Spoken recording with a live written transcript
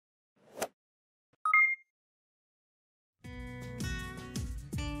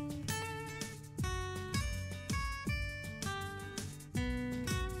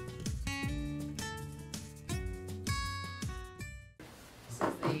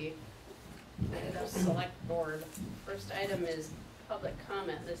the select board. First item is public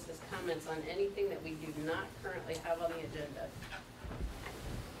comment. This is comments on anything that we do not currently have on the agenda.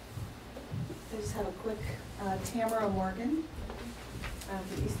 I just have a quick, Tamara Morgan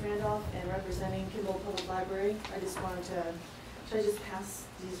from East Randolph and representing Kimball Public Library. I just wanted to, should I just pass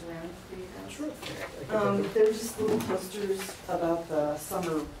these around for you guys? Sure. They're just little posters about the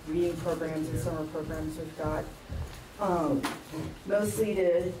summer reading programs and summer programs we've got. Mostly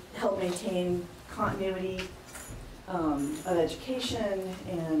to help maintain continuity of education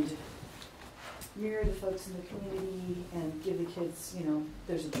and mirror the folks in the community and give the kids, you know,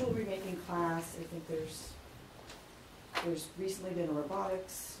 there's a jewelry making class. I think there's recently been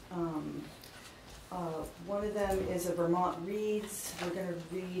robotics. One of them is a Vermont Reads. We're going to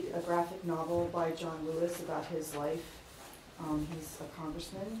read a graphic novel by John Lewis about his life. He's a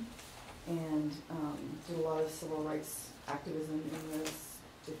congressman and did a lot of civil rights activism in the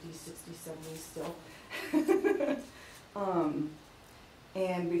 50s, 60s, 70s still.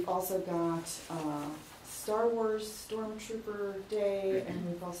 And we've also got Star Wars Stormtrooper Day, and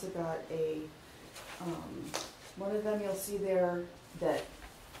we've also got a, one of them you'll see there that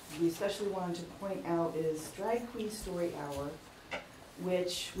we especially wanted to point out is Drag Queen Story Hour,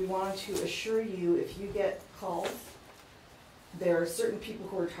 which we wanted to assure you if you get calls, there are certain people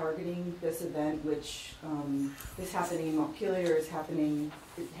who are targeting this event, which is happening in Montpelier, it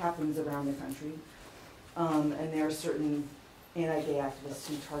happens around the country. And there are certain anti-gay activists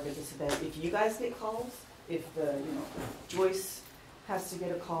who target this event. If you guys get calls, if the, you know, Joyce has to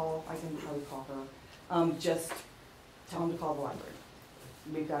get a call, I can probably call her, just tell them to call the library.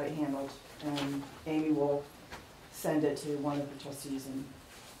 We've got it handled, and Amy will send it to one of the trustees, and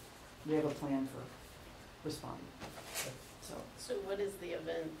we have a plan for responding. So what is the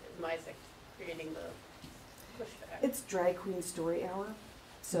event? Why is it creating the pushback? It's Drag Queen Story Hour.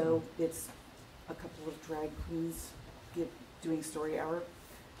 So it's a couple of drag queens doing story hour,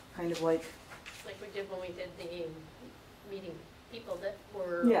 kind of like we did when we did the meeting people that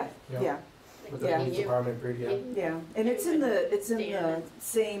were yeah. With the police department, And it's in the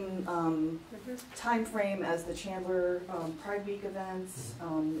same time frame as the Chandler Pride Week events.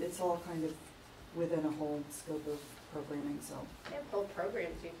 It's all kind of within a whole scope of programming. So they have whole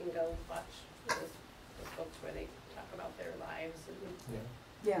programs you can go watch those folks where they talk about their lives and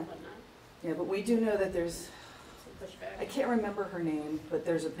whatnot. Yeah, but we do know that there's some pushback. I can't remember her name, but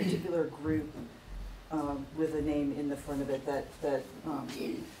there's a particular group with a name in the front of it that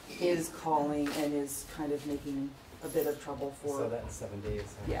is calling and is kind of making a bit of trouble for. So that's 7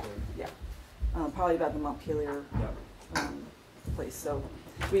 days. Yeah. Probably about the Montpelier place. So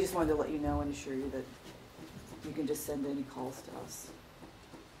we just wanted to let you know and assure you that you can just send any calls to us.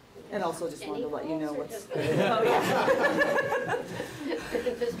 And also just wanted to let you know what's. Oh yeah.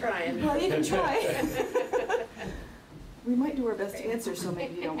 Just trying. Well, you can try. We might do our best to answer, so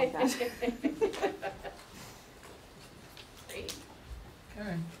maybe you don't want that. Great.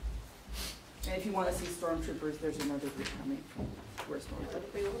 Okay. And if you want to see stormtroopers, there's another group coming. What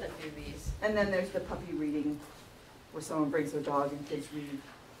if we want to do these? And then there's the puppy reading, where someone brings their dog and kids read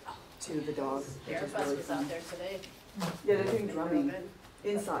to the dog. Airbus was out there today. Yeah, they're doing drumming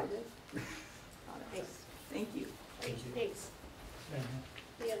inside. Thanks. Thank you. Thanks.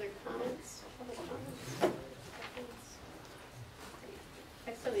 Any other comments? Public comments?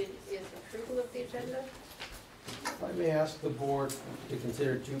 Next on is approval of the agenda. If I may ask the board to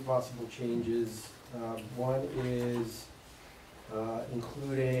consider two possible changes. One is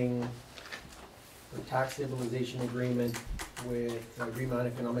including a tax stabilization agreement with Greenmount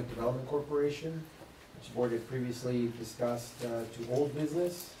Economic Development Corporation, which the board had previously discussed to old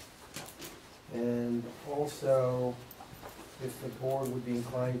business. And also, if the board would be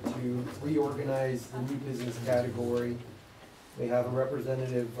inclined to reorganize the new business category. We have a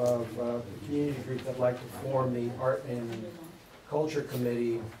representative of the community group that'd like to form the Art and Culture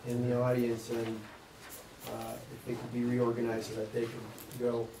Committee in the audience, and if they could be reorganized so that they could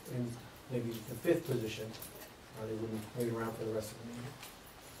go in maybe the fifth position. They wouldn't wait around for the rest of the meeting.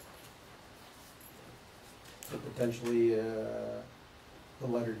 So potentially the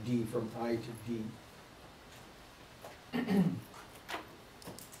letter D, from I to D.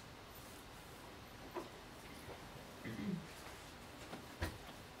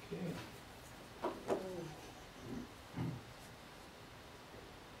 Okay.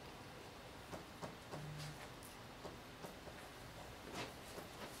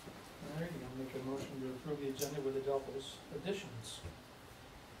 Alrighty, I'll make a motion to approve the agenda with Adolfo's additions.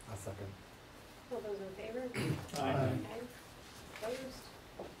 I'll second. All those in favor? Aye. Opposed?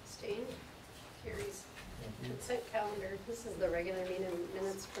 Abstained? Carries. Consent calendar. This is the regular meeting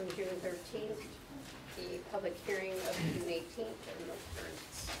minutes minutes from June 13th, the public hearing of June 18th, and the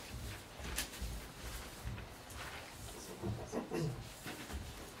warrants.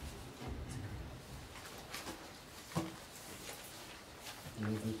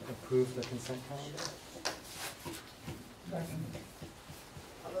 Move and approve the consent calendar?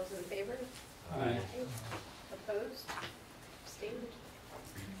 All those in favor? Aye. Opposed? Abstained?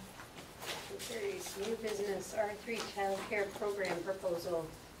 Motion carries. New business, R3 child care program proposal.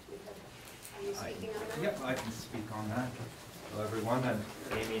 Are you speaking on that? Yep, I can speak on that. Hello, everyone. I'm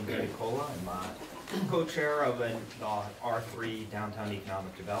Damien Dedicola. I'm co-chair of an R3 Downtown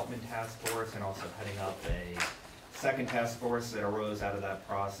Economic Development Task Force, and also heading up a second task force that arose out of that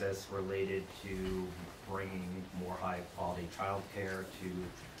process related to bringing more high-quality childcare to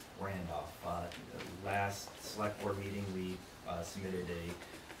Randolph. Last select board meeting, we submitted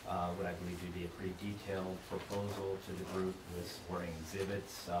what I believe to be a pretty detailed proposal to the group with supporting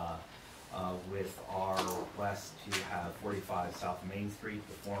exhibits. With our request to have 45 South Main Street,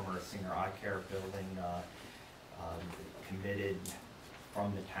 the former Singer Eye Care building, committed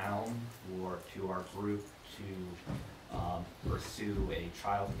from the town to our group to pursue a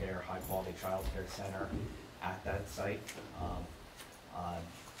high-quality childcare center at that site.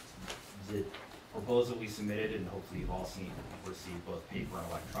 The proposal we submitted, and hopefully you've all received both paper and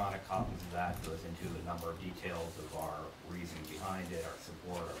electronic copies of that, goes into a number of details of our reasoning behind it, our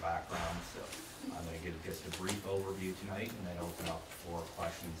support, our background. So I'm going to give just a brief overview tonight and then open up for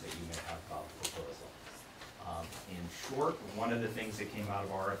questions that you may have about the proposal. In short, one of the things that came out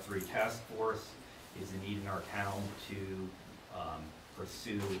of our R3 task force is the need in our town to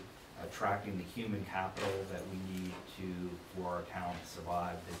pursue attracting the human capital that we need for our town to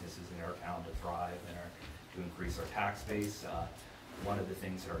survive, businesses in our town to thrive, and to increase our tax base. One of the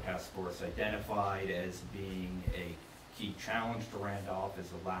things that our task force identified as being a key challenge to Randolph is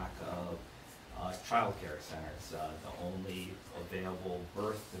the lack of child care centers. The only available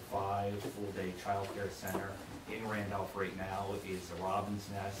birth to 5 full-day child care center in Randolph right now is the Robin's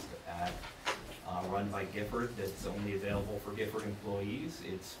Nest run by Gifford, that's only available for Gifford employees.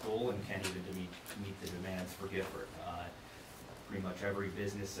 It's full and can't even meet the demands for Gifford. Pretty much every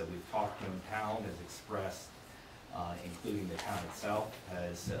business that we've talked to in town has expressed, including the town itself,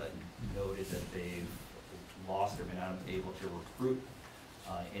 has noted that they've lost or been unable to recruit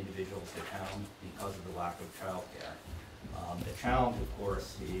individuals to town because of the lack of childcare. The challenge, of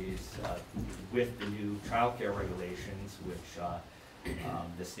course, is with the new childcare regulations, which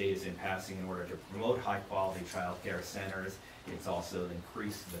the state has been passing in order to promote high-quality childcare centers. It's also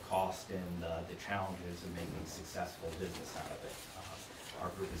increased the cost and the challenges of making successful business out of it. Our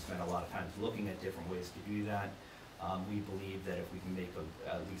group has spent a lot of time looking at different ways to do that. We believe that if we can make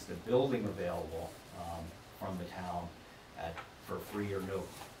at least a building available from the town for free or no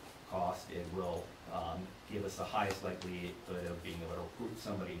cost, it will give us the highest likelihood of being able to recruit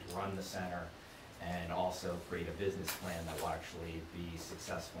somebody to run the center, and also create a business plan that will actually be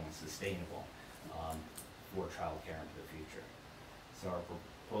successful and sustainable for childcare into the future. So our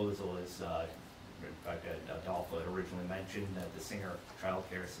proposal is, in fact, Adolfo had originally mentioned that the Singer Child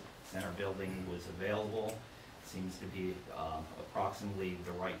Care Center building was available. Seems to be approximately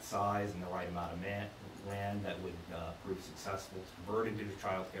the right size and the right amount of land that would prove successful to convert into a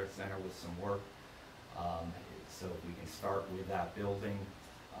child care center with some work. So if we can start with that building,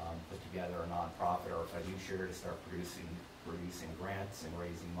 put together a nonprofit or a fiduciary to start producing grants and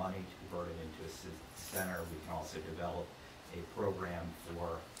raising money to convert it into a center. We can also develop a program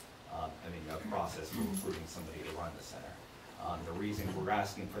for, a process for recruiting somebody to run the center. The reason we're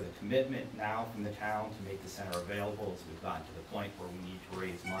asking for the commitment now from the town to make the center available is we've gotten to the point where we need to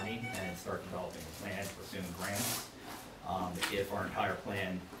raise money and start developing a plan, pursuing grants. If our entire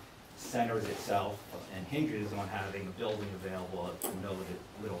plan centers itself and hinges on having a building available at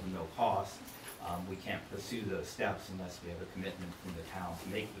little to no cost, we can't pursue those steps unless we have a commitment from the town to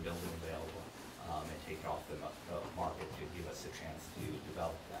make the building available and take it off the market to give us a chance to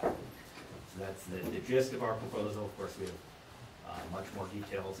develop that. So that's the gist of our proposal. Of course, we have much more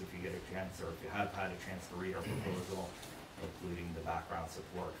details if you get a chance, or if you have had a chance to read our proposal, including the background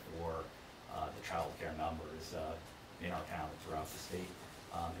support for the child care numbers in our town and throughout the state.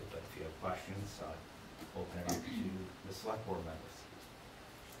 But if you have questions, open it up to the select board members.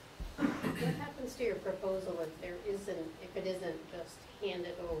 What happens to your proposal if it isn't just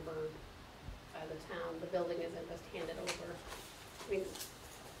handed over by the town, the building isn't just handed over? I mean,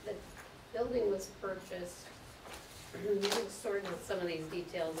 the building was purchased, you can sort of some of these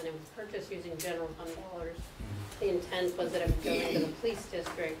details, and it was purchased using general fund dollars. The intent was that it would go into the police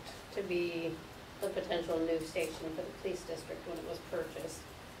district to be the potential new station for the police district when it was purchased.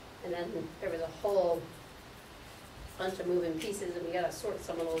 And then there was a whole bunch of moving pieces, and we gotta sort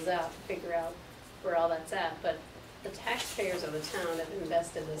some of those out, to figure out where all that's at. But the taxpayers of the town have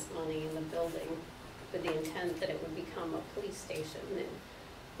invested this money in the building with the intent that it would become a police station. And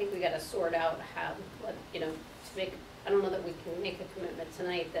I think we gotta sort out how, what, you know, to make, I don't know that we can make a commitment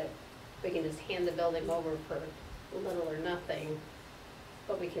tonight that we can just hand the building over for little or nothing.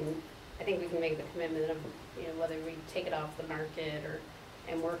 But we can, I think we can make the commitment of, you know, whether we take it off the market or,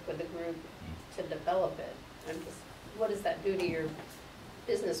 and work with the group to develop it. I'm just, what does that do to your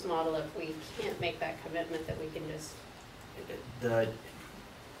business model if we can't make that commitment that we can just? To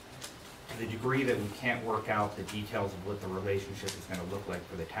the degree that we can't work out the details of what the relationship is gonna look like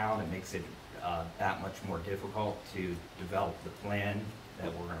for the town, it makes it that much more difficult to develop the plan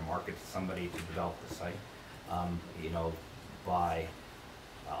that we're gonna market to somebody to develop the site. You know, by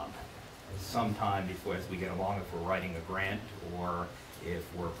sometime before, as we get along, if we're writing a grant or if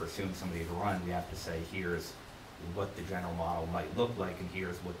we're pursuing somebody to run, we have to say, here's what the general model might look like and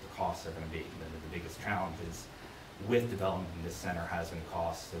here's what the costs are gonna be. And then the biggest challenge is with developing this center has been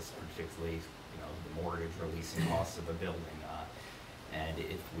costs, particularly, you know, the mortgage or leasing costs of a building. And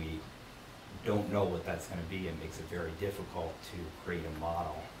if we don't know what that's gonna be, it makes it very difficult to create a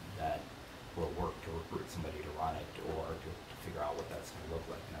model that will work to recruit somebody to run it or to figure out what that's gonna look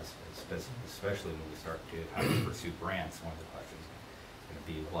like. And that's especially when we start to have to pursue grants, one of the questions is gonna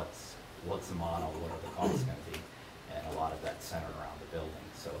be what's the model, what are the costs gonna be? And a lot of that's centered around the building.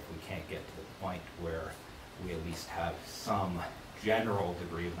 So if we can't get to the point where we at least have some general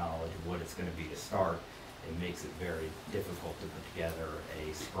degree of knowledge of what it's gonna be to start, it makes it very difficult to put together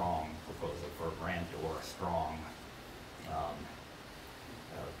a strong proposal for a grant or a strong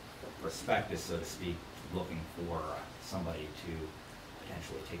prospectus, so to speak, looking for somebody to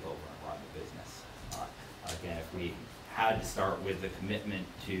potentially take over and run the business. Again, if we had to start with the commitment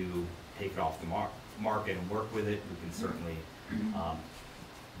to take it off the market and work with it, we can certainly,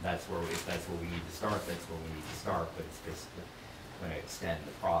 that's where we need to start, that's where we need to start, but it's just going to extend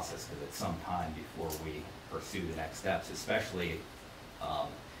the process because it's some time before we pursue the next steps, especially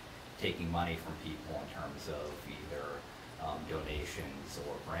taking money from people in terms of either donations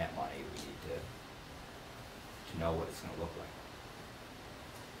or grant money. We need to know what it's going to look like.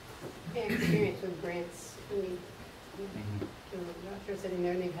 Yeah, experience with grants, I mean, Josh sitting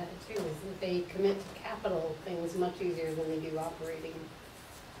there and they've had it too, is that they commit to capital things much easier than they do operating,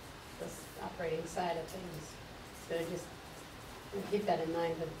 this operating side of things. So just keep that in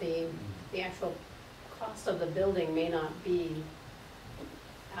mind, that the actual cost of the building may not be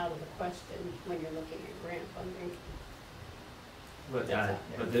out of the question when you're looking at grant funding. But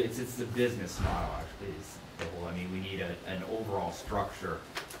it's the business model actually is the whole, I mean, we need an overall structure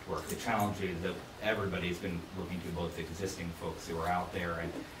to work. The challenge is that everybody's been looking to both existing folks who are out there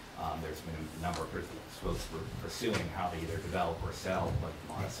and there's been a number of folks pursuing how to either develop or sell, like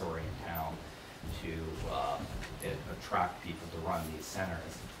Montessori in town, to attract people to run these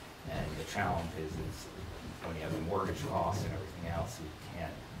centers. And the challenge is when you have the mortgage costs and everything else, you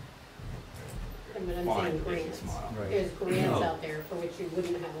can't But I'm find saying a grants. business model. Right. There's grants No. out there for which you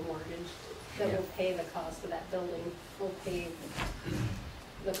wouldn't have a mortgage, that Yeah. will pay the cost of that building, will pay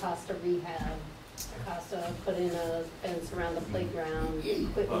the cost of rehab, the cost to put in a fence around the playground,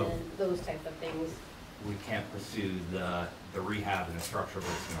 equipment, those type of things. We can't pursue the rehab and the structure of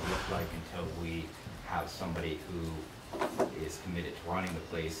what it's gonna look like until we have somebody who is committed to running the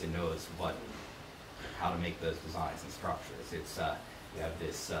place and knows how to make those designs and structures. It's, you have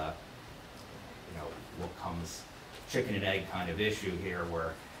this, you know, what comes chicken and egg kind of issue here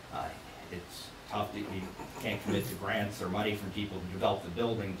where it's tough, you can't commit to grants or money from people to develop the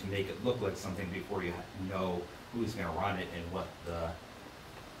building to make it look like something before you know who's gonna run it and what the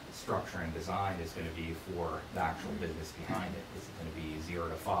structure and design is gonna be for the actual business behind it. Is it gonna be 0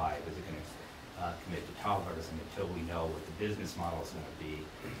 to 5? Is it gonna commit to toddlers? And until we know what the business model is gonna be,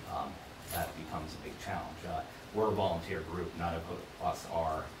 that becomes a big challenge. We're a volunteer group, none of us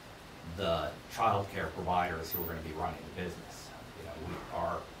are the child care providers who are gonna be running the business. You know,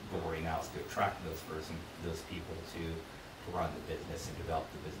 our goal right now is to attract those people to run the business and develop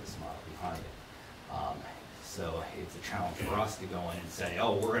the business model behind it. So it's a challenge for us to go in and say,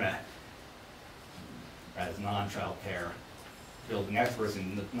 oh, we're gonna, as non-child care building experts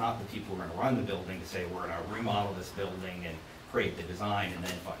and not the people who are gonna run the building, to say we're gonna remodel this building and create the design and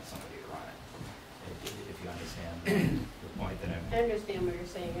then find somebody to run it. If you understand the point that I'm. I understand what you're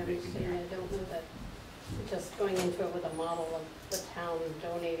saying, I'm just saying I don't know that just going into it with a model of the town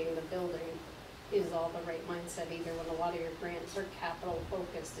donating the building is all the right mindset either, when a lot of your grants are capital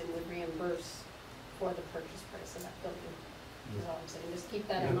focused and would reimburse for the purchase price of that building. is all I'm saying, just keep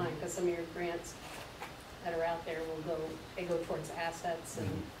that in mind, because some of your grants that are out there they go towards assets and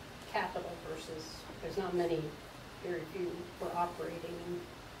capital versus, there's not many, very few for operating.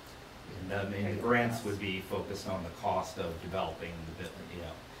 And I mean, the grants would be focused on the cost of developing the,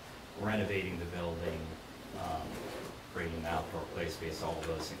 renovating the building, creating an outdoor play space, all of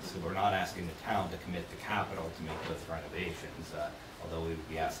those things. So we're not asking the town to commit the capital to make those renovations, although we would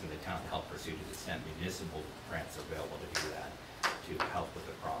be asking the town to help pursue to the extent municipal grants are available to do that, to help with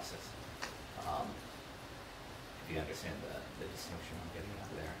the process. If you understand the distinction I'm getting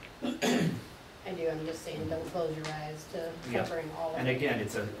out there. I do, I'm just saying, don't close your eyes to Yeah. covering all of it. And again,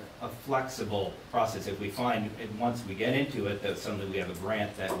 it's a flexible process. If we find, and once we get into it, that suddenly we have a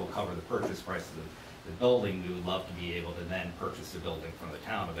grant that will cover the purchase price of the building, we would love to be able to then purchase the building from the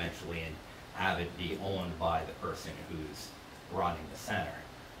town eventually and have it be owned by the person who's running the center.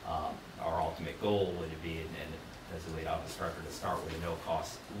 Our ultimate goal would be, and as we laid out in the structure, to start with a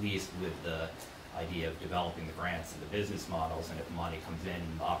no-cost lease with the idea of developing the grants and the business models, and if money comes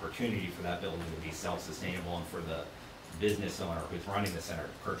in, the opportunity for that building to be self-sustainable and for the business owner who's running the center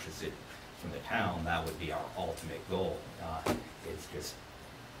to purchase it from the town, that would be our ultimate goal. It's just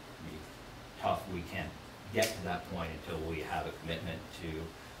tough, we can't get to that point until we have a commitment to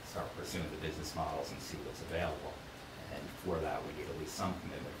start pursuing the business models and see what's available. And for that, we need at least some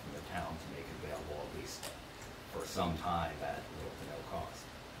commitment from the town to make it available at least for some time at little to no cost.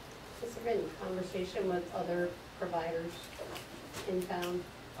 Has there been conversation with other providers in town?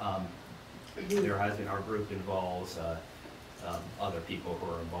 There has been, our group involves other people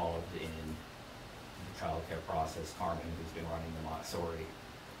who are involved in the childcare process. Carmen, who's been running the Montessori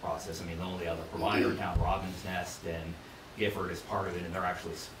process. I mean, the only other provider in town, Robin's Nest and Gifford, is part of it, and they're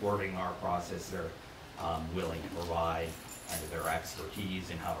actually supporting our process. They're willing to provide kind of their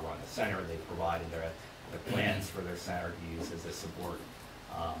expertise in how to run the center. They've provided the plans for their center to use as a support.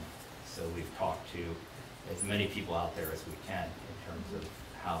 So we've talked to as many people out there as we can in terms of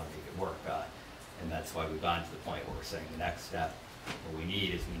how to make it work. And that's why we've gotten to the point where we're saying the next step, what we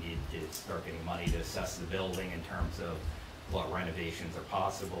need to start getting money to assess the building in terms of what renovations are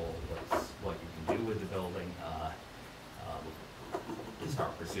possible, what you can do with the building, to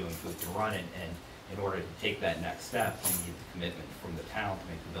start pursuing who can run it. And in order to take that next step, we need the commitment from the town to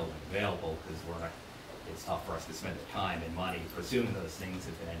make the building available, because it's tough for us to spend the time and money pursuing those things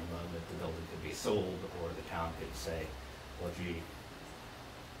if at any moment the building could be sold, or the town could say, well, gee,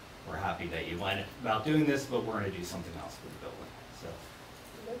 we're happy that you went about doing this, but we're gonna do something else with the building, so.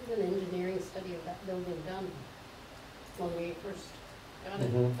 There was an engineering study of that building done when we first got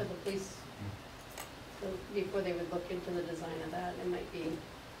it Mhm. for the police. So before they would look into the design of that, it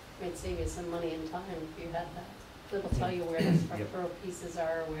might save you some money and time if you had that. It'll tell you where the structural pieces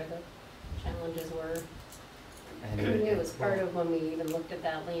are, where the challenges were. And It was part of when we even looked at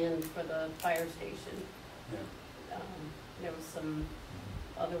that land for the fire station. There was some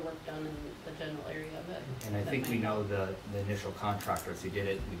other work done in the general area of it. And I think we know the initial contractors who did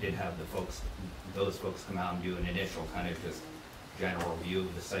it. We did have those folks come out and do an initial kind of just general review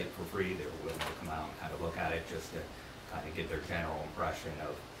of the site for free. They were willing to come out and kind of look at it just to kind of give their general impression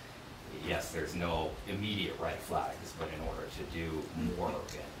of, yes, there's no immediate red flags, but in order to do more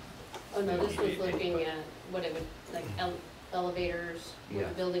again. Oh, no, this was looking at what it would, like elevators, with Yeah.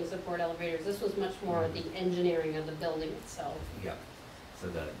 the building support elevators. This was much more the engineering of the building itself. Yeah, so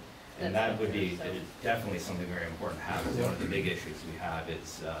That's and that would be so. definitely something very important to have. One of the big issues we have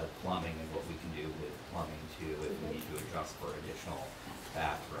is plumbing and what we can do with plumbing too, if we need to adjust for additional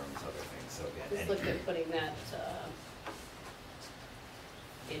bathrooms, other things, so again. Just looked at putting that,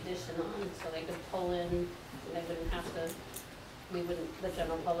 the addition on, so they could pull in, and they wouldn't have to, the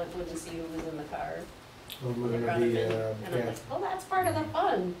general public wouldn't see who was in the car. We're They moving brought to them in, the, and I'm yeah. like, well, that's part of the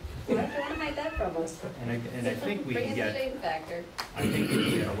fun. Why do you wanna hide that from us? And I think we can Bring get. in the shame factor. I think we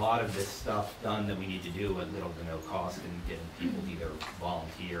can get a lot of this stuff done that we need to do at little to no cost, and getting people to either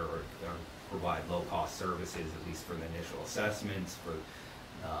volunteer or provide low-cost services, at least for the initial assessments, for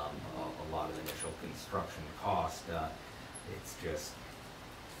a lot of the initial construction cost.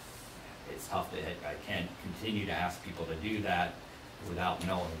 It's tough I can't continue to ask people to do that without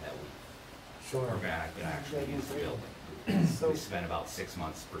knowing that we're gonna actually use the building. We spent about 6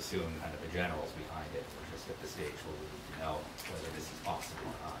 months pursuing kind of the generals behind it. We're just at the stage where we need to know whether this is possible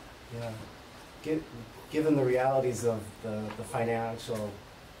or not. Yeah. Given the realities of the financial,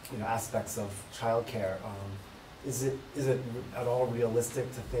 aspects of childcare, is it at all realistic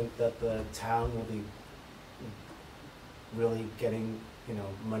to think that the town will be really getting,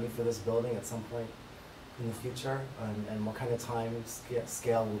 money for this building at some point in the future? And what kind of time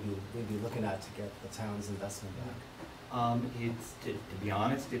scale will we be looking at to get the town's investment back? To be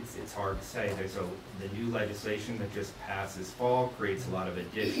honest, it's hard to say. The new legislation that just passed this fall creates a lot of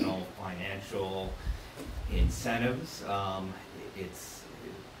additional financial incentives.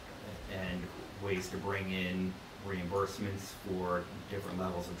 And ways to bring in reimbursements for different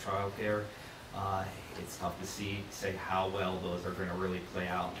levels of childcare. It's tough to say how well those are gonna really play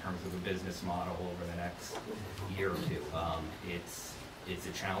out in terms of a business model over the next year or two. It's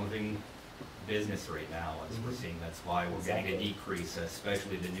a challenging business right now, as we're seeing. That's why we're getting a decrease,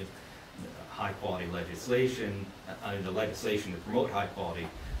 especially the new high-quality legislation. The legislation to promote high-quality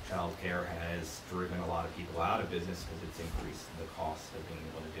childcare has driven a lot of people out of business because it's increased the cost of being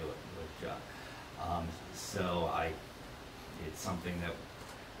able to do it. It's something that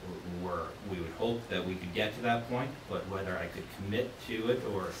we would hope that we could get to that point, but whether I could commit to it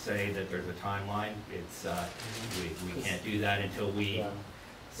or say that there's a timeline, we can't do that until we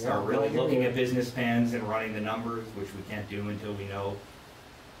start really looking at business plans and running the numbers, which we can't do until we know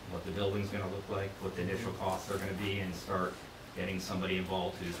what the building's gonna look like, what the initial costs are gonna be, and start getting somebody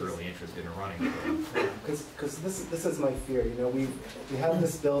involved who's really interested in running it. Because this is my fear, you know, we have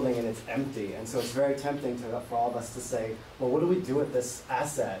this building and it's empty, and so it's very tempting for all of us to say, well, what do we do with this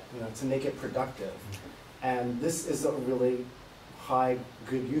asset, you know, to make it productive? And this is a really high,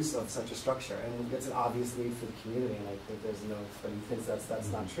 good use of such a structure, and it's an obvious need for the community, and I think there's nobody who thinks that's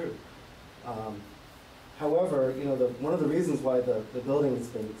not true. However, you know, one of the reasons why the building has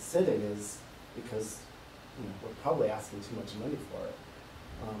been sitting is because, you know, we're probably asking too much money for it,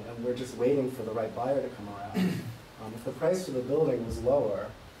 and we're just waiting for the right buyer to come around. If the price for the building was lower,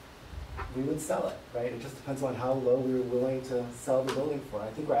 we would sell it, right? It just depends on how low we were willing to sell the building for. I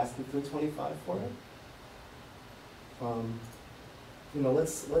think we're asking $325 for it. You know,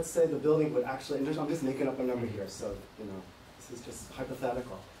 let's say the building would actually, and I'm just making up a number here, so you know, this is just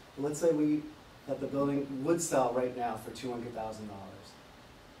hypothetical. But let's say that the building would sell right now for $200,000.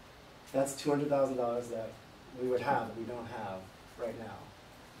 That's $200,000 that we would have that we don't have right now.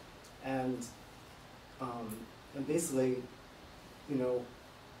 And basically, you know,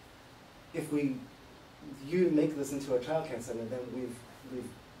 if you make this into a child care center, then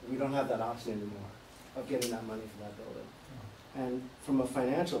we don't have that option anymore of getting that money for that building. And from a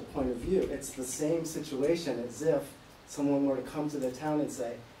financial point of view, it's the same situation as if someone were to come to the town and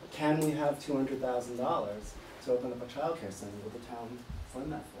say, can we have $200,000 to open up a child care center? Will the town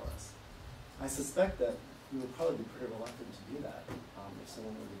fund that for us? I suspect that we would probably be pretty reluctant to do that if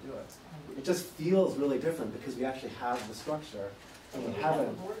someone were to do it. It just feels really different because we actually have the structure and we haven't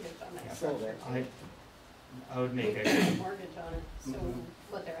a mortgage on that sold structure. it. I would make We a, have a mortgage on it, so Mhm.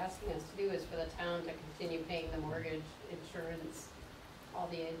 what they're asking us to do is for the town to continue paying the mortgage, insurance, all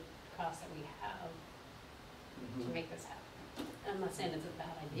the costs that we have to make this happen. I'm not saying it's a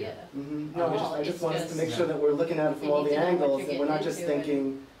bad idea. No, Well, I just it's want us to just- make sure that we're looking at it from You all need the to know what angles, you're and we're not getting just into and-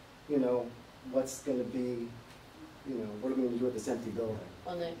 thinking, you know, what's going to be, you know, what are we going to do with this empty building?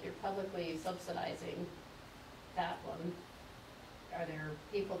 Well, then if you're publicly subsidizing that one, are there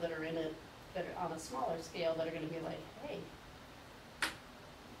people that are in it that are on a smaller scale that are gonna be like, hey,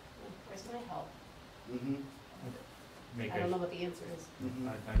 where's my help? make I don't know what the answer is.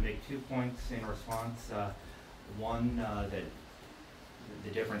 I make 2 points in response. One, that the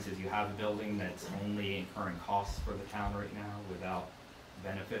difference is you have a building that's only incurring costs for the town right now without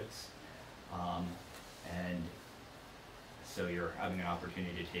benefits. And so you're having an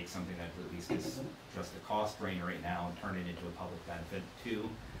opportunity to take something that at least is just a cost drain right now and turn it into a public benefit. 2,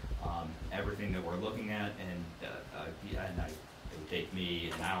 everything that we're looking at, and it would take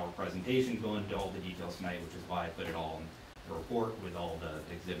me an hour presentation to go into all the details tonight, which is why I put it all in the report with all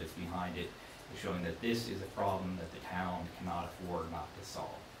the exhibits behind it, is showing that this is a problem that the town cannot afford not to solve.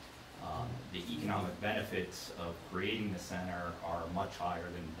 The economic benefits of creating the center are much higher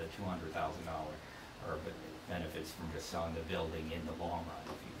than the $200,000 or benefits from just selling the building in the long run.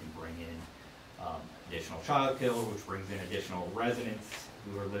 If you can bring in additional childcare, which brings in additional residents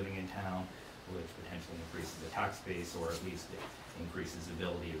who are living in town, which potentially increases the tax base, or at least it increases the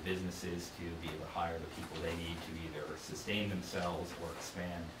ability of businesses to be able to hire the people they need to either sustain themselves or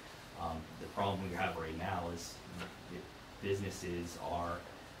expand. The problem we have right now is that businesses are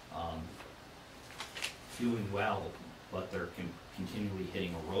doing well, but they're continually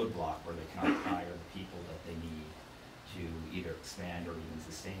hitting a roadblock where they cannot hire the people that they need to either expand or even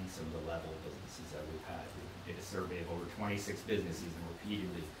sustain some of the level of businesses that we've had. We did a survey of over 26 businesses, and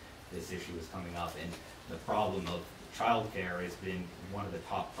repeatedly this issue is coming up. And the problem of childcare has been one of the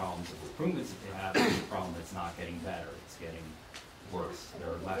top problems of recruitments that they have. It's a problem that's not getting better; it's getting worse. I There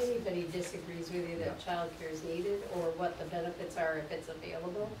don't are think less. anybody disagrees with you that childcare is needed or what the benefits are if it's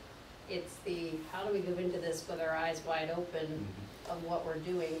available. It's the, how do we go into this with our eyes wide open of what we're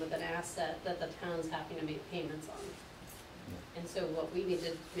doing with an asset that the town's having to make payments on? And so what we need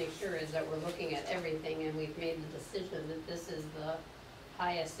to make sure is that we're looking at everything and we've made the decision that this is the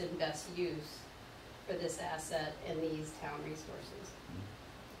highest and best use for this asset and these town resources,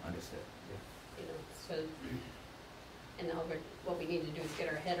 Understood. you know, so. And now what we need to do is get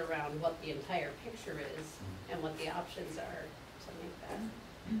our head around what the entire picture is and what the options are to make that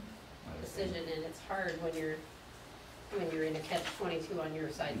decision. And it's hard when you're in a catch-22 on your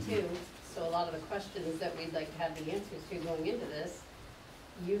side too. So a lot of the questions that we'd like to have the answers to going into this,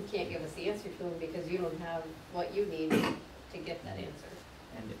 you can't give us the answer to them because you don't have what you need to get that answer.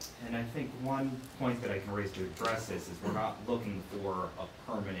 And I think one point that I can raise to address this is we're not looking for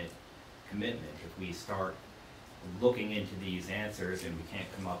a permanent commitment. If we start looking into these answers and we can't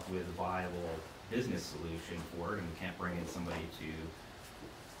come up with a viable business solution for it, and we can't bring in somebody to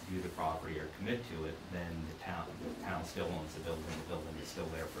view the property or commit to it, then the town still owns the building is still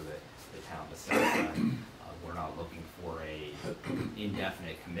there for the town to sell it. We're not looking for a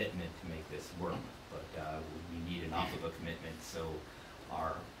indefinite commitment to make this work, but we need enough of a commitment so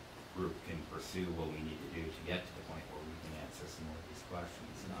our group can pursue what we need to do to get to the point where we can answer some more of these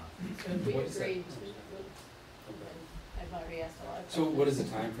questions. So if we What's that? agreed to, I've already asked a lot of So questions. what is the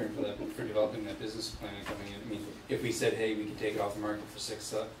time frame for that, for developing that business plan and coming in? I mean, if we said, hey, we can take it off the market for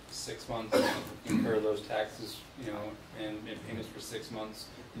 6 months, and incur those taxes, you know, and payments for 6 months,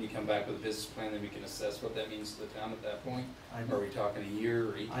 and you come back with a business plan, then we can assess what that means to the town at that point? Are we talking a year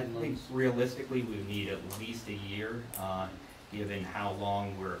or 18 I months? think realistically, we need at least a year, given how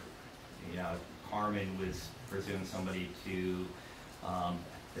long Carmen was pursuing somebody to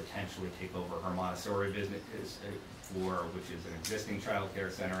potentially take over her Montessori business, which is an existing child care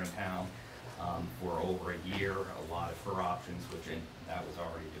center in town, for over a year. A lot of her options, that was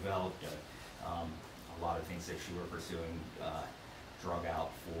already developed. A lot of things that she were pursuing drug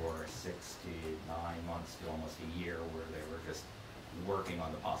out for 6 to 9 months to almost a year, where they were just working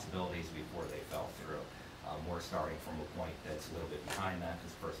on the possibilities before they fell through. We're starting from a point that's a little bit behind that,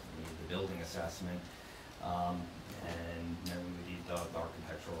 because first we need the building assessment, and then we need the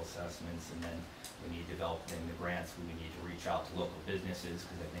architectural assessments, and then we need developing the grants. We need to reach out to local businesses,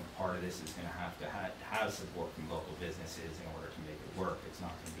 because I think part of this is going to have support from local businesses in order to make it work. It's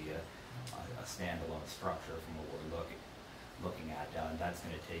not going to be a standalone structure from what we're looking at. That's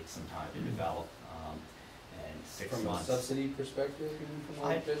going to take some time to develop. And 6 From months. a subsidy perspective, you mean, from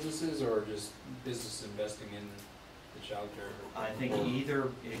all businesses, or just business investing in the child care? I think either,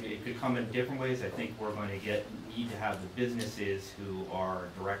 it could come in different ways. I think we're going to need to have the businesses who are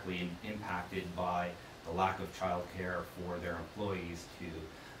directly impacted by the lack of childcare for their employees to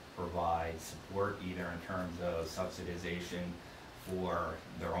provide support, either in terms of subsidization for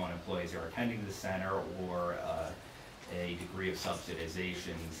their own employees who are attending the center, or a degree of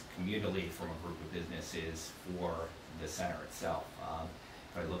subsidizations communally from a group of businesses for the center itself.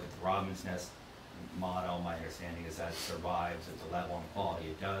 If I look at the Robin's Nest model, my understanding is that survives at the level and quality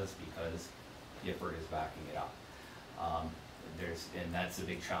it does because Gifford is backing it up. And that's a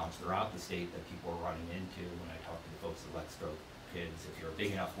big challenge throughout the state that people are running into. When I talk to the folks at Let's Grow Kids, if you're a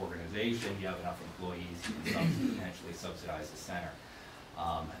big enough organization, you have enough employees, you can potentially subsidize the center.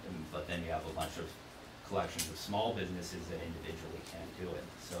 But then you have a bunch of collections of small businesses that individually can't do it.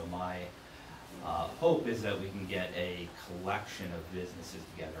 So my hope is that we can get a collection of businesses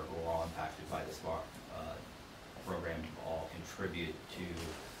together who are all impacted by this program to all contribute to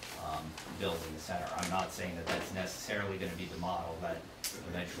building the center. I'm not saying that that's necessarily going to be the model that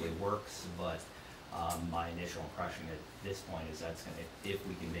eventually works, but my initial impression at this point is that's going to, if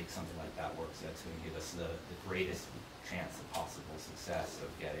we can make something like that work, that's going to give us the greatest chance of possible success of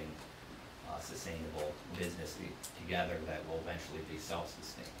getting sustainable business together that will eventually be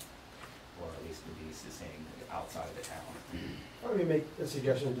self-sustaining, or at least to be sustained outside of the town. Let me make a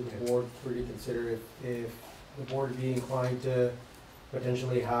suggestion to the board for you to consider. If the board would be inclined to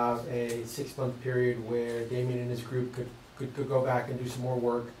potentially have a 6-month period where Damien and his group could go back and do some more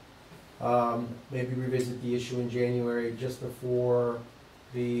work, maybe revisit the issue in January just before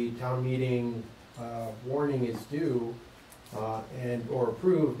the town meeting warning is due, or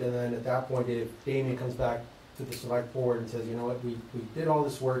approved, and then at that point, if Damien comes back to the select board and says, you know what, we did all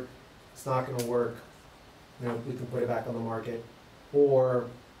this work, it's not gonna work, you know, we can put it back on the market. Or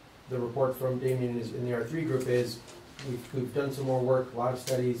the report from Damien in the R3 group is, we've done some more work, a lot of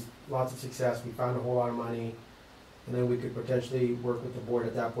studies, lots of success, we found a whole lot of money, and then we could potentially work with the board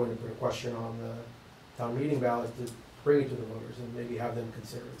at that point and put a question on the town meeting ballot to bring it to the voters and maybe have them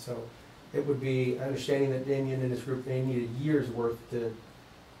consider it. So it would be understanding that Damien and his group, they need a year's worth to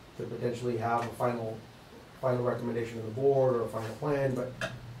to potentially have a final recommendation of the board or a final plan, but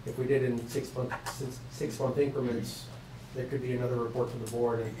if we did in six-month increments, there could be another report to the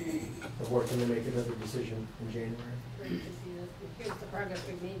board, and the board can then make another decision in January. Great to see that. Here's the progress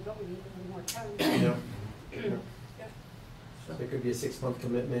we've made, but we need a little more time. Yeah. So there could be a 6-month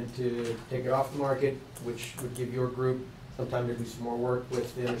commitment to take it off the market, which would give your group some time to do some more work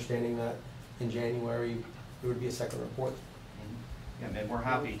with the understanding that in January, there would be a second report. Yeah, and we're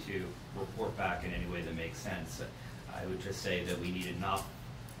happy to report back in any way that makes sense. I would just say that we need enough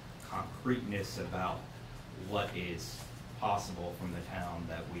concreteness about what is possible from the town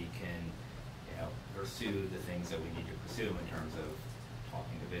that we can, pursue the things that we need to pursue in terms of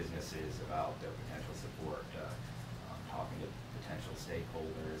talking to businesses about their potential support, talking to potential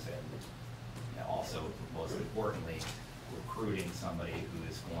stakeholders, and also, most importantly, recruiting somebody who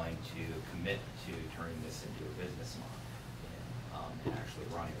is going to commit to turning this into a business model and actually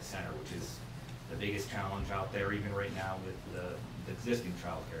running the center, which is the biggest challenge out there, even right now with the existing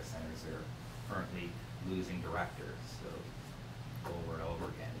child care centers. They're currently losing directors, so over and over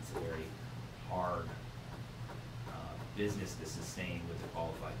again, it's a very hard business to sustain with the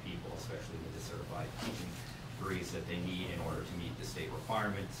qualified people, especially with the certified teaching degrees that they need in order to meet the state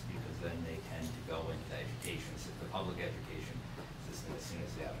requirements, because then they tend to go into the the public education system as soon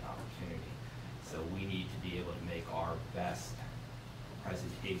as they have an opportunity. So we need to be able to make our best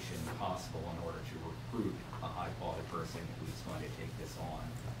presentation possible in order to recruit a high-quality person who's going to take this on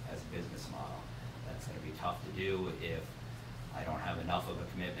as a business model. That's going to be tough to do if I don't have enough of a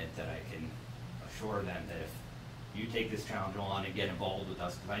commitment that I can assure them that if you take this challenge on and get involved with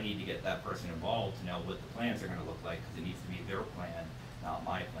us, because I need to get that person involved to know what the plans are going to look like, because it needs to be their plan, not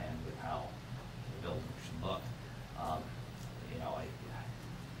my plan with how the building should look. I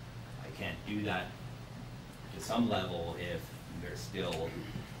can't do that to some level if there's still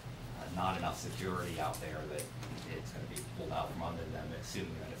not enough security out there that it's going to be pulled out from under them,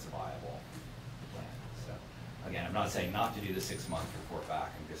 assuming that it's a viable plan. So, again, I'm not saying not to do the 6-month report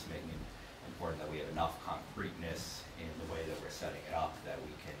back. I'm just making it important that we have enough concreteness in the way that we're setting it up, that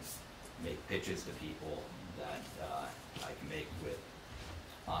we can make pitches to people that I can make with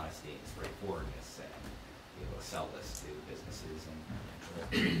honesty and straightforwardness, and be able to sell this to businesses and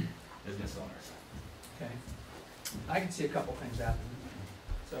potential business owners. Okay. I can see a couple things happening.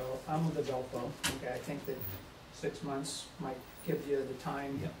 So I'm with Adolfo. Okay, I think that 6 months might give you the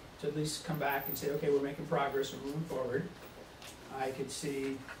time Yep. to at least come back and say, okay, we're making progress, we're moving forward. I could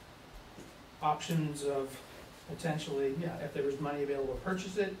see options of potentially, if there was money available to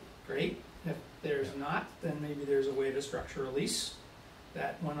purchase it, great. If there's not, then maybe there's a way to structure a lease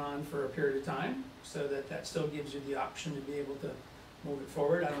that went on for a period of time, so that still gives you the option to be able to move it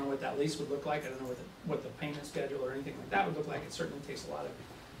forward. I don't know what that lease would look like. I don't know what the payment schedule or anything like that would look like. It certainly takes a lot of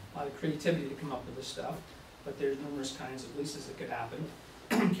creativity to come up with this stuff, but there's numerous kinds of leases that could happen.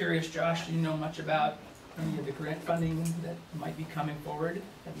 I'm curious, Josh, do you know much about any of the grant funding that might be coming forward?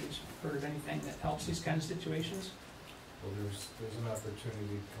 Have you heard of anything that helps these kind of situations? Well, there's an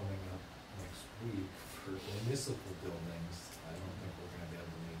opportunity coming up next week for municipal buildings. I don't think we're gonna be able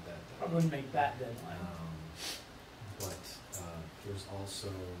to meet that I deadline. wouldn't make that deadline. But there's also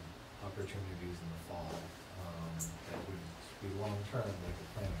opportunities in the fall that would be long-term, like a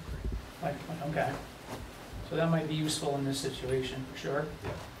planning grant. Okay. So that might be useful in this situation, for sure.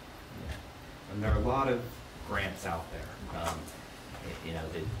 Yeah. And there are a lot of grants out there.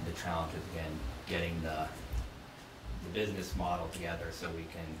 The challenge is, again, getting the business model together so we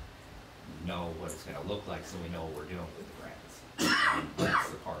can know what it's going to look like, so we know what we're doing with the grants. And that's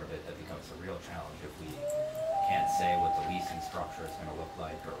the part of it that becomes a real challenge if we can't say what the leasing structure is going to look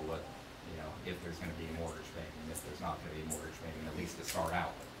like, or what, if there's going to be a mortgage payment, if there's not going to be a mortgage payment, at least to start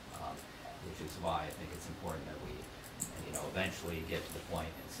out with. Which is why I think it's important that we, eventually get to the point,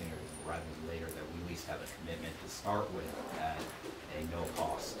 and sooner rather than later, that we at least have a commitment to start with at a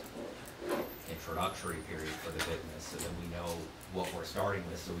no-cost introductory period for the business, so that we know what we're starting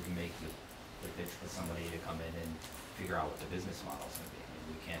with, so we can make the pitch for somebody to come in and figure out what the business model is going to be. I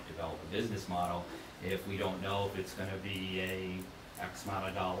mean, we can't develop a business model if we don't know if it's going to be a X amount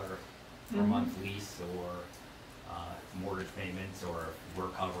of dollar per month lease, or mortgage payments, or if we're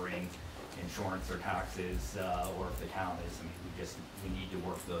covering insurance or taxes, or if the town is. I mean, we need to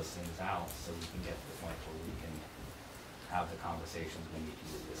work those things out so we can get to the point where we can have the conversations we need to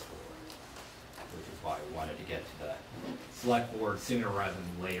move this forward. Which is why we wanted to get to the select board sooner rather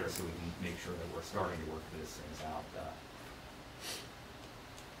than later, so we can make sure that we're starting to work these things out.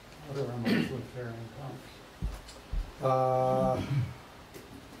 What are amounts with carrying costs?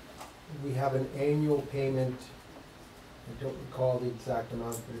 We have an annual payment, I don't recall the exact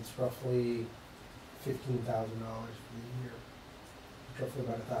amount, but it's roughly $15,000 for the year. It's roughly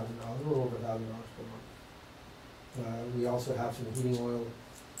about $1,000, a little over $1,000 per month. We also have some heating oil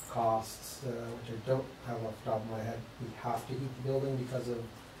costs, which I don't have off the top of my head. We have to heat the building because of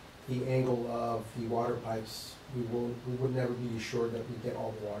the angle of the water pipes. We would never be assured that we get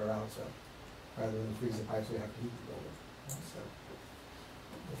all the water out, so rather than freeze the pipes, we have to heat the building. So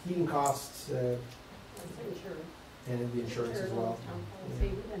the heating costs, It's insured. and the insurance as well. Town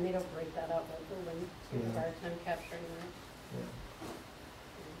policy, and they don't break that out by building, so you have a Yeah. hard time capturing that. Yeah.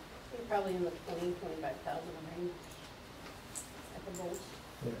 You're probably in the 25,000 range at the most.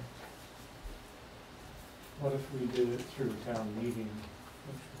 Yeah. What if we did it through town meeting,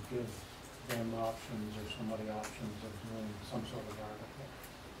 which would give them options or somebody options of doing some sort of article?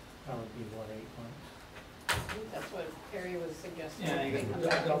 That would be what, 8 months? I think that's what Perry was suggesting. Yeah, I They think come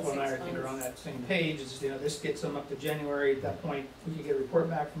back in Randolph and I 6 are on months. that same page, is, this gets them up to January, at that point, we can get a report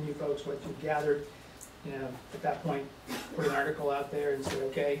back from you folks, what you've gathered. At that point, put an article out there and say,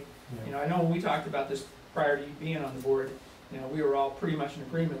 okay, I know when we talked about this prior to you being on the board, we were all pretty much in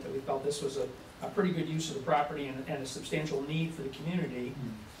agreement that we felt this was a pretty good use of the property and a substantial need for the community.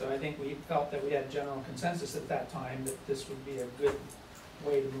 So I think we felt that we had general consensus at that time that this would be a good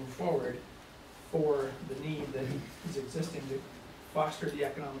way to move forward for the need that is existing to foster the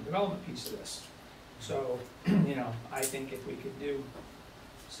economic development piece of this. So, I think if we could do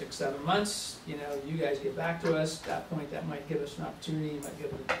 6, 7 months, you guys get back to us, at that point, that might give us an opportunity, might be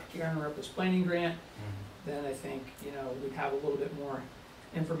able to garner up this planning grant. Then I think, we'd have a little bit more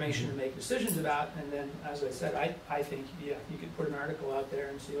information to make decisions about, and then, as I said, I think, you could put an article out there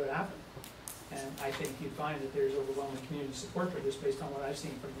and see what happens. And I think you'd find that there's overwhelming community support for this based on what I've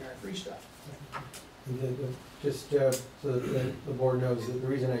seen from the Free stuff. Just so that the board knows, that the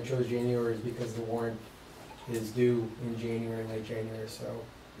reason I chose January is because the warrant is due in January, late January, so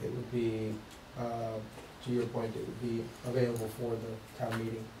it would be, to your point, it would be available for the town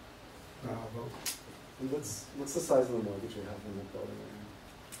meeting vote. And what's the size of the mortgage we have in the building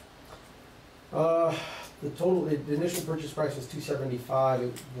The total, the initial purchase price was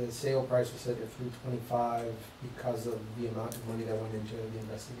 $275. The sale price was set at $325 because of the amount of money that went into the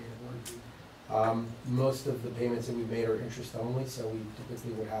investigative work. Most of the payments that we made are interest only, so we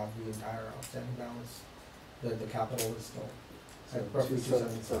typically would have the entire outstanding balance. The capital is still at roughly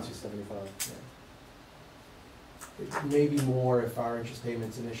 $275. So 275. Yeah. It may be more if our interest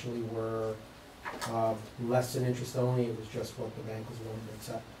payments initially were less than interest only. It was just what the bank was willing to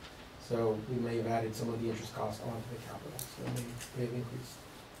accept. So we may have added some of the interest costs onto the capital, so it may have increased.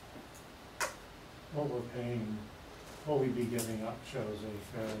 What we're paying, what we'd be giving up shows a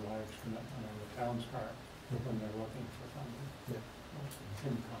fairly large commitment on the town's part when they're looking for funding. Yeah.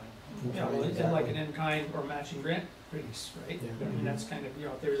 In kind. Yeah, well, it's like an in-kind or matching grant piece, right? Yeah. I mean, that's kind of,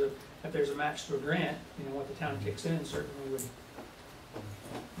 if there's a match to a grant, what the town kicks in certainly would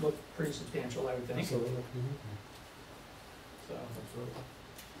look pretty substantial, I would think. Absolutely. So, Absolutely.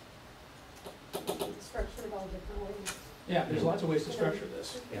 It's structured all different ways. yeah, there's lots of ways to structure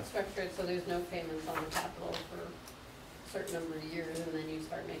this. You can structure it so there's no payments on the capital for a certain number of years, and then you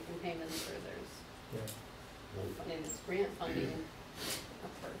start making payments where there's Yeah. funding, it's grant funding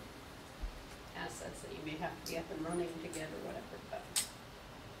for assets that you may have to be up and running to get or whatever, but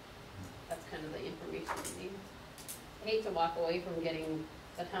that's kind of the information you need. I hate to walk away from getting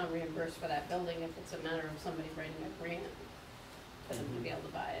the town reimbursed for that building if it's a matter of somebody writing a grant for them to be able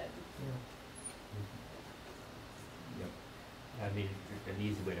to buy it. Yeah. Yep. I mean, an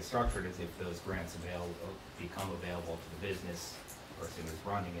easy way to structure it is if those grants become available to the business person who's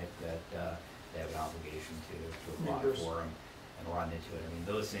running it, that they have an obligation to apply Reimburse. for them and run into it. I mean,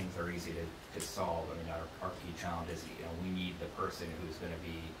 those things are easy to solve. I mean, our key challenge is, we need the person who's gonna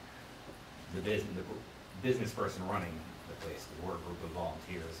be the business person running the place. We're a group of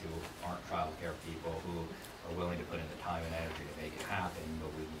volunteers who aren't childcare people, who are willing to put in the time and energy to make it happen,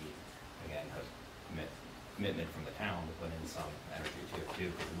 but we need, again, a commitment from the town to put in some energy to it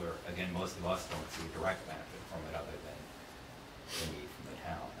too, because most of us don't see direct benefit from it other than the need from the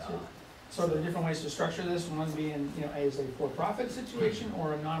town. So there are different ways to structure this, one being, as a for-profit situation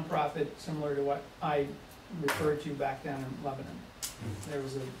or a nonprofit, similar to what I referred to back down in Lebanon. There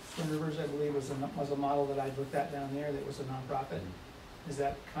was Twin Rivers, I believe, was a model that I looked at down there that was a nonprofit. Is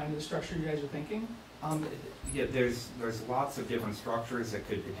that kind of the structure you guys are thinking? Yeah, there's lots of different structures that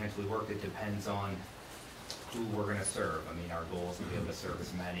could potentially work. It depends on who we're gonna serve. I mean, our goal is to be able to serve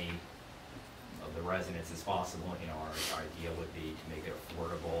as many of the residents as possible. Our idea would be to make it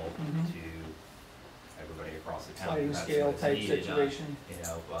affordable to everybody across the town. Sliding That's scale what's type needed, situation.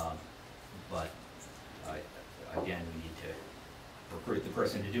 but again, we need to recruit the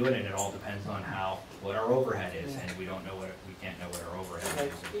person to do it, and it all depends on what our overhead is, and we can't know what our overhead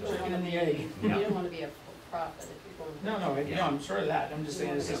is. You until- don't wanna in the be, egg. you don't wanna be a for-profit if you're going to. No, I'm sure of that, I'm just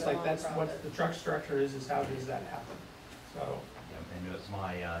saying, it's just like, that's what Non-profit. the truck structure is how does that happen? So, Yeah, and it was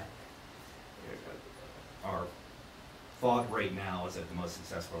our thought right now is that the most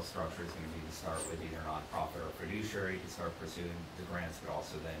successful structure is gonna be to start with either nonprofit or fiduciary, to start pursuing the grants, but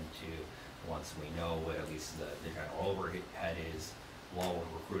also then to, once we know what at least the general overhead is, while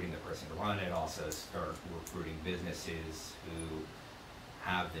we're recruiting the person to run it, also start recruiting businesses who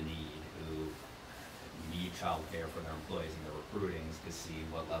have the need, who need childcare for their employees and their recruitings, to see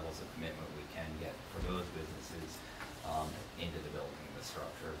what levels of commitment we can get for those businesses into the building and the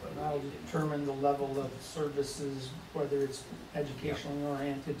structure. But that'll we didn't- determine the level of services, whether it's educationally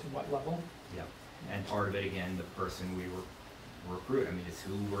oriented to what level. Yep, and part of it, again, the person we recruit, I mean, it's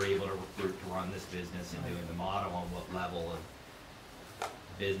who we're able to recruit to run this business and doing the model on what level of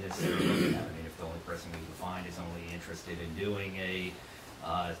business they're looking at. I mean, if the only person we can find is only interested in doing a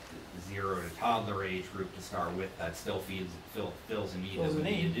 0 to toddler age group to start with, that still fills a need that Fills a we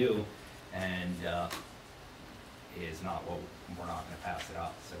need to need. do, and is not what, we're not gonna pass it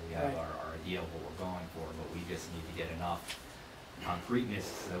up. So we have Right. our idea of what we're going for, but we just need to get enough concreteness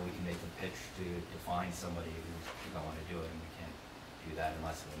so we can make a pitch to find somebody who's going to do it, and we can't do that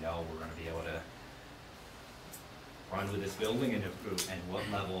unless we know we're gonna be able to run with this building, and what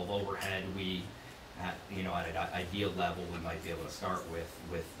level of overhead we, at an ideal level, we might be able to start with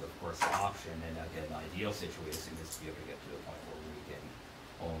of course the option, and again, the ideal situation is to be able to get to the point where we can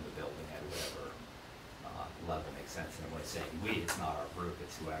own the building at whatever level makes sense. And when I say we, it's not our group,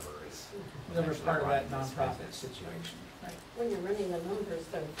 it's whoever is Whatever's potentially part of that running this nonprofit business. situation, right? When you're running the numbers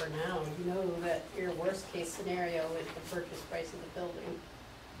though for now, you know that your worst case scenario is the purchase price of the building,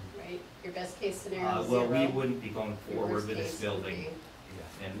 right? Your best case scenario is Well, zero. we wouldn't be going Your forward worst with this case would building, be-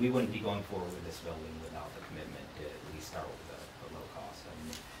 yeah, and we wouldn't be going forward with this building without the commitment to at least start with a low cost. I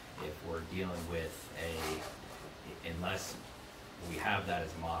mean, if we're dealing with unless we have that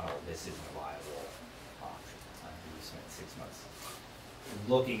as a model, this isn't a viable option. We spent 6 months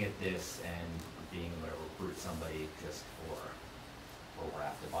looking at this and being able to recruit somebody just for, where we're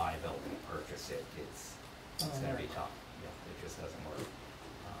have to buy a building and purchase it, it's gonna be tough. Yeah, it just doesn't work.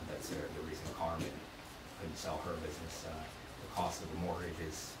 That's the reason Carmen couldn't sell her business. The cost of the mortgage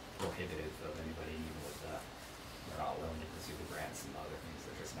is prohibitive of anybody, even with, they're not willing to pursue the grants and other things.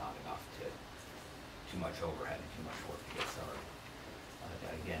 There's just not enough too much overhead and too much work to get started.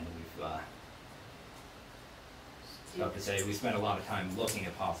 Again, we've, tough to say, we spent a lot of time looking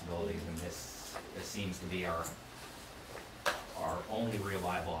at possibilities, and this seems to be our only real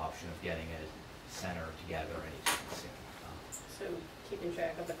viable option of getting a center together anytime soon. So keeping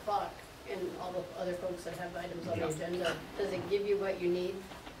track of the clock and all the other folks that have items on the Yeah. agenda, does it give you what you need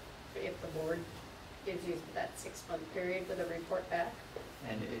if the board gives you that 6-month period with a report back?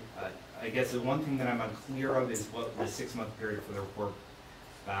 And I guess the one thing that I'm unclear of is what the 6-month period for the report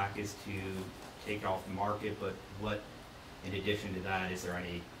back is to take it off the market, but what, in addition to that, is there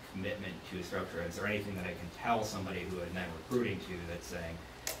any commitment to a structure? Is there anything that I can tell somebody who I'm then recruiting to that's saying,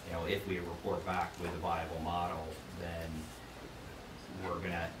 if we report back with a viable model, then we're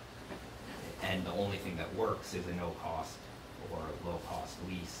gonna, and the only thing that works is a no-cost or a low-cost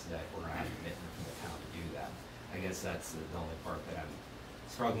lease, that we're gonna have commitment from the town to do that. I guess that's the only part that I'm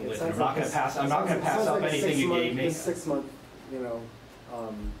struggling with, and I'm not gonna pass up anything you gave me. The 6-month,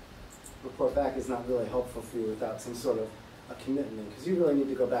 report back is not really helpful for you without some sort of a commitment, because you really need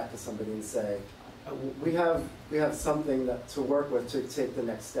to go back to somebody and say, we have something to work with to take the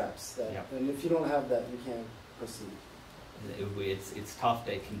next steps. Yep. And if you don't have that, you can't proceed. It's tough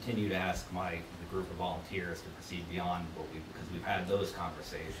to continue to ask the group of volunteers to proceed beyond because we've had those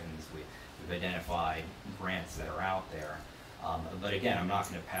conversations, we've identified grants that are out there. But again, I'm not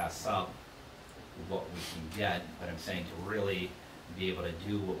gonna pass up what we can get, but I'm saying to really be able to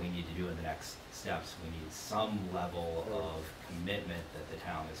do what we need to do in the next steps, we need some level of commitment that the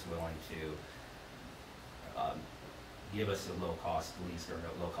town is willing to give us a low-cost lease or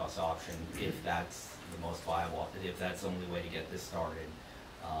a low-cost option, if that's the most viable, if that's the only way to get this started,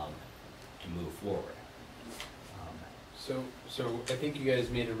 to move forward. So I think you guys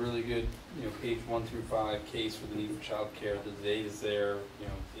made a really good, page 1 through 5 case for the need for childcare. The date is there,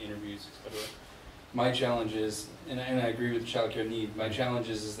 the interviews, etc. My challenge is, and I agree with the childcare need. My challenge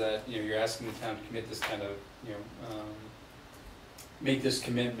is that you're asking the town to commit this kind of, make this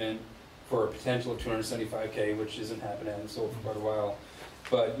commitment for a potential of $275K, which isn't happening, and sold for quite a while.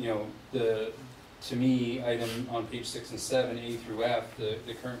 But to me, item on page 6 and 7, A through F, the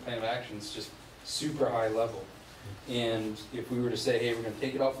current plan of action is just super high level. And if we were to say, hey, we're gonna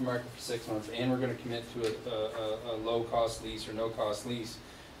take it off the market for 6 months, and we're gonna commit to a low-cost lease or no-cost lease,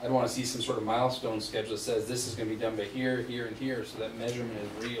 I'd wanna see some sort of milestone schedule that says this is gonna be done by here, here, and here, so that measurement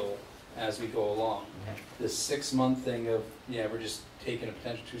is real as we go along. This 6-month thing of, yeah, we're just taking a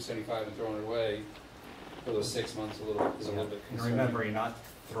potential 275 and throwing it away for those 6 months is a little bit And concerning. remember, you're not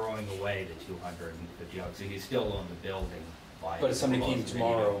throwing away the 250, so you still own the building by. But if somebody came proposing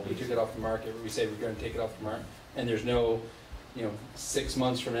tomorrow, that we took it off the market, we say we're gonna take it off the market, and there's no, 6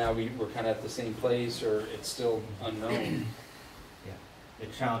 months from now, we're kinda at the same place, or it's still unknown. Yeah, the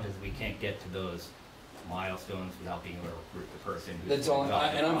challenge is we can't get to those milestones without being able to recruit the person who's. That's all,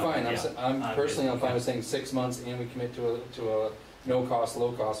 and I'm fine, I'm personally, I'm fine with saying. saying 6 months, and we commit to a no cost,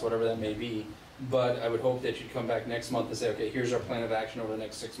 low cost, whatever that may be. But I would hope that you'd come back next month and say, okay, here's our plan of action over the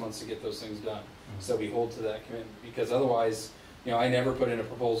next 6 months to get those things done. So we hold to that commitment, because otherwise, I never put in a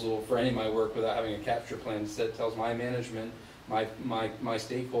proposal for any of my work without having a capture plan that tells my management, my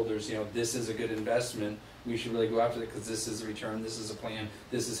stakeholders, this is a good investment, we should really go after it, because this is a return, this is a plan,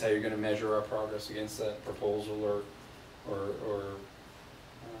 this is how you're gonna measure our progress against that proposal or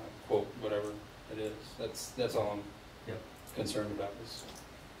quote, whatever it is. That's all I'm Yep. concerned about is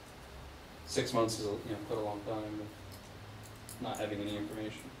 6 months is, quite a long time, but not having any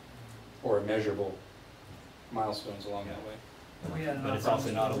information or measurable milestones along that way. But it's also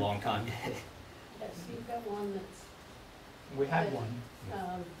not a long time. Yes, you've got one that's, We had one.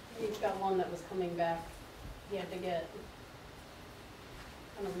 you've got one that was coming back, you had to get,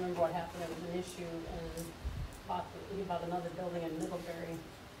 I don't remember what happened, it was an issue, and he bought another building in Middlebury,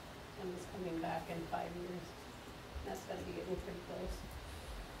 and was coming back in 5 years. That's gotta be getting pretty close.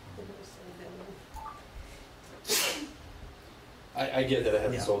 The same building. I get that I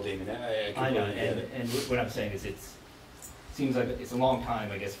have this Yeah. whole Damon, I I know, completely get it. and what I'm saying is seems like it's a long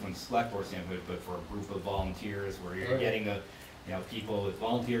time, I guess, from the select board standpoint, but for a group of volunteers where you're Right. getting people with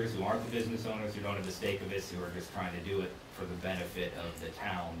volunteers who aren't the business owners, who don't have the stake of this, who are just trying to do it for the benefit of the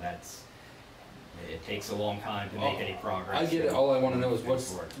town, it takes a long time to make any progress. I get it, all I wanna know is Moving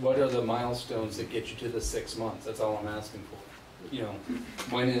forward. what are the milestones that get you to the 6 months, that's all I'm asking for.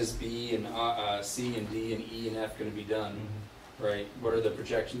 When is B and C and D and E and F gonna be done, right? What are the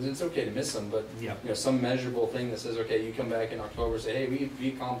projections? It's okay to miss them, but Yeah. some measurable thing that says, okay, you come back in October and say, hey, we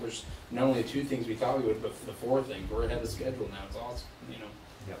accomplished not only 2 things we thought we would, but the 4 thing, we're ahead of schedule now, it's awesome,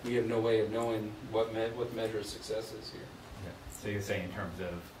 Yep. We have no way of knowing what the measure of success is here. Yeah. So you're saying in terms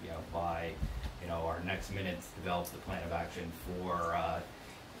of, by, our next minutes, develop the plan of action for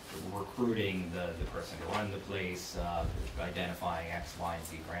recruiting the person to run the place, identifying X, Y, and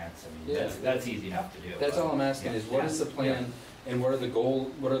Z grants. I mean, Yeah. that's easy enough to do. That's all I'm asking Yeah. is what is the plan and what are the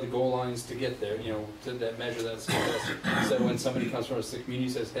goal lines to get there, to that measure that success. So when somebody comes from a community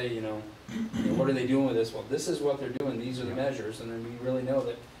and says, hey, what are they doing with this? Well, this is what they're doing, these are the measures, and then we really know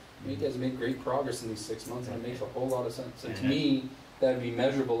that you guys made great progress in these 6 months, and it makes a whole lot of sense. And to me, that'd be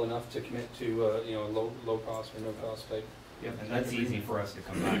measurable enough to commit to, low cost or no cost type. Yep, and that's easy for us to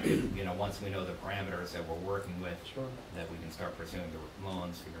come back and, once we know the parameters that we're working with, Sure. that we can start pursuing the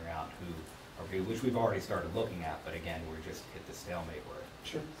loans, figuring out who, which we've already started looking at, but again, we're just hit the stalemate where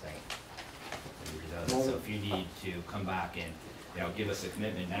Sure. saying. So if you need to come back and, give us a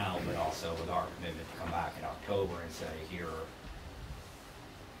commitment now, but also with our commitment to come back in October and say, here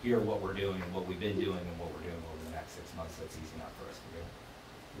are what we're doing and what we've been doing and what we're doing over the next 6 months, that's easy enough for us to do.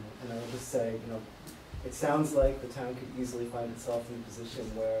 And I would just say, it sounds like the town could easily find itself in a position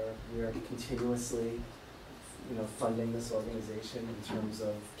where we are continuously, funding this organization in terms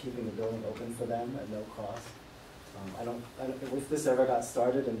of keeping the building open for them at no cost. If this ever got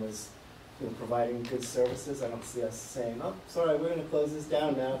started and was, providing good services, I don't see us saying, oh, sorry, we're gonna close this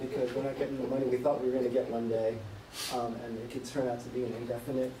down now because we're not getting the money we thought we were gonna get one day. And it could turn out to be an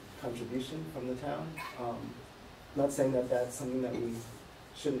indefinite contribution from the town. Not saying that that's something that we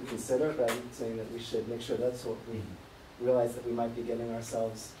shouldn't consider, but I'm saying that we should make sure that's what we realize that we might be getting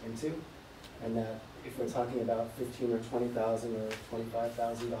ourselves into, and that if we're talking about $15,000 or $20,000 or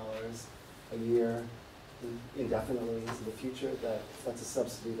 $25,000 a year indefinitely into the future, that's a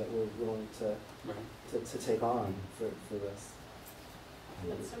subsidy that we're willing to take on for this.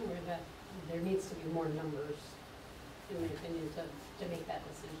 But somewhere that there needs to be more numbers, in my opinion, to make that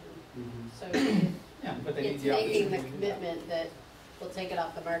decision. So Yeah, but they need it's the opportunity making the to do that. commitment that we'll take it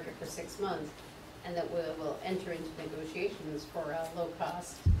off the market for 6 months, and that we'll enter into negotiations for a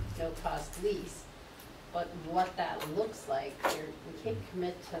low-cost, no-cost lease. But what that looks like, we can't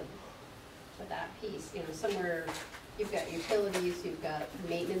commit to that piece. Somewhere you've got utilities, you've got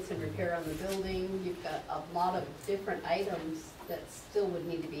maintenance and repair on the building, you've got a lot of different items that still would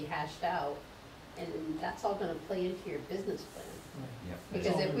need to be hashed out And that's all gonna play into your business plan. Yep.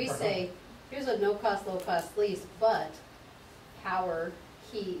 Because if we say, here's a no-cost, low-cost lease, but power,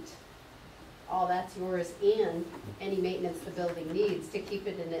 heat, all that's yours, and any maintenance the building needs to keep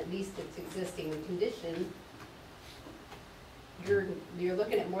it in at least its existing condition, you're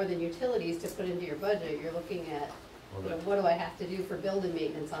looking at more than utilities to put into your budget. You're looking at, you know, what do I have to do for building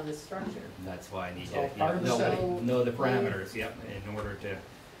maintenance on this structure? And that's why I need It's to, all part of the know the parameters, yep, in order to,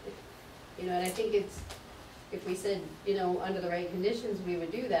 You know, and I think it's, if we said, you know, under the right conditions, we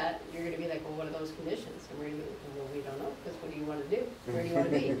would do that, you're gonna be like, well, what are those conditions? And we're gonna be like, well, we don't know, because what do you wanna do? Where do you wanna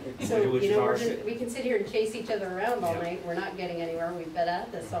be? So, Which you is know, our we can sit here and chase each other around all Yeah. night, we're not getting anywhere, we've been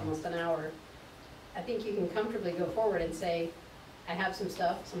at this almost an hour. I think you can comfortably go forward and say, I have some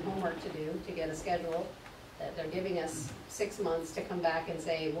stuff, some homework to do, to get a schedule, that they're giving us 6 months to come back and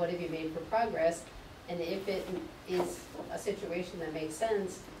say, what have you made for progress? And if it is a situation that makes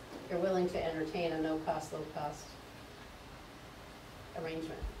sense, you're willing to entertain a no-cost, low-cost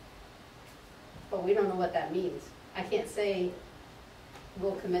arrangement. But we don't know what that means. I can't say,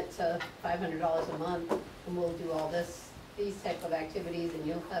 we'll commit to $500 a month, and we'll do all these type of activities, and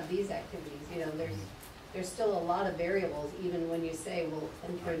you'll have these activities. You know, there's still a lot of variables, even when you say we'll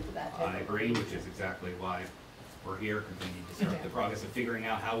enter into that type of. I agree, which is exactly why we're here, because we need to start the progress of figuring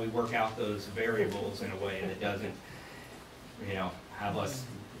out how we work out those variables in a way that doesn't, you know, have us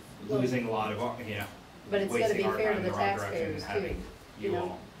losing a lot of, you know, But it's gotta be wasting our fair time to in the the wrong direction taxpayers and too. having You you know,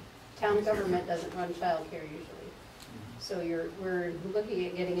 all. Town government doesn't run childcare usually. So we're looking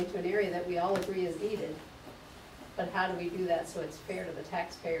at getting into an area that we all agree is needed. But how do we do that so it's fair to the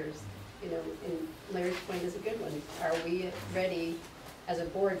taxpayers? You know, and Larry's point is a good one. Are we ready as a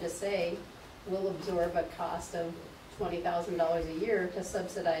board to say, we'll absorb a cost of $20,000 a year to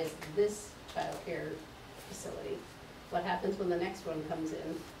subsidize this childcare facility? What happens when the next one comes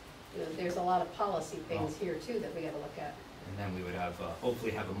in? You know, there's a lot of policy things here too that we gotta look at. And then we would have,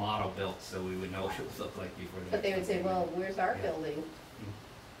 hopefully have a model built so we would know what it would look like before the next. But they would say, one. well, where's our Yeah. building?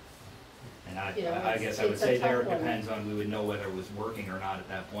 And I you know, I it's- guess I would it's a say there, it tough one. depends on, we would know whether it was working or not at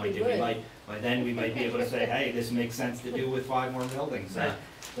that point. We And we would. might, by then, we might be able to say, hey, this makes sense to do with 5 more buildings. Right.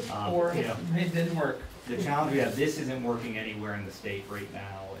 Or You know, it didn't work. the challenge we have, this isn't working anywhere in the state right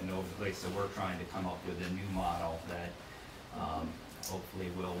now and over the place, so we're trying to come up with a new model that, hopefully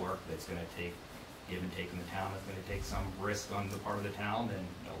will work, that's gonna take, give and take in the town, that's gonna take some risk on the part of the town and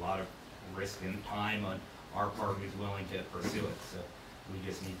a lot of risk and time on our part who's willing to pursue it, so we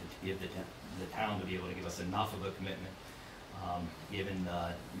just need to give the town to be able to give us enough of a commitment, given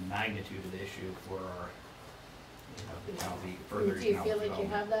the magnitude of the issue for our, you know, the town, the further Do you economic feel like you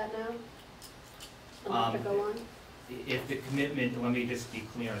development. have that now? Enough to go on? If the commitment, let me just be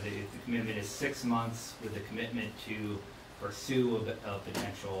clear, that if the commitment is 6 months with a commitment to pursue a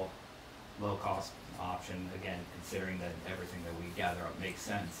potential low-cost option, again, considering that everything that we gather up makes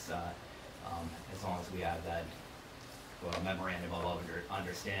sense, as long as we have that, well, memorandum of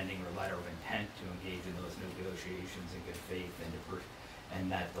understanding or letter of intent to engage in those negotiations in good faith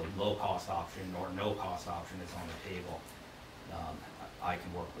and that the low-cost option or no-cost option is on the table, I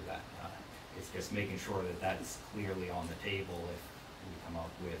can work with that. It's just making sure that that's clearly on the table if we come up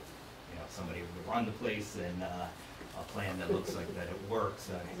with, you know, somebody who would run the place and a plan that looks like that it works.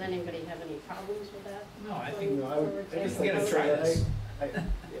 Does anybody have any problems with that? No, I think, No, I just we think gotta it's, try this.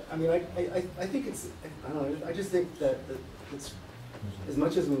 I mean, I think it's, I don't know, I just think that it's, as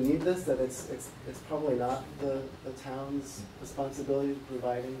much as we need this, that it's probably not the town's responsibility to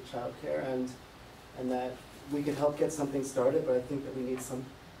providing childcare, and that we could help get something started, but I think that we need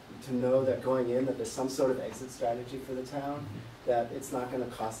to know that going in, that there's some sort of exit strategy for the town, that it's not gonna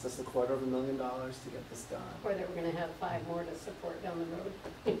cost us $250,000 to get this done. Or that we're gonna have 5 more to support down the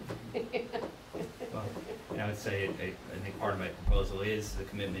road? Well, you know, I would say, I think part of my proposal is the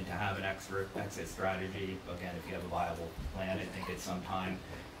commitment to have an exit strategy. Again, if you have a viable plan, I think at some time,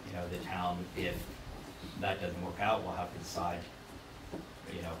 you know, the town, if that doesn't work out, will have to decide,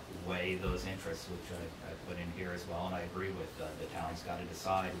 you know, weigh those interests, which I put in here as well, and I agree with, the town's gotta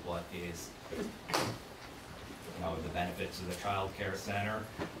decide what is, you know, the benefits of the child care center,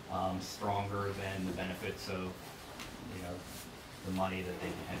 stronger than the benefits of, you know, the money that they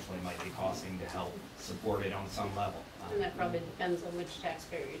potentially might be costing to help support it on some level. And that probably depends on which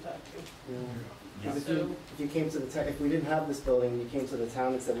taxpayer you talk to. Yeah. Yeah. Because if you came to the town, if we didn't have this building, and you came to the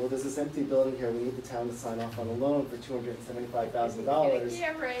town and said, well, there's this empty building here, we need the town to sign off on a loan for $275,000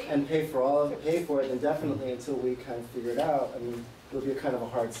 Yeah, right. and pay for it, then definitely until we kind of figure it out, I mean, it'll be a kind of a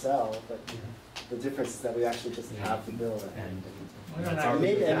hard sell, but the difference is that we actually just have the building. And we don't that's have our- to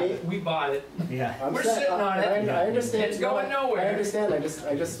do Maybe- that. We bought it. Yeah. I'm We're saying- sitting on it. I understand. It's going nowhere. I understand, I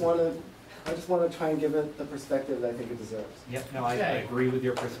just wanna, I just want to try and give it the perspective that I think it deserves. Yep, no, I Okay. agree with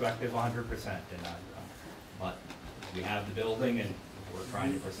your perspective 100%, and but we have the building, and we're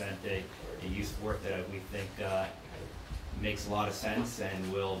trying to present a use for it that we think makes a lot of sense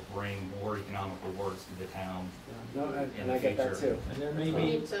and will bring more economic rewards to the town. No, In and the I get that future. too. And there may We be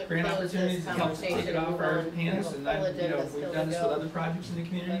need to great close opportunities this to help take it conversation off and our move on. hands, We and have a full we've agenda done still this to with go. other projects in the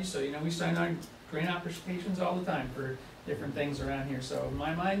community, so we sign on grant applications all the time for different things around here, so in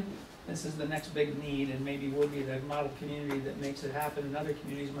my mind, this is the next big need, and maybe we'll be the model community that makes it happen, and other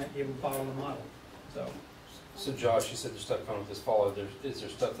communities might be able to follow the model, so. So Josh, you said there's stuff coming up this fall, is there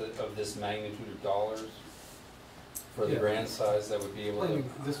stuff of this magnitude of dollars for the Yeah. grant size that would be able to?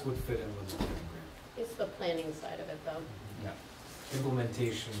 Planning, this would fit in with the planning grant. It's the planning side of it though, Yeah.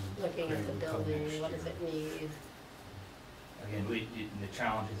 Implementation. looking at grant the would come building, next what does year. it need? Again, the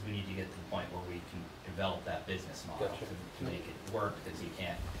challenge is we need to get to the point where we can develop that business model Gotcha. to make it work, because you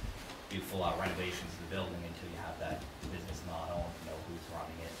can't do full-out renovations of the building until you have that business model, know who's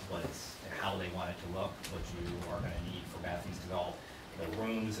running it, what it's, how they want it to look, what you are gonna need for bathrooms, because all the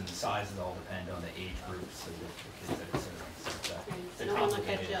rooms and the sizes all depend on the age groups of the kids that are serving. So it's I a don't wanna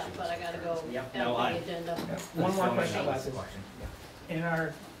complicated catch up, issue. but I gotta go Yep, down no, the I. agenda. One more That's question the about only this. question. Yeah. In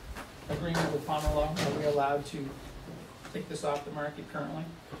our agreement with Pomerlo, are we allowed to take this off the market currently?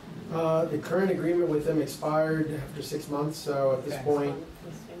 The current agreement with them expired after 6 months, so at this Okay. point,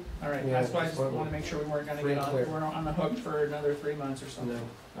 All right, Yeah, that's why I just just one- wanna make sure we weren't gonna free get and on, clear. we're on the hook for another 3 months or something.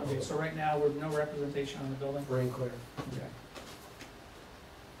 no, Okay, so right now, we're no representation on the building? free and clear. Okay.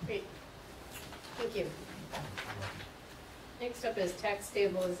 Great, thank you. Next up is tax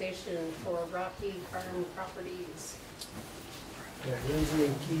stabilization for Rocky Farm Properties. Yeah, Lindsay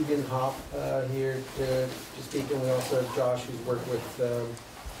and Keegan Hop here to speak, and we also have Josh, who's worked with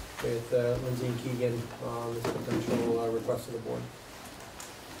Lindsay and Keegan on this potential request of the board.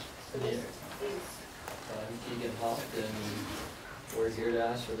 Please. I'm Keegan Hoff, and we're here to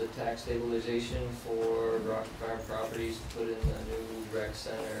ask for the tax stabilization for Rock Farm Properties to put in a new rec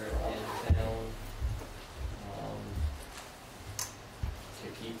center in town. To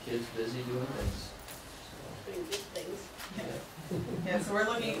keep kids busy doing things. Doing good things. So, Yeah,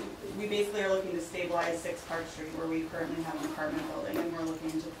 so we basically are looking to stabilize 6 Park Street where we currently have an apartment building, and we're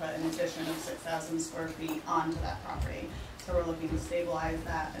looking to put an addition of 6,000 square feet onto that property. So we're looking to stabilize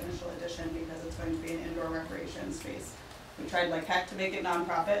that initial addition because it's going to be an indoor recreation space. We tried like heck to make it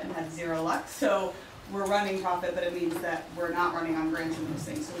nonprofit and had 0 luck, so we're running profit, but it means that we're not running on grants and those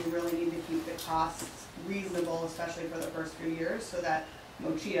things, so we really need to keep the costs reasonable, especially for the first few years, so that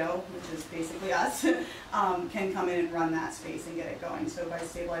Mochito, which is basically us, can come in and run that space and get it going. So by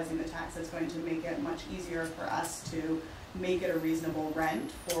stabilizing the tax, it's going to make it much easier for us to make it a reasonable rent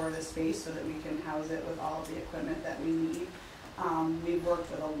for the space so that we can house it with all of the equipment that we need. We've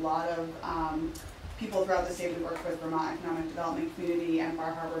worked with a lot of people throughout the state. We worked with Vermont Economic Development Community and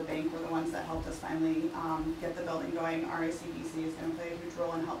Bar Harbor Bank were the ones that helped us finally get the building going. RACBC is going to play a huge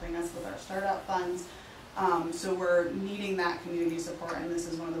role in helping us with our startup funds. So we're needing that community support, and this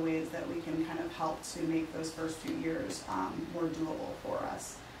is one of the ways that we can kind of help to make those first few years more doable for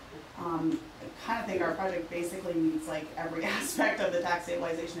us. I kind of think our project basically meets like every aspect of the tax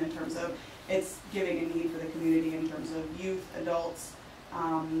stabilization in terms of it's giving a need for the community in terms of youth, adults,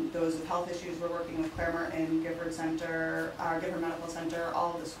 those with health issues. We're working with Claremont and Gifford Medical Center,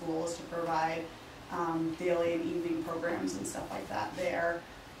 all of the schools to provide daily and evening programs and stuff like that there.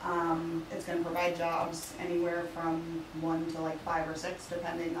 It's going to provide jobs anywhere from 1 to like 5 or 6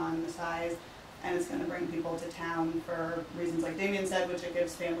 depending on the size, and it's going to bring people to town for reasons like Damien said, which it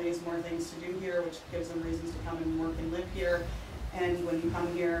gives families more things to do here, which gives them reasons to come and work and live here. And when you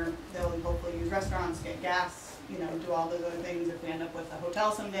come here, they'll hopefully use restaurants, get gas, you know, do all those other things. If we end up with a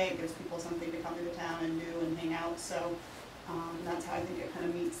hotel someday, it gives people something to come into town and do and hang out. So that's how I think it kind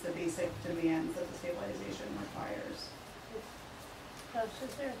of meets the basic demands that the stabilization requires. Josh,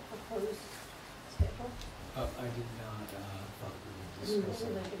 is there a proposed schedule? I did not, thought we would We're discuss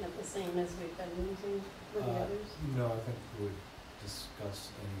it. looking at the same as we've been using with the others. No, I think we would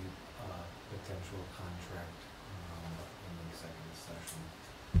discuss any, potential contract, in the executive session.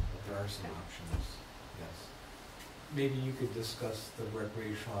 But there are some options, yes. Maybe you could discuss the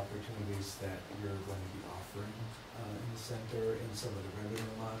recreational opportunities that you're going to be offering, in the center and some of the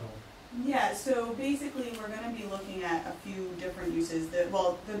revenue model. Yeah, so basically we're going to be looking at a few different uses. The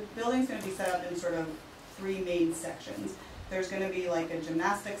building's going to be set up in sort of 3 main sections. There's going to be like a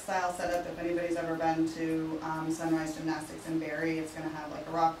gymnastic style setup. If anybody's ever been to Sunrise Gymnastics in Barrie, it's going to have like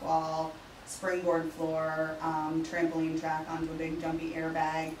a rock wall, springboard floor, trampoline track onto a big jumpy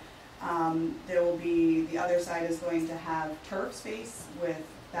airbag. There will be, the other side is going to have turf space with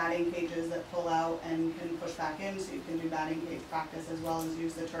batting cages that pull out and can push back in, so you can do batting cage practice as well as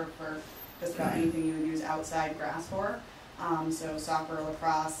use the turf for just about anything you would use outside grass for. So soccer,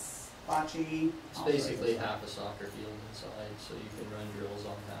 lacrosse, bocce. It's all sorts of basically stuff. half a soccer field inside, so you can run drills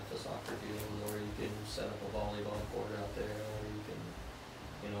on half a soccer field, or you can set up a volleyball court out there, or you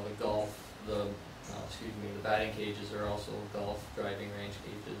can, the golf, the batting cages are also golf driving range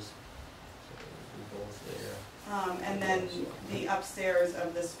cages. So we do both there. And then the upstairs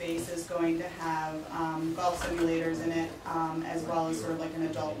of the space is going to have golf simulators in it, as well as sort of like an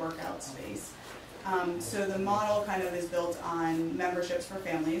adult workout space. So the model kind of is built on memberships for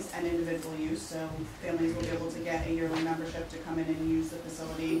families and individual use. So families will be able to get a yearly membership to come in and use the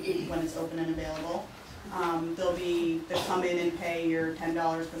facility when it's open and available. They come in and pay your $10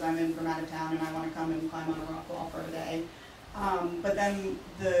 because I'm in from out of town and I want to come and climb on a rock wall for a day. But then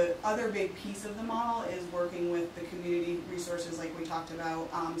the other big piece of the model is working with the community resources like we talked about.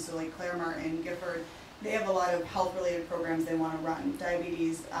 So like Claire Martin, Gifford, they have a lot of health-related programs they want to run.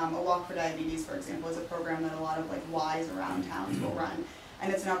 Diabetes, a Walk for Diabetes, for example, is a program that a lot of like Ys around towns will run.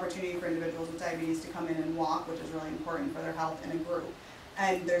 And it's an opportunity for individuals with diabetes to come in and walk, which is really important for their health in a group.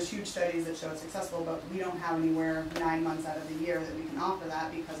 And there's huge studies that show it's successful, but we don't have anywhere 9 months out of the year that we can offer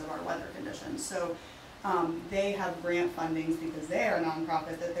that because of our weather conditions. So they have grant fundings because they are a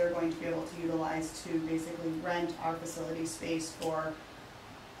nonprofit that they're going to be able to utilize to basically rent our facility space for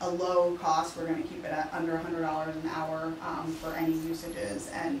a low cost. We're going to keep it at under $100 an hour for any usages.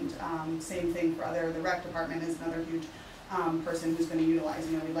 And same thing for the rec department is another huge person who's going to utilize.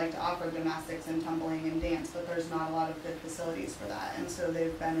 We'd like to offer gymnastics and tumbling and dance, but there's not a lot of good facilities for that. And so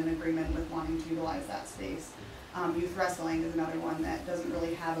they've been in agreement with wanting to utilize that space. Youth wrestling is another one that doesn't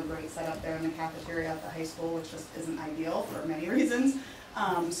really have a great setup there in the cafeteria at the high school, which just isn't ideal for many reasons.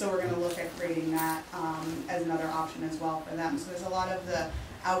 So we're going to look at creating that as another option as well for them. So there's a lot of the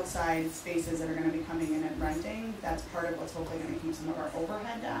outside spaces that are going to be coming in and renting. That's part of what's hopefully going to keep some of our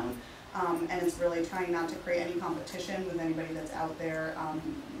overhead down. And it's really trying not to create any competition with anybody that's out there.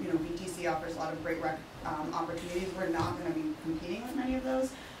 VTC offers a lot of great rec opportunities. We're not going to be competing with many of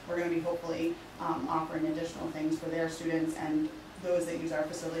those. We're going to be hopefully offering additional things for their students, and those that use our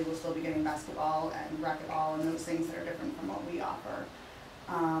facility will still be getting basketball and racquetball and those things that are different from what we offer.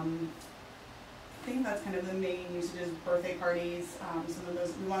 I think that's kind of the main usages. Birthday parties, some of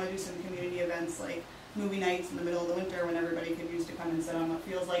those, we want to do some community events like movie nights in the middle of the winter when everybody could use to come and sit on what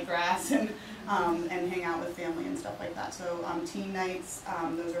feels like grass and hang out with family and stuff like that. So teen nights,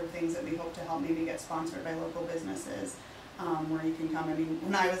 those are things that we hope to help maybe get sponsored by local businesses. Where you can come. I mean,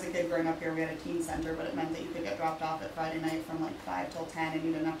 when I was a kid growing up here, we had a teen center, but it meant that you could get dropped off at Friday night from like 5 till 10, and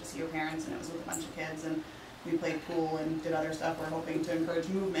you didn't have to see your parents, and it was with a bunch of kids, and we played pool and did other stuff. We're hoping to encourage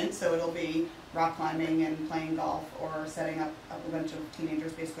movement, so it'll be rock climbing and playing golf or setting up a bunch of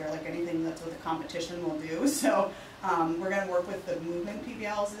teenagers basically, or like anything that's with a competition we'll do. So we're going to work with the movement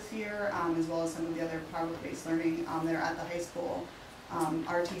PBLs this year, as well as some of the other project-based learning that are at the high school.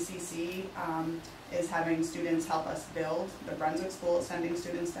 RTCC is having students help us build. The Brunswick School is sending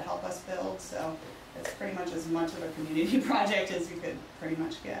students to help us build. So it's pretty much as much of a community project as you could pretty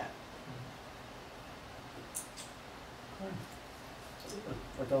much get.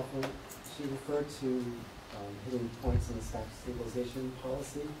 Randolph, she referred to hitting points in the staff stabilization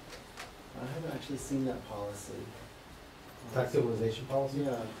policy. I haven't actually seen that policy. Tax stabilization policy?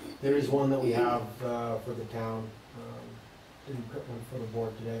 Yeah. There is one that we have for the town. Didn't put one for the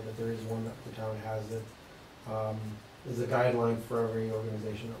board today, but there is one that the town has it. There's a guideline for every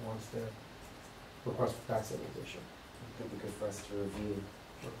organization that wants to request for tax stabilization. It could be good for us to review.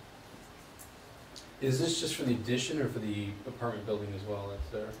 Is this just for the addition or for the apartment building as well that's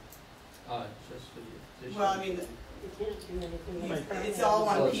there? Just for the addition. Well, I mean, You can't do anything. it's all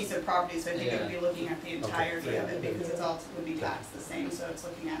Well, one piece of property, so I think it would be looking at the entirety Okay. of it because it's all would be taxed the same. So it's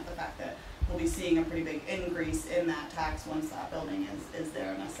looking at the fact that we'll be seeing a pretty big increase in that tax once that building is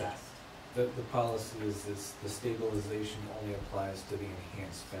there and assessed. The policy is this, the stabilization only applies to the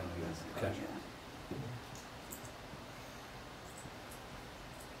enhanced value of the project. Yeah.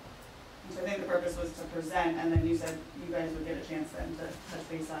 So I think the purpose was to present, and then you said you guys would get a chance then to touch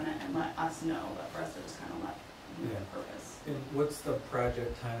base on it and let us know, but for us to just kind of let you know the purpose. And what's the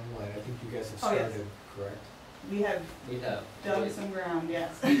project timeline? I think you guys have Oh, yes. started, correct? We have We have. dug some ground,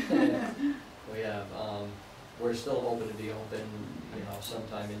 yes. We have, we're still hoping to be open,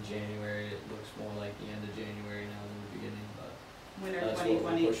 sometime in January. It looks more like the end of January now than the beginning, but Winter that's what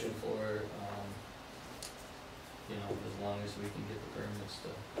we're 2020. pushing for, as long as we can get the permits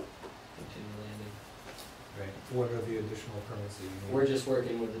to continue landing. Right. What are the additional permits that you need? We're just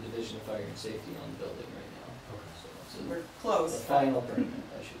working with the Division of Fire and Safety on the building right now. Okay. So So we're the close, final permit,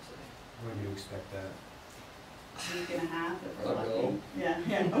 I should say. When do you expect that? a week and a half if we're Ago. lucky.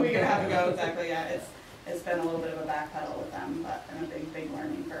 Yeah, a week and a half ago, exactly, yeah, it's been a little bit of a backpedal with them, but, and a big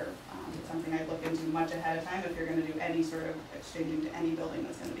learning curve. Something I'd look into much ahead of time if you're gonna do any sort of exchanging to any building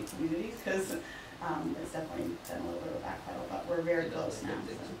that's gonna be communities, because, it's definitely been a little bit of a backpedal, but we're very You know, close the now,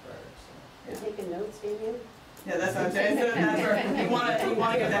 good things so. are prior, so. You taking notes, Damien? Yeah, that's what I'm saying, so that's where, you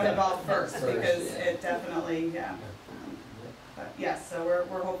wanna get them involved first, First, because yeah. it definitely, yeah. But yes, so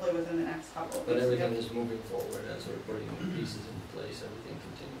we're hopefully within the next couple of But weeks. everything is moving forward, as we're putting pieces in place, everything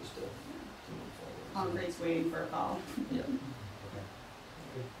continues to move forward. so- Concrete's waiting for a call. Yeah.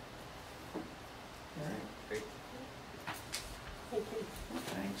 Alright, great, Thank you.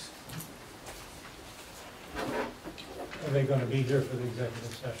 thanks. Are they gonna be here for the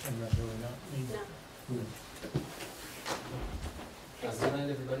executive session, or do we not need? No. Good night,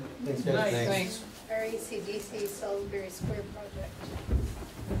 everybody. Thanks, guys. Thanks. RECDC Salisbury Square project.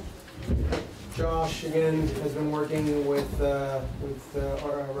 Josh, again, has been working with our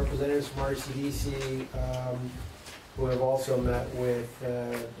representatives from RCDC, who have also met with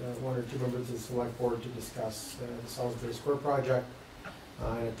one or two members of the select board to discuss the Salisbury Square project.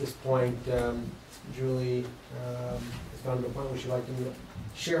 And at this point, Julie has gone to the point where she'd like to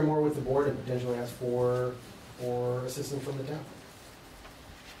share more with the board and potentially ask for assistance from the town.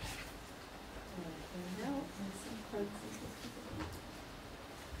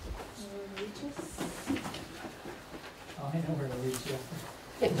 Oh, I know where to reach you.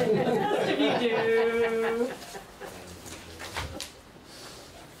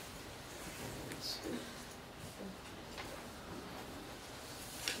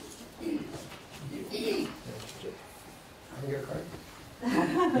 Can I get a card?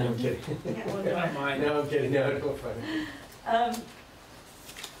 No, I'm kidding. Not mine. No, I'm kidding. No, don't fight it.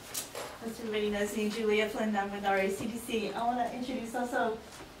 As everybody knows me, Julia Flynn, I'm with RACDC. I want to introduce also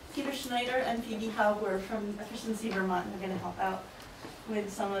Peter Schneider and Phoebe Hauber from Efficiency Vermont, and they're going to help out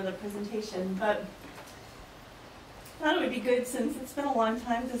with some of the presentation. But I thought it would be good, since it's been a long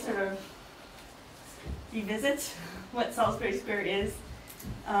time, to sort of revisit what Salisbury Square is.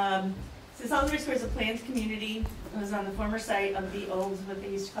 So Salisbury Square is a planned community. It was on the former site of the old, what they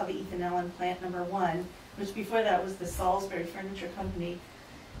used to call the Ethan Allen Plant Number 1, which before that was the Salisbury Furniture Company.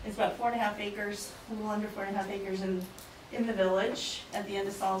 It's about 4.5 acres, a little under 4.5 acres in the village at the end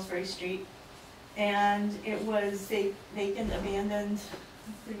of Salisbury Street. And it was vacant, abandoned,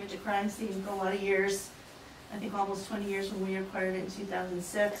 pretty much a crime scene for a lot of years. I think almost 20 years when we acquired it in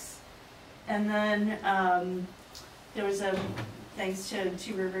 2006. And then there was thanks to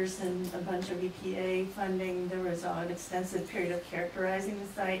Two Rivers and a bunch of EPA funding, there was an extensive period of characterizing the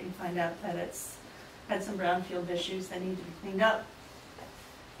site and find out that it's had some brownfield issues that need to be cleaned up.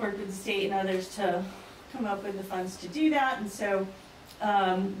 Worked with the state and others to come up with the funds to do that, and so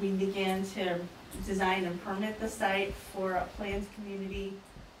we began to design and permit the site for a planned community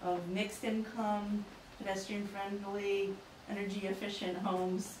of mixed income, pedestrian friendly, energy efficient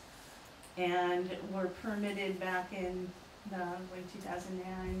homes, and were permitted back in the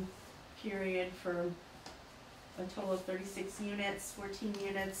 2009 period for a total of 36 units, 14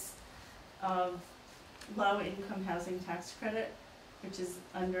 units of low income housing tax credit, which is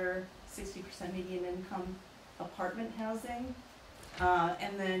under 60% median income apartment housing,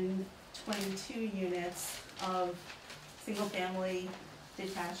 and then 22 units of single family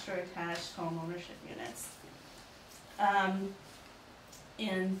detached or attached home ownership units.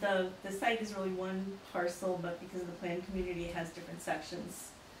 And the site is really one parcel, but because of the planned community, it has different sections.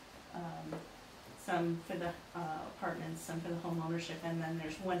 Some for the apartments, some for the home ownership, and then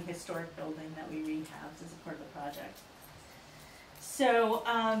there's one historic building that we rehabbed as a part of the project. So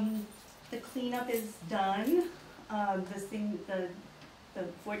the cleanup is done. The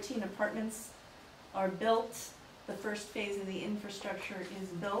 14 apartments are built. The first phase of the infrastructure is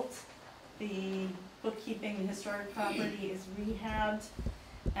built. The bookkeeping and historic property is rehabbed,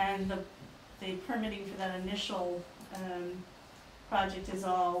 and the permitting for that initial project is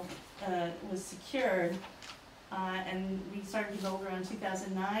all was secured. And we started to build around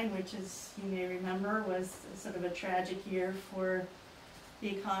 2009, which, as you may remember, was sort of a tragic year for the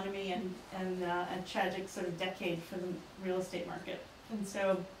economy and a tragic sort of decade for the real estate market. And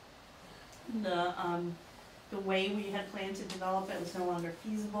so the way we had planned to develop it was no longer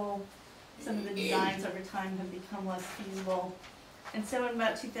feasible. Some of the designs over time have become less feasible. And so in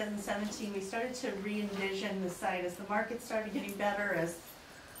about 2017, we started to re-envision the site as the market started getting better,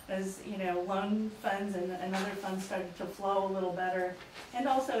 as you know, loan funds and other funds started to flow a little better, and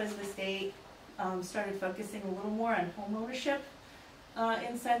also as the state started focusing a little more on home ownership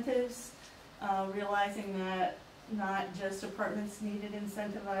incentives, realizing that not just apartments needed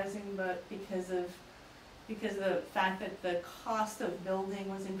incentivizing, but because of the fact that the cost of building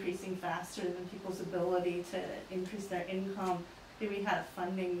was increasing faster than people's ability to increase their income, that we had a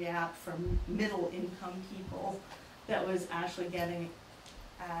funding gap for middle income people that was actually getting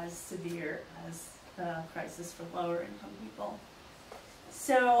as severe as the crisis for lower income people.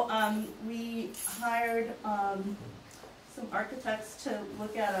 So we hired some architects to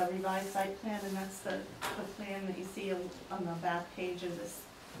look at a revised site plan, and that's the plan that you see on the back page of this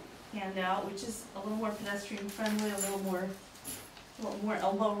handout, which is a little more pedestrian friendly, a little more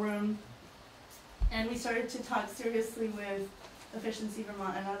elbow room. And we started to talk seriously with Efficiency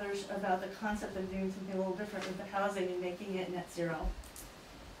Vermont and others about the concept of doing something a little different with the housing and making it net zero.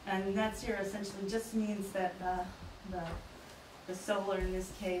 And net zero essentially just means that the solar, in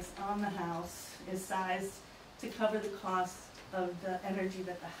this case, on the house is sized to cover the cost of the energy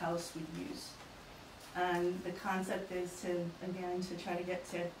that the house would use. And the concept is to, again, to try to get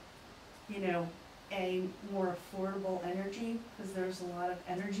to, a more affordable energy, because there's a lot of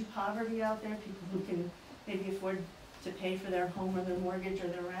energy poverty out there, people who can maybe afford to pay for their home or their mortgage or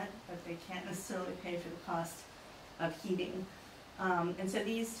their rent, but they can't necessarily pay for the cost of heating. And so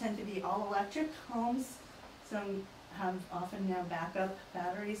these tend to be all electric homes. Some have often now backup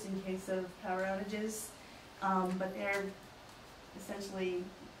batteries in case of power outages, but they're essentially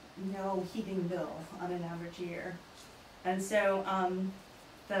no heating bill on an average year. And so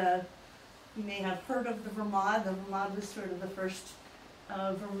you may have heard of the Vermont. The Vermont was sort of the first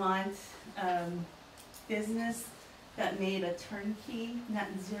Vermont business that made a turnkey net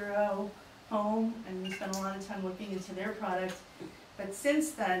zero home, and we spent a lot of time looking into their product. But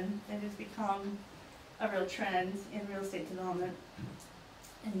since then, it has become a real trend in real estate development,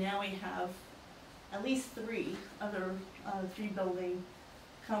 and now we have at least three other building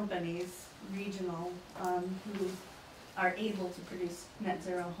companies, regional, who are able to produce net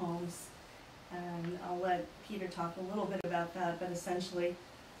zero homes. And I'll let Peter talk a little bit about that, but essentially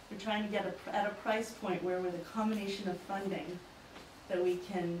we're trying to get at a price point where, with a combination of funding, that we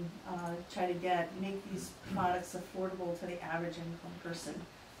can try to make these products affordable to the average income person.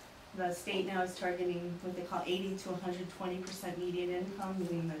 The state now is targeting what they call 80 to 120% median income,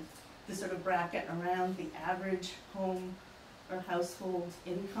 meaning the sort of bracket around the average home or household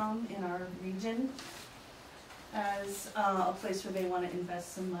income in our region, as a place where they want to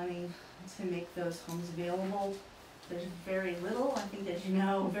invest some money to make those homes available. There's very little, I think, as you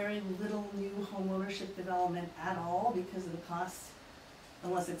know, very little new home ownership development at all because of the cost,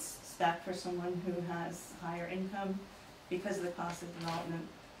 unless it's spec for someone who has higher income, because of the cost of development.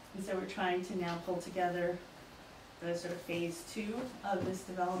 And so we're trying to now pull together the sort of phase 2 of this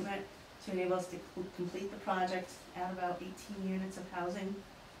development to enable us to complete the project at about 18 units of housing,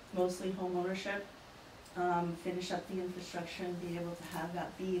 mostly home ownership, finish up the infrastructure and be able to have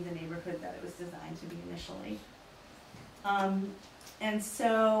that be the neighborhood that it was designed to be initially. And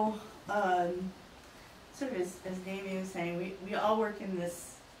so, sort of as Damien was saying, we all work in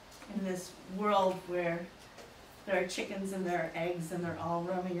this world where there are chickens and there are eggs and they're all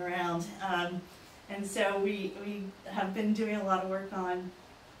roaming around. And so we have been doing a lot of work on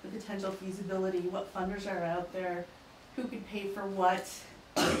the potential feasibility, what funders are out there, who could pay for what,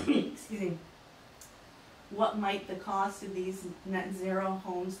 excuse me, what might the cost of these net zero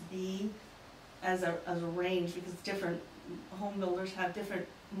homes be as a range, because different home builders have different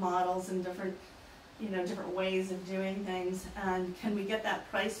models and different ways of doing things. And can we get that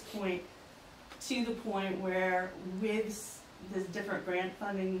price point to the point where, with the different grant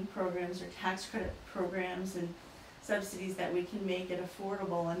funding programs or tax credit programs and subsidies, that we can make it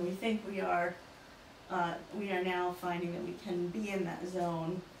affordable? And we think we are now finding that we can be in that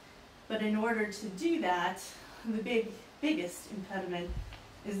zone. But in order to do that, the biggest impediment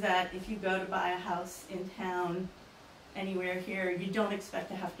is that if you go to buy a house in town anywhere here, you don't expect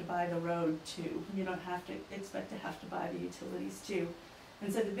to have to buy the road too. You don't have to expect to have to buy the utilities too.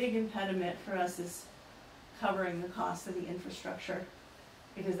 And so the big impediment for us is covering the cost of the infrastructure,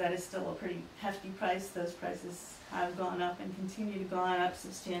 because that is still a pretty hefty price. Those prices have gone up and continue to go up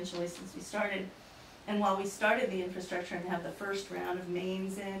substantially since we started. And while we started the infrastructure and have the first round of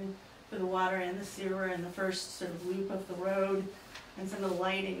mains in for the water and the sewer and the first sort of loop of the road and some of the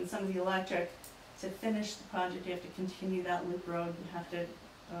lighting and some of the electric, to finish the project you have to continue that loop road. You have to,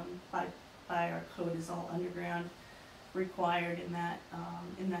 by our code, is all underground required in that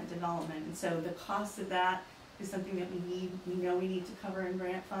development. And so the cost of that is something that we know we need to cover in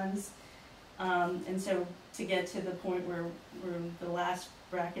grant funds. And so to get to the point where the last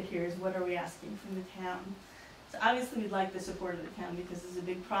bracket here is, what are we asking from the town? So obviously, we'd like the support of the town because it's a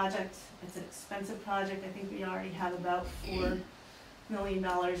big project, it's an expensive project. I think we already have about $4 million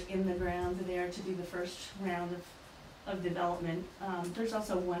in the ground there to do the first round of development. There's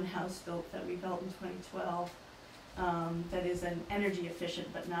also one house built that we built in 2012 that is an energy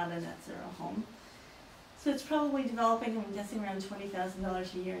efficient but not a net zero home. So it's probably developing, I'm guessing, around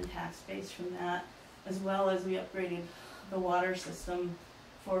 $20,000 a year in tax base from that, as well as we upgraded the water system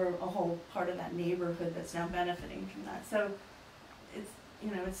for a whole part of that neighborhood that's now benefiting from that. So it's,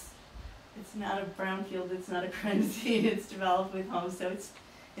 you know, it's not a brownfield, it's not a crime scene, it's developed with homes, so it's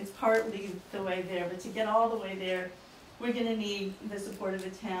partly the way there. But to get all the way there, we're gonna need the support of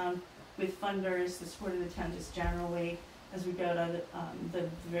the town with funders, the support of the town just generally, as we go to the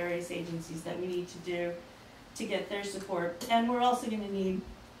various agencies that we need to do to get their support. And we're also gonna need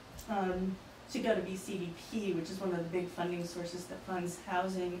to go to BCDP, which is one of the big funding sources that funds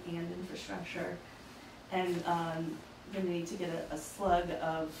housing and infrastructure, and going to need to get a slug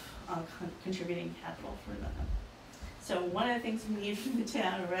of contributing capital for them. So one of the things we need from the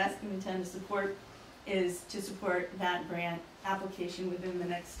town, or we're asking the town to support, is to support that grant application within the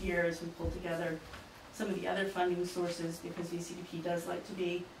next year as we pull together some of the other funding sources, because BCDP does like to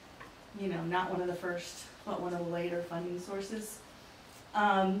be, you know, not one of the first, but one of the later funding sources.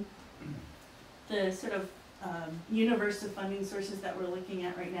 The sort of universe of funding sources that we're looking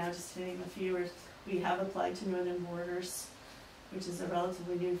at right now, just to name a few, is we have applied to Northern Borders, which is a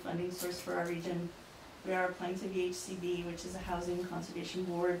relatively new funding source for our region. We are applying to VHCB, which is a housing conservation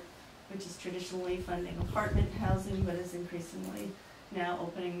board, which is traditionally funding apartment housing, but is increasingly now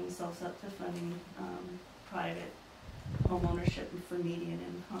opening themselves up to funding private home ownership for median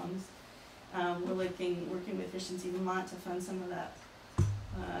incomes. We're working with Efficiency Vermont to fund some of that,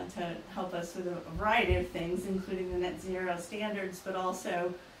 to help us with a variety of things, including the net zero standards, but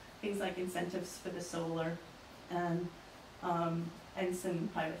also things like incentives for the solar and some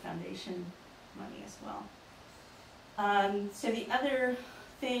private foundation money as well. So the other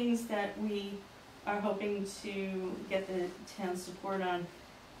things that we are hoping to get the town's support on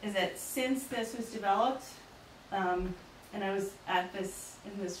is that since this was developed, and I was at this,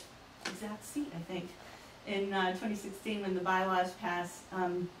 in this exact seat, I think, in 2016 when the bylaws passed,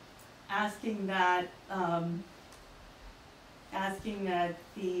 asking that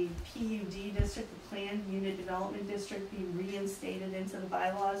the PUD district, the Planned Unit Development District, be reinstated into the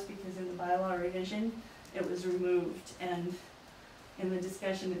bylaws, because in the bylaw revision it was removed, and in the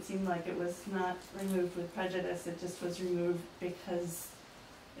discussion it seemed like it was not removed with prejudice, it just was removed because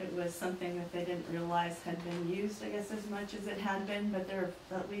it was something that they didn't realize had been used, I guess, as much as it had been. But there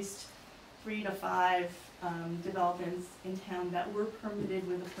are at least 3 to 5 developments in town that were permitted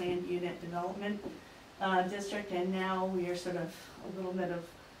with a planned unit development district, and now we are sort of a little bit of,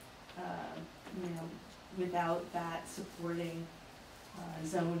 without that supporting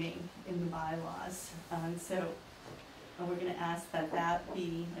zoning in the bylaws. So we're going to ask that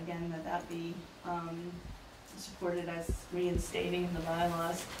be supported as reinstating in the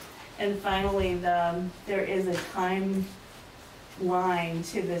bylaws. And finally, there is a timeline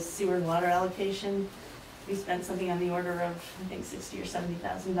to the sewer and water allocation. We spent something on the order of, I think, $60,000 or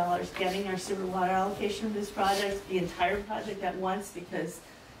 $70,000 getting our sewer water allocation of this project, the entire project at once, because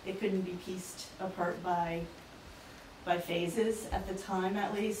it couldn't be pieced apart by phases at the time,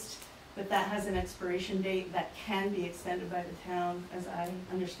 at least. But that has an expiration date that can be extended by the town, as I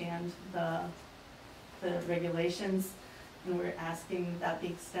understand the regulations, and we're asking that be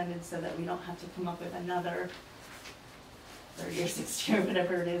extended so that we don't have to come up with another 30 or 60 or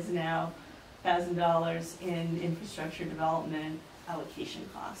whatever it is now, $1,000 in infrastructure development allocation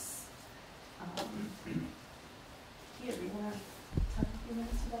costs. Here, we want to talk a few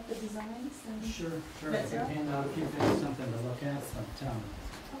minutes about the designs? Sure. That's If we hand out a few things, something to look at.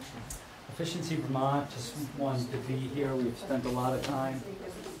 Efficiency Vermont just wanted to be here. We've spent a lot of time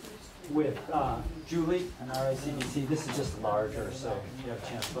with Julie and RICDC. This is just larger, so you have a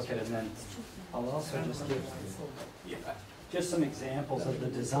chance to look at it. And then I'll also just give just some examples of the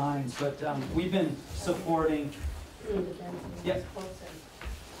designs. But we've been supporting.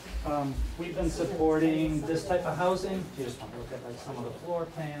 We've been supporting this type of housing. You just want to look at like some of the floor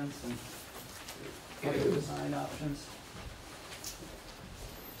plans and other design options.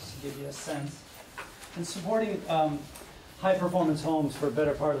 Just to give you a sense. And supporting high-performance homes for a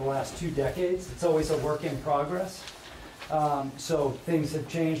better part of the last 2 decades. It's always a work in progress. So things have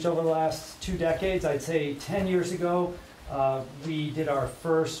changed over the last 2 decades. I'd say 10 years ago, we did our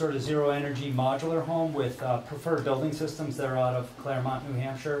first sort of zero-energy modular home with preferred building systems that are out of Claremont, New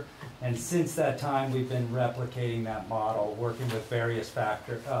Hampshire. And since that time, we've been replicating that model, working with various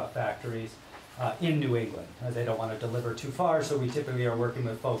factories. in New England. They don't want to deliver too far, so we typically are working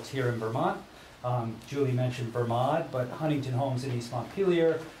with folks here in Vermont. Julie mentioned Vermont, but Huntington Homes in East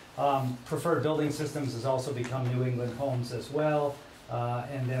Montpelier. Preferred Building Systems has also become New England Homes as well.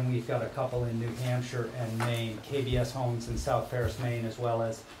 And then we've got a couple in New Hampshire and Maine, KBS Homes in South Ferris, Maine, as well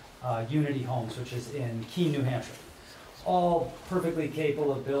as Unity Homes, which is in Keene, New Hampshire. All perfectly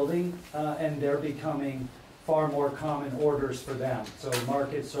capable of building, and they're becoming far more common orders for them. So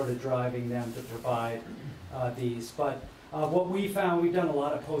market's sort of driving them to provide these. But what we found, we've done a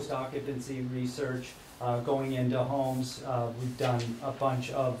lot of post-occupancy research going into homes. We've done a bunch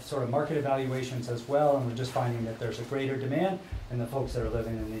of sort of market evaluations as well, and we're just finding that there's a greater demand, and the folks that are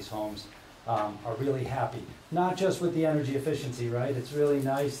living in these homes are really happy. Not just with the energy efficiency, right? It's really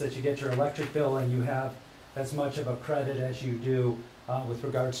nice that you get your electric bill and you have as much of a credit as you do with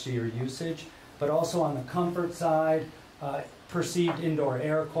regards to your usage, but also on the comfort side, perceived indoor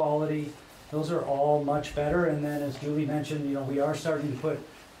air quality. Those are all much better. And then, as Julie mentioned, you know, we are starting to put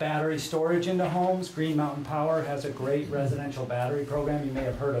battery storage into homes. Green Mountain Power has a great residential battery program. You may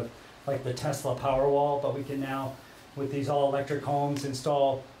have heard of like the Tesla Powerwall, but we can now, with these all-electric homes,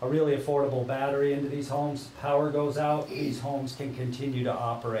 install a really affordable battery into these homes. Power goes out, these homes can continue to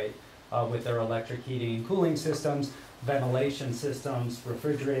operate with their electric heating and cooling systems, ventilation systems,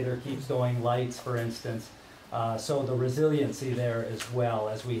 refrigerator keeps going, lights, for instance. So the resiliency there as well,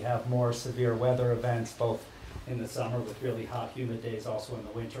 as we have more severe weather events, both in the summer with really hot, humid days, also in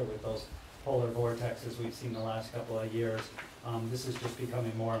the winter with those polar vortexes we've seen the last couple of years. This is just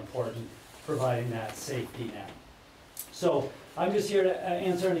becoming more important, providing that safety net. So I'm just here to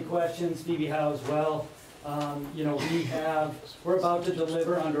answer any questions, Phoebe Howe as well. You know, we're about to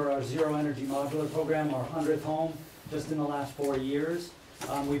deliver under our Zero Energy Modular Program, our 100th home, just in the last 4 years.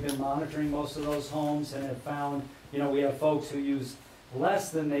 We've been monitoring most of those homes and have found, you know, we have folks who use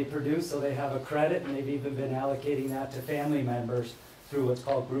less than they produce, so they have a credit, and they've even been allocating that to family members through what's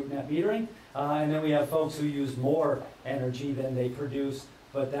called group net metering. And then we have folks who use more energy than they produce,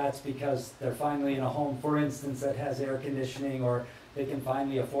 but that's because they're finally in a home, for instance, that has air conditioning, or they can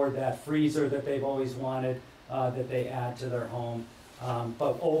finally afford that freezer that they've always wanted, that they add to their home.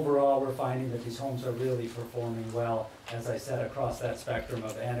 But overall, we're finding that these homes are really performing well, as I said, across that spectrum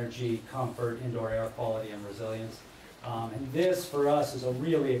of energy, comfort, indoor air quality, and resilience. And this, for us, is a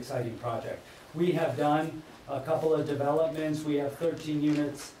really exciting project. We have done a couple of developments. We have 13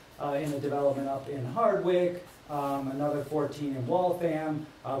 units in the development up in Hardwick, another 14 in Waltham.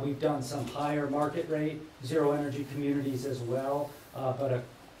 We've done some higher market rate, zero energy communities as well. But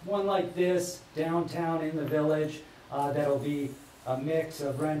one like this, downtown in the village, that'll be a mix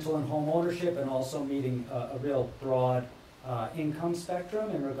of rental and home ownership, and also meeting a real broad income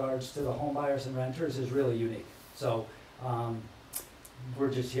spectrum in regards to the home buyers and renters, is really unique. So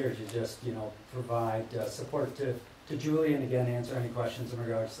we're just here to just, you know, provide support to Julie, and again, answer any questions in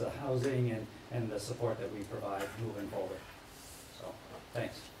regards to housing and the support that we provide moving forward. So,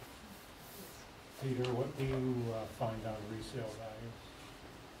 thanks. Peter, what do you find on resale values?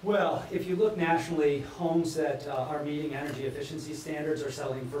 Well, if you look nationally, homes that are meeting energy efficiency standards are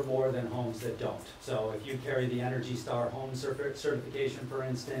selling for more than homes that don't. So if you carry the Energy Star home certification, for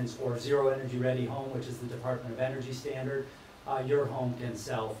instance, or Zero Energy Ready Home, which is the Department of Energy standard, your home can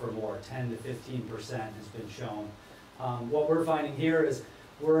sell for more. 10 to 15% has been shown. What we're finding here is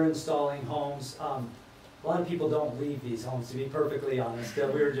we're installing homes. A lot of people don't leave these homes, to be perfectly honest. We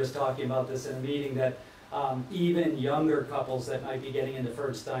were just talking about this in a meeting, that even younger couples that might be getting into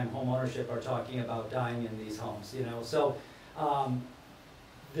first-time home ownership are talking about dying in these homes, you know. So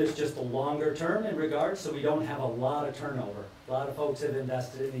there's just a longer term in regards, so we don't have a lot of turnover. A lot of folks have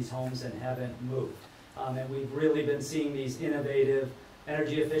invested in these homes and haven't moved. And we've really been seeing these innovative,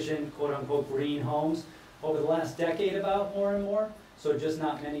 energy-efficient, quote-unquote green homes over the last decade about more and more. So just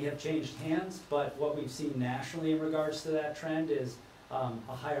not many have changed hands, but what we've seen nationally in regards to that trend is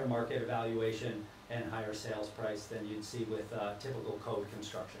a higher market evaluation and higher sales price than you'd see with typical code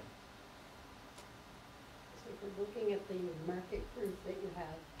construction. So if we're looking at the market group that you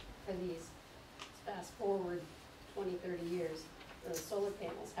have for these, fast forward 20, 30 years, the solar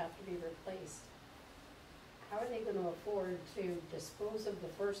panels have to be replaced. How are they going to afford to dispose of the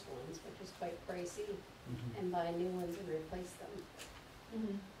first ones, which is quite pricey, and buy new ones and replace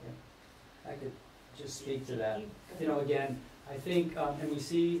them? I could just speak to that. You know, again, I think, and we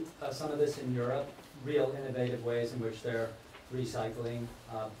see some of this in Europe, real innovative ways in which they're recycling,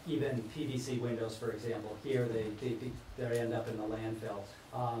 even PVC windows, for example. Here, they end up in the landfill.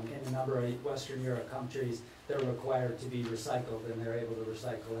 In a number of Western Europe countries, they're required to be recycled, and they're able to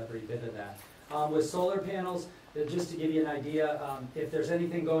recycle every bit of that. With solar panels, Just to give you an idea, if there's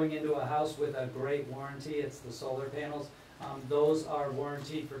anything going into a house with a great warranty, it's the solar panels. Those are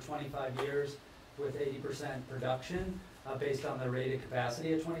warranted for 25 years with 80% production based on the rated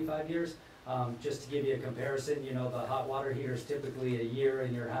capacity of 25 years. Just to give you a comparison, you know, the hot water heater is typically a year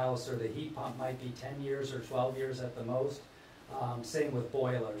in your house, or the heat pump might be 10 years or 12 years at the most. Same with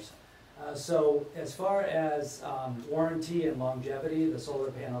boilers. So as far as warranty and longevity, the solar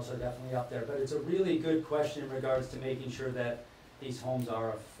panels are definitely up there. But it's a really good question in regards to making sure that these homes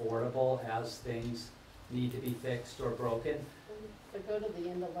are affordable as things need to be fixed or broken. But go to the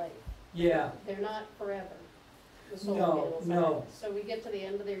end of life. Yeah, They're not forever. The solar No, panels no. aren't. So we get to the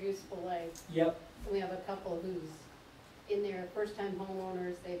end of their useful life, yep, and we have a couple who's in their first-time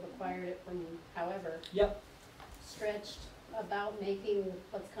homeowners, they've acquired it from however, yep, stretched about making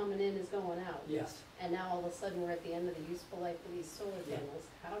what's coming in is going out. yes. And now all of a sudden, we're at the end of the useful life of these solar Yeah. panels.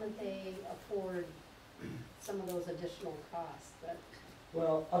 How did they afford some of those additional costs that?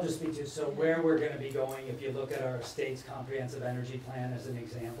 Well, I'll just speak to, so where we're gonna be going, if you look at our state's comprehensive energy plan as an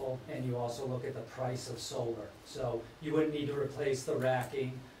example, and you also look at the price of solar. So you wouldn't need to replace the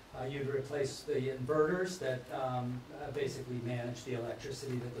racking, you'd replace the inverters that basically manage the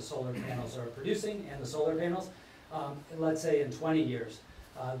electricity that the solar panels are producing and the solar panels. Let's say in 20 years,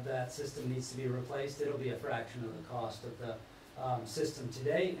 that system needs to be replaced, it'll be a fraction of the cost of the system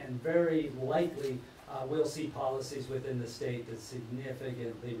today, and very likely we'll see policies within the state that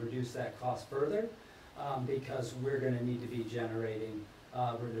significantly reduce that cost further, because we're gonna need to be generating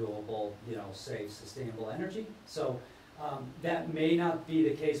renewable, you know, safe, sustainable energy. So that may not be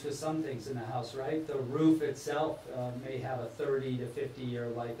the case with some things in the house, right? The roof itself may have a 30 to 50-year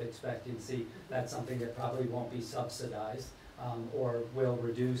life expectancy. That's something that probably won't be subsidized or will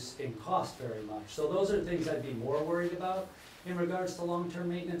reduce in cost very much. So those are things I'd be more worried about in regards to long-term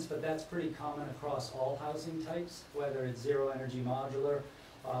maintenance, but that's pretty common across all housing types, whether it's zero energy modular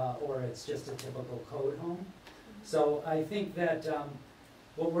or it's just a typical code home. So I think that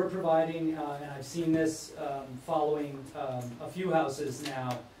what we're providing, and I've seen this following a few houses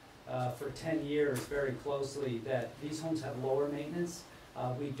now for 10 years very closely, that these homes have lower maintenance.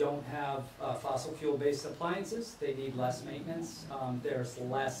 We don't have fossil fuel-based appliances. They need less maintenance. There's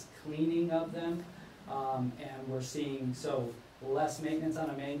less cleaning of them. And we're seeing less maintenance on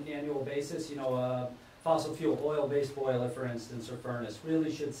an annual basis. You know, a fossil fuel oil-based boiler, for instance, or furnace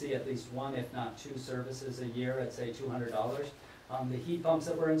really should see at least one, if not two services a year at say $200. The heat pumps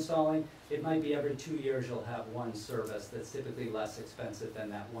that we're installing, it might be every 2 years you'll have one service that's typically less expensive than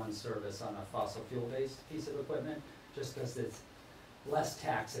that one service on a fossil fuel-based piece of equipment, just because it's less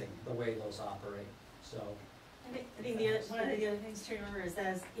taxing the way those operate. So I think one of the other things to remember is,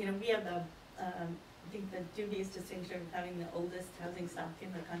 as you know, we have the I think the dubious distinction of having the oldest housing stock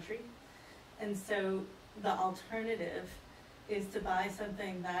in the country, and so the alternative is to buy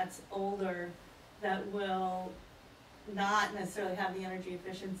something that's older that will not necessarily have the energy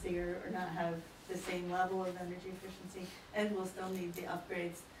efficiency or not have the same level of energy efficiency, and will still need the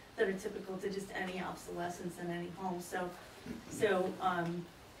upgrades that are typical to just any obsolescence in any home. So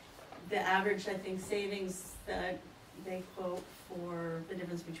the average, I think, savings that they quote for the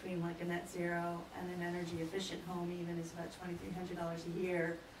difference between like a net zero and an energy efficient home even is about $2,300 a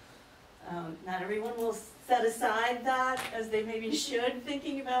year. Not everyone will set aside that as they maybe should,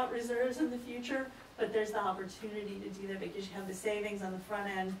 thinking about reserves in the future, but there's the opportunity to do that because you have the savings on the front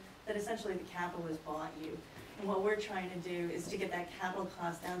end that essentially the capital has bought you. And what we're trying to do is to get that capital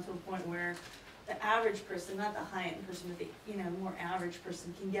cost down to a point where the average person, not the high-end person, but the more average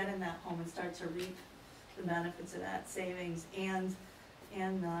person can get in that home and start to reap the benefits of that savings and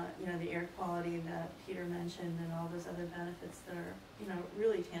the air quality that Peter mentioned and all those other benefits that are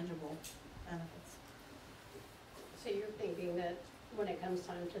really tangible benefits. So you're thinking that when it comes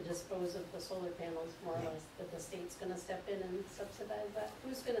time to dispose of the solar panels, more or less, that the state's gonna step in and subsidize that?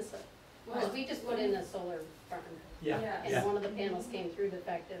 Who's gonna because we just put in a solar farm, and one of the panels came through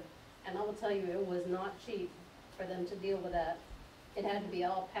defective, and I will tell you, it was not cheap for them to deal with that. It had to be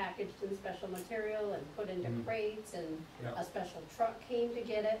all packaged in special material and put into crates, and a special truck came to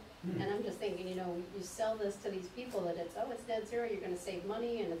get it. And I'm just thinking, you sell this to these people that it's net zero, you're gonna save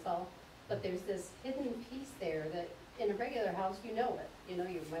money, and it's all, but there's this hidden piece there that in a regular house,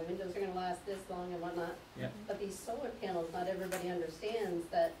 my windows are gonna last this long and whatnot. But these solar panels, not everybody understands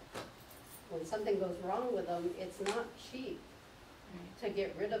that when something goes wrong with them, it's not cheap to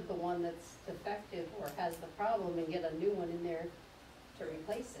get rid of the one that's defective or has the problem and get a new one in there to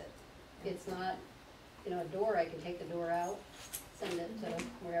replace it. It's not, a door, I can take the door out, send it to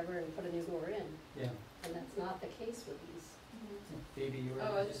wherever and put a new door in. yeah. And and that's not the case with these. Phoebe, you were?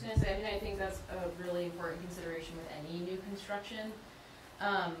 Oh, I was just gonna say, I mean, I think that's a really important consideration with any new construction.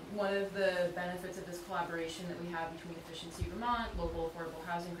 One of the benefits of this collaboration that we have between Efficiency Vermont, local affordable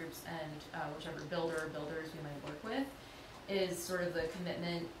housing groups, and whichever builder or builders we might work with, is sort of the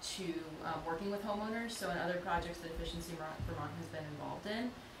commitment to working with homeowners. So in other projects that Efficiency Vermont has been involved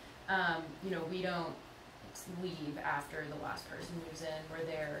in, you know, we don't leave after the last person moves in. We're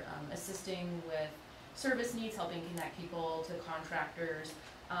there assisting with service needs, helping connect people to contractors,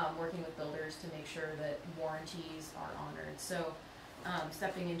 working with builders to make sure that warranties are honored. So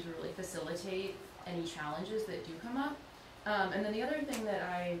stepping in to really facilitate any challenges that do come up. And then the other thing that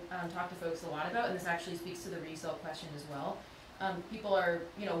I talk to folks a lot about, and this actually speaks to the resale question as well, people are,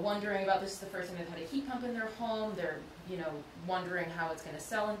 you know, wondering about this. Is the first time they've had a heat pump in their home. They're, you know, wondering how it's going to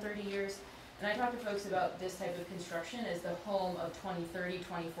sell in 30 years. And I talk to folks about this type of construction as the home of 2030,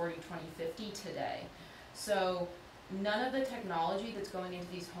 2040, 2050 today. So none of the technology that's going into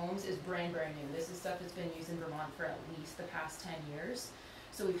these homes is brand new. This is stuff that's been used in Vermont for at least the past 10 years.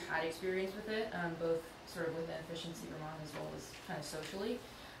 So we've had experience with it, both sort of within Efficiency Vermont as well as kind of socially.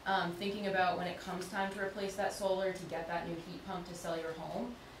 Thinking about when it comes time to replace that solar, to get that new heat pump to sell your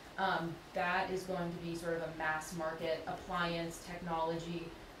home, that is going to be sort of a mass market appliance technology,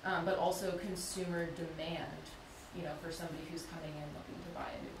 but also consumer demand, you know, for somebody who's coming in looking to buy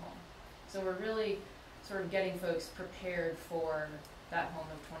a new home. So we're really sort of getting folks prepared for that home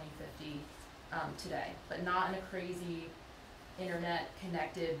of 2050 today, but not in a crazy internet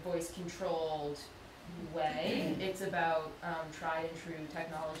connected, voice controlled way. It's about tried and true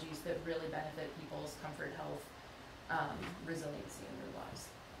technologies that really benefit people's comfort, health, resiliency in their lives.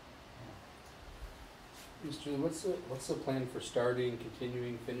 Mr. Julie, what's the plan for starting,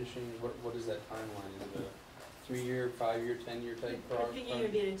 continuing, finishing? What is that timeline? Is it a 3-year, 5-year, 10-year type I project? think it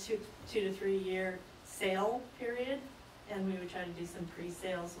would be a 2 to 3 year sale period, and we would try to do some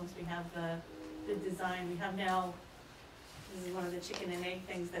pre-sales once we have the design. We have now, this is one of the chicken and egg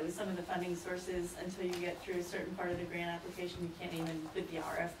things, that with some of the funding sources, until you get through a certain part of the grant application, you can't even put the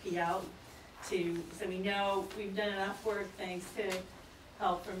RFP out to, so we know we've done enough work thanks to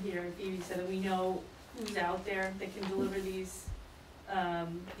help from here and Phoebe, so that we know who's out there that can deliver these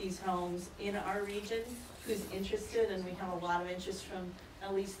homes in our region, who's interested, and we have a lot of interest from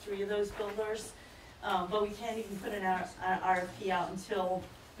at least 3 of those builders. But we can't even put an RFP out until,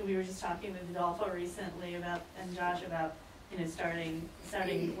 we were just talking with Adolfo recently about, and Josh about, you know, starting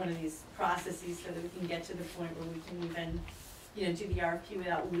one of these processes so that we can get to the point where we can even, you know, do the RFP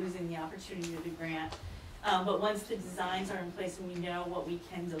without losing the opportunity of the grant. But once the designs are in place and we know what we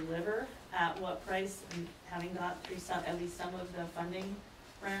can deliver at what price, and having got through at least some of the funding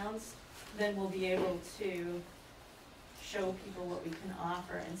rounds, then we'll be able to show people what we can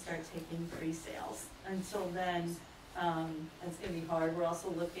offer and start taking pre-sales. Until then, it's gonna be hard. We're also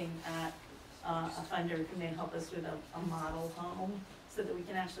looking at a funder who may help us with a model home, so that we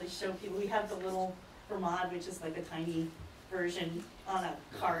can actually show people. We have the little Vermont, which is like a tiny version on a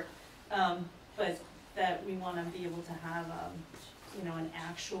cart, but that we wanna be able to have, you know, an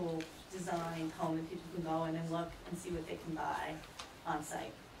actual designed home that people can go in and look and see what they can buy on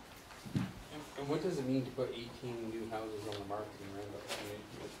site. And what does it mean to put 18 new houses on the market in Randolph? I mean,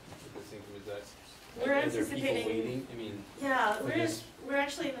 what do you think, is that? We're Are there people anticipating- waiting? I mean, Yeah, because- we're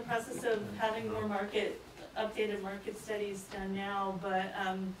actually in the process of having more updated market studies done now, but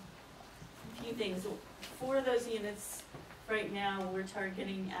a few things. For those units, right now, we're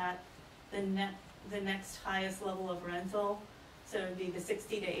targeting at the next highest level of rental. So it'd be the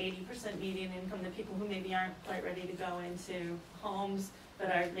 60 to 80% median income, the people who maybe aren't quite ready to go into homes, but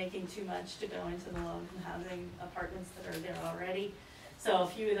are making too much to go into the low-income housing apartments that are there already. So a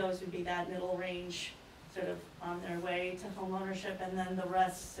few of those would be that middle range, sort of on their way to home ownership, and then the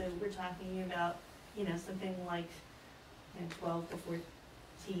rest, so we're talking about, you know, something like, you know, 12 to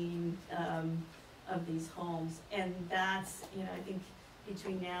 14 of these homes. And that's, you know, I think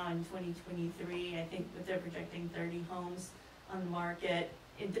between now and 2023, I think that they're projecting 30 homes on the market,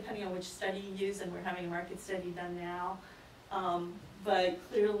 and depending on which study you use, and we're having a market study done now. But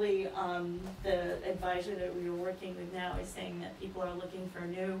clearly, the advisor that we were working with now is saying that people are looking for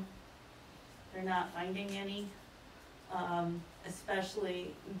new. They're not finding any,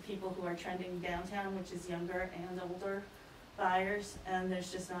 especially people who are trending downtown, which is younger and older buyers, and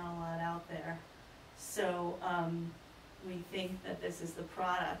there's just not a lot out there. So we think that this is the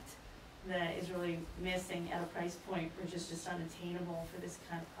product that is really missing at a price point which is just unattainable for this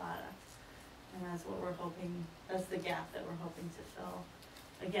kind of product. And that's what we're hoping, that's the gap that we're hoping to fill.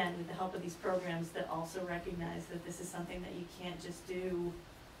 Again, with the help of these programs that also recognize that this is something that you can't just do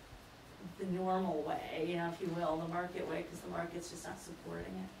the normal way, you know, if you will, the market way, because the market's just not supporting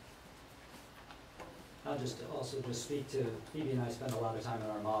it. I'll just also just speak to, Phoebe and I spend a lot of time in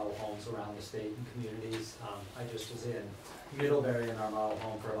our model homes around the state and communities. I just was in Middlebury in our model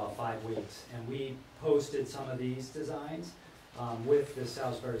home for about 5 weeks, and we posted some of these designs with the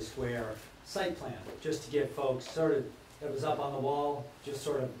Salisbury Square site plan, just to give folks sort of, it was up on the wall, just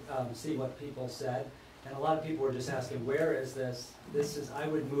sort of see what people said. And a lot of people were just asking, where is this? This is, I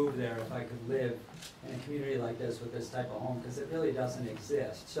would move there if I could live in a community like this with this type of home, because it really doesn't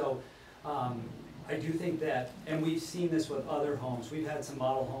exist. So I do think that, and we've seen this with other homes. We've had some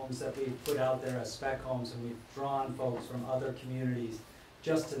model homes that we've put out there as spec homes, and we've drawn folks from other communities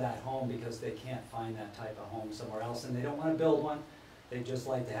just to that home because they can't find that type of home somewhere else, and they don't want to build one. They just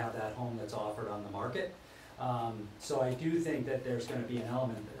like to have that home that's offered on the market. So I do think that there's going to be an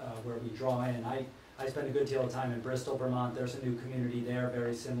element where we draw in. I spend a good deal of time in Bristol, Vermont. There's a new community there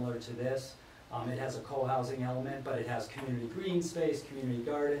very similar to this. It has a co-housing element, but it has community green space, community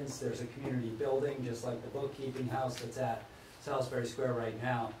gardens. There's a community building, just like the bookkeeping house that's at Salisbury Square right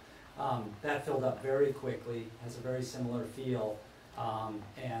now. That filled up very quickly, has a very similar feel,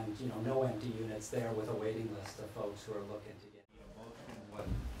 and no empty units there with a waiting list of folks who are looking to get.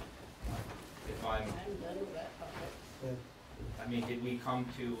 If I'm done with that topic. I mean, did we come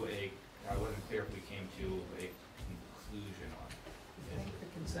to I wasn't clear if we came to a conclusion on it. I think the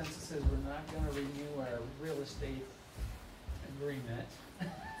consensus is we're not gonna renew our real estate agreement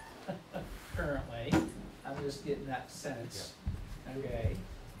currently. I'm just getting that sense, okay?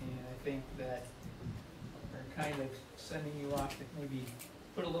 And I think that we're kind of sending you off to maybe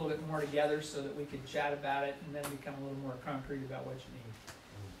put a little bit more together so that we can chat about it and then become a little more concrete about what you need.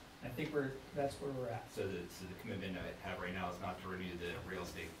 I think that's where we're at. So the commitment I have right now is not to renew the real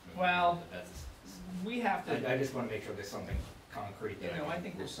estate. Well, that's, we have to. I just want to make sure there's something concrete that I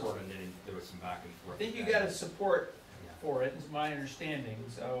think there's report, and then there was some back and forth. I think you got a support for it, is my understanding.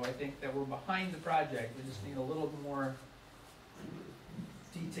 So I think that we're behind the project. We just need a little more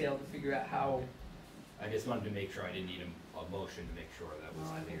detail to figure out how. I just wanted to make sure I didn't need a motion to make sure that was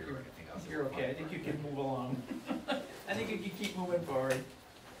clear or anything else. You're okay. I think you can move along. I think you can keep moving forward.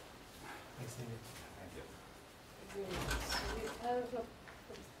 Thanks, David. Thank you. We have a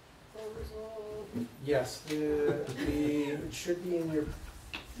proposal. Yes, it should be in your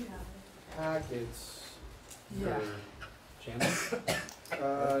packets. Yeah.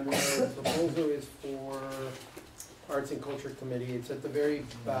 No, the proposal is for Arts and Culture Committee. It's at the very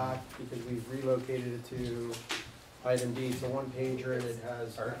back because we've relocated it to item D. It's a one pager and it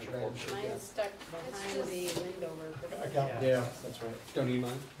has action items. Mine's stuck behind the window. Yeah, that's right. Don't need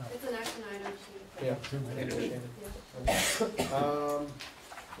mine? It's an action item sheet. Yeah.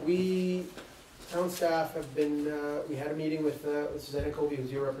 We, town staff have been, we had a meeting with Susanna Colby, who's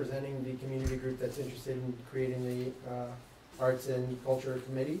here representing the community group that's interested in creating the Arts and Culture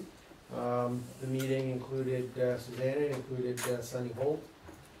Committee. The meeting included Susanna, it included Sunny Holt,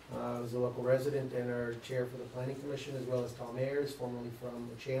 who's a local resident and our chair for the Planning Commission, as well as Tom Ayers, formerly from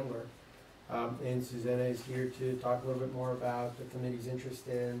Chandler. And Susanna is here to talk a little bit more about the committee's interest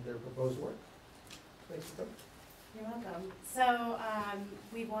in their proposed work. Thanks for coming. You're welcome. So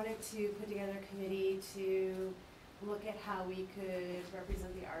we wanted to put together a committee to look at how we could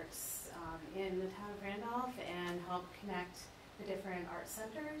represent the arts in the town of Randolph and help connect the different art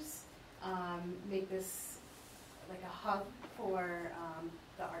centers, make this like a hub for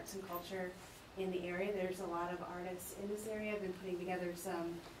the arts and culture in the area. There's a lot of artists in this area. I've been putting together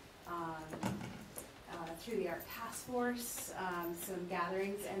some through the Art Task Force, some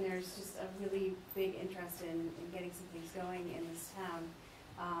gatherings, and there's just a really big interest in getting some things going in this town,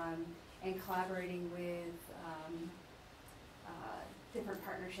 and collaborating with different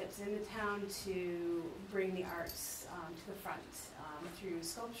partnerships in the town to bring the arts to the front through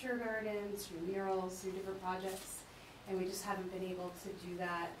sculpture gardens, through murals, through different projects, and we just haven't been able to do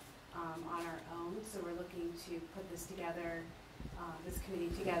that on our own, so we're looking to put this together, this committee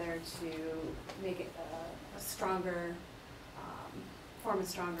together to make it a stronger, form a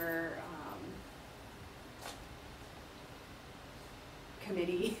stronger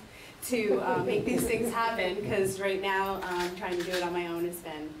committee to make these things happen, because right now trying to do it on my own has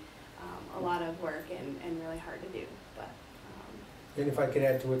been a lot of work and really hard to do. But and if I could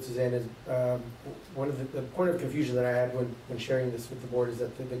add to what Suzanne is, one of the point of confusion that I had when sharing this with the board is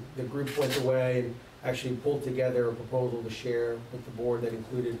that the group went away and actually pulled together a proposal to share with the board that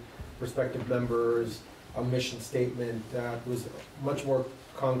included prospective members, a mission statement, was much more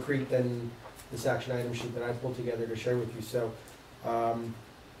concrete than this action item sheet that I pulled together to share with you. So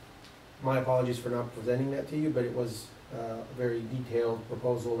my apologies for not presenting that to you, but it was a very detailed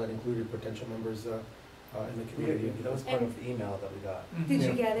proposal that included potential members in the community. That was part of the email that we got. Did you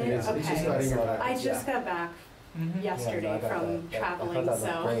Yeah. get it? It's just Okay. not in your So, I just got back Mhm. yesterday Yeah, no, I got from that. traveling, I thought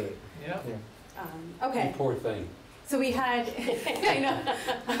that so. was great. Yep. Yeah. Okay, You poor thing. so we had, I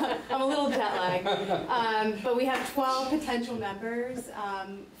know, I'm a little jet lagged. But we have 12 potential members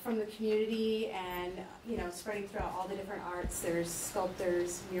from the community and, you know, spreading throughout all the different arts. There's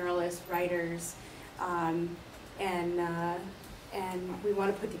sculptors, muralists, writers, and we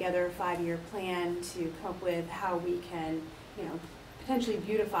want to put together a 5-year plan to come up with how we can, you know, potentially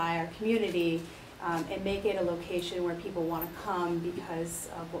beautify our community and make it a location where people want to come because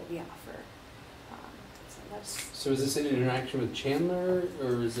of what we offer. So that's, So is this an interaction with Chandler,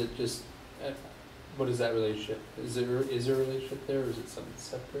 or is it just, what is that relationship? Is there a relationship there, or is it something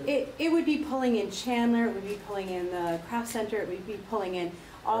separate? it would be pulling in Chandler, it would be pulling in the craft center, it would be pulling in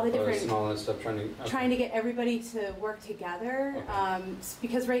all the Or different, and all that stuff, trying to. Okay. trying to get everybody to work together. Okay.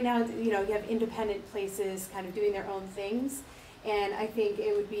 Because right now, you know, you have independent places kind of doing their own things. And I think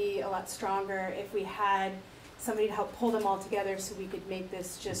it would be a lot stronger if we had somebody to help pull them all together so we could make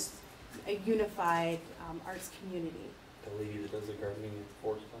this just a unified arts community. The lady that does the gardening at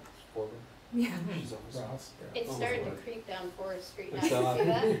Forest Farm. Yeah. She's awesome. Ross, It's Oh, starting to Lord. creep down Forest Street now. It's You see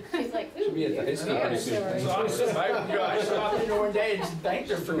that? She's like, ooh. Should be at the high school you're pretty a soon. story. It's awesome. I stopped in there one day and thanked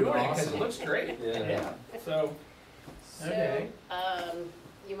her for doing it, because Awesome. it looks great. Yeah. So, okay. So,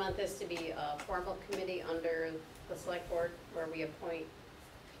 you want this to be a formal committee under the select board where we appoint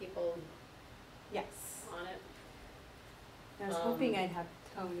people Yes. on it? I was hoping I'd have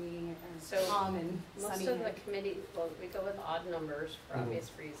Tony so or Tom and Most Sunny. of the committee, well, we go with odd numbers for Mhm. obvious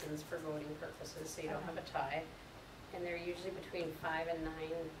reasons, for voting purposes, so you don't have a tie. And they're usually between 5 and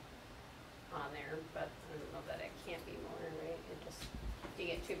 9 on there, but I don't know that it can't be more, right? It just, if you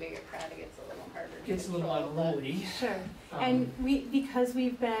get too big a crowd, it gets a little harder to Gets a little control, but- unruly. Sure. And because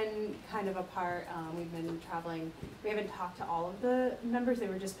we've been kind of apart, we've been traveling, we haven't talked to all of the members, they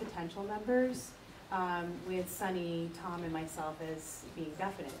were just potential members, with Sunny, Tom, and myself as being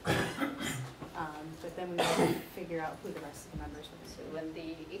definite. But then we need to figure out who the rest of the members So will be. when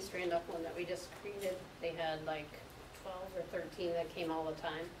the East Randolph one that we just created, they had like 12 or 13 that came all the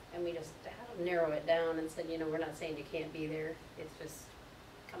time, and we just had to narrow it down and said, you know, we're not saying you can't be there, it's just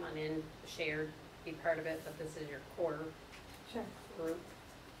come on in, share, be part of it, but this is your core Sure. group.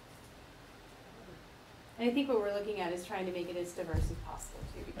 And I think what we're looking at is trying to make it as diverse as possible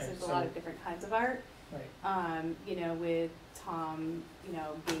too, because Right, there's a lot so- of different kinds of art. Right. You know, with Tom, you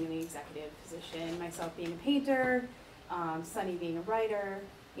know, being in the executive position, myself being a painter, Sunny being a writer,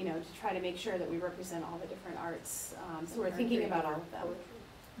 you know, to try to make sure that we represent all the different arts. So we're thinking about all of them.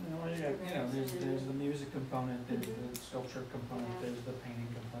 There's the music component, there's the sculpture component, Yeah. there's the painting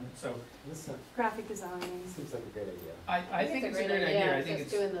component, so This Graphic design. seems like a great idea. I think it's a great idea, I think Just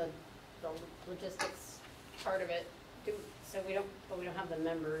it's, doing the logistics part of it, so we don't have the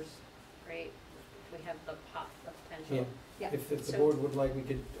members, right? We have the potential. Yeah. If the So- board would like, we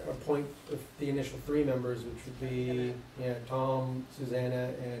could appoint the initial 3 members, which would be, Tom,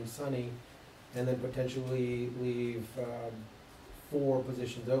 Susanna, and Sunny, and then potentially leave 4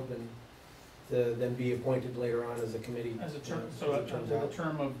 positions open to then be appointed later on as a committee. as a term, as so it turns a out.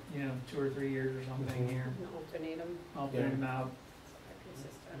 term of, 2 or 3 years or something Mhm. here, And alternate them, alternate them out. are We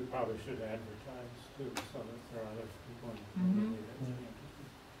consistent. probably should advertise too, so that there are other people in the Mhm. community that would be interested.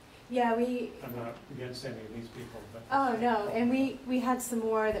 Yeah, we, I'm not against any of these people, but. oh, no, and we had some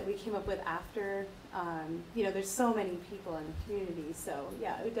more that we came up with after. You know, there's so many people in the community, so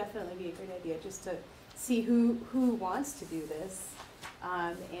yeah, it would definitely be a great idea just to see who wants to do this,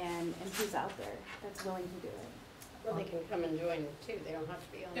 and who's out there that's willing to do it. Well, they can come and join too, they don't have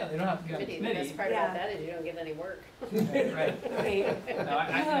to be on Yeah, they don't have to be on the The committee. best part Yeah. about that is you don't get any work. Right. Right. No,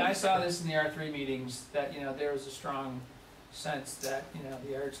 I saw this in the R3 meetings, that, there was a strong sense that,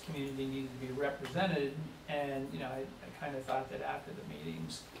 the arts community needed to be represented, and, I kind of thought that after the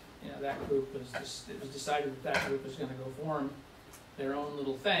meetings, that group was it was decided that group was gonna go form their own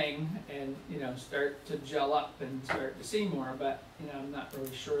little thing and, start to gel up and start to see more, but, I'm not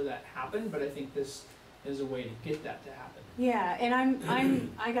really sure that happened, but I think this is a way to get that to happen. Yeah,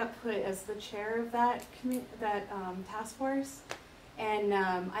 and I got put as the chair of that task force, and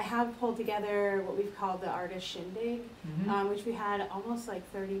I have pulled together what we've called the artist shindig, which we had almost like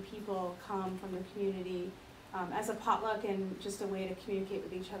 30 people come from the community as a potluck and just a way to communicate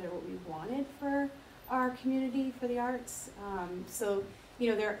with each other what we wanted for our community for the arts. So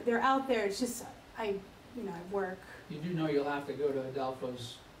they're out there. It's just I work. You do know you'll have to go to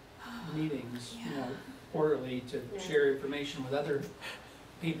Adolfo's meetings, Yeah. quarterly to Yeah. share information with other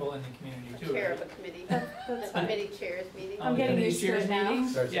people in the community too, Chair right? of a committee, That's the fine. committee chairs meeting. I'm getting Committee used to chairs it now.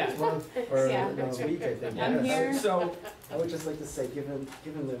 meetings? Starts Yeah. next month, or Yeah. next week, I think, I'm yes. here. So, I would just like to say, given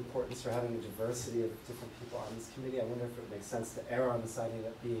the importance for having a diversity of different people on this committee, I wonder if it makes sense to err on the side of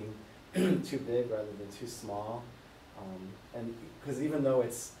it being too big rather than too small. And, because even though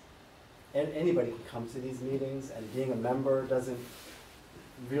it's, anybody can come to these meetings, and being a member doesn't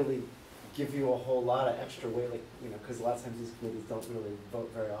really give you a whole lot of extra weight, like, you know, because a lot of times these committees don't really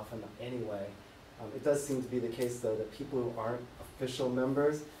vote very often anyway. It does seem to be the case, though, that people who aren't official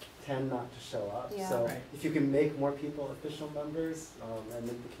members tend not to show up. Yeah. So Right. if you can make more people official members, and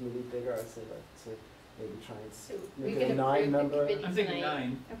make the committee bigger, I'd say like to maybe try and So we make can it a approve the 9-member. committee I'm thinking tonight.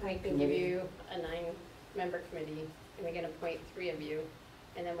 9. We can give you a 9-member committee, and we can appoint 3 of you.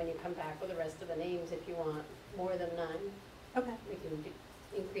 And then when you come back with the rest of the names, if you want more than 9, Okay, we can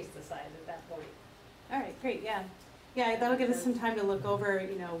increase the size at that point. all right, great, yeah. Yeah, that'll give us some time to look over,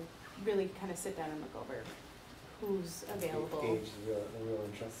 you know, really kind of sit down and look over who's available. Gauge the real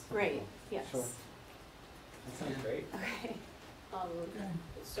interest. Right, yes. Sure. That sounds great. Okay.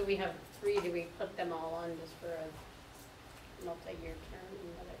 So we have 3, do we put them all on just for a multi-year term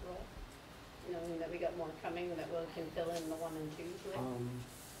and let it roll? Knowing that we got more coming, that we can fill in the 1 and 2s with?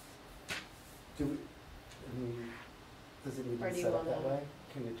 Do we, I mean, does it need to Or be do you set up that wanna- way?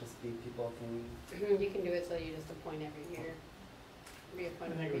 Can it just be people can, You can do it so you just appoint every year,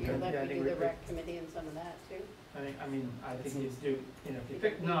 reappoint I think every we year, can, like yeah, I we think do we the could. rec committee and some of that too. I think you do, you know, if you You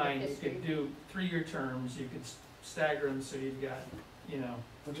pick could leave the 9, you history. could do 3-year terms, you could stagger them so you've got, you know,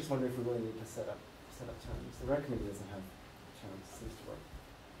 I'm just wondering if we really need to set up terms. The rec committee doesn't have terms, it seems to work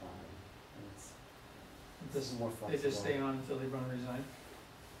fine, and it's this, more they flexible. just stay on until they run or resign.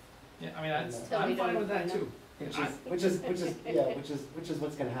 Yeah, I mean, Until we I'm fine don't with that appoint too. Which is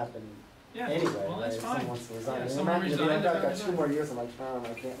what's gonna happen Yeah, anyway, well, right? that's If fine. someone wants to resign. Yeah, I mean, someone imagine, resigns, I've they're got 2 gonna more years on my term,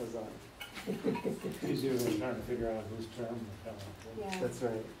 I can't resign. It's usually trying to figure out whose term to fill out. Yeah. That's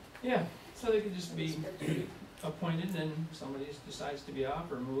right. Yeah, so they could just be appointed, and then somebody decides to be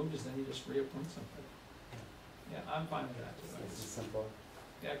off or moved, then you just reappoint somebody. Yeah, I'm fine with that It's too. nice and simple.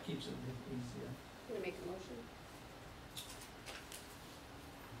 Yeah, it keeps it easier. Gonna make a motion?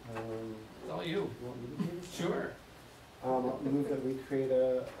 It's all you. You want me to do this? Sure. I'll move that we create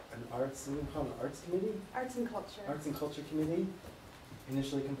an arts committee, Arts and culture. arts and culture committee,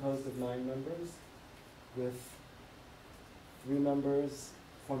 initially composed of 9 members, with 3 members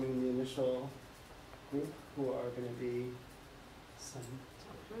forming the initial group, who are gonna be Sunny.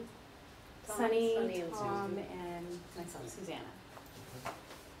 Sunny, and Tom, Susan. and myself, Susanna.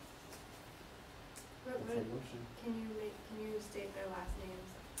 That's a motion. Can you state their last names?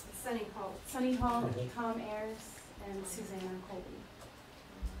 Sunny Hall. Sunny Hall, Tom Ayers, and Susanna Colby.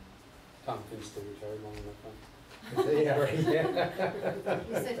 Tom finished the retired long enough. Yeah, right, yeah.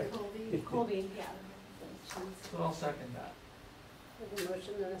 You said Colby. Colby, yeah. So I'll second that. We have a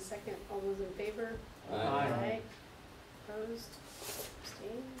motion and a second, all those in favor? Aye. Opposed?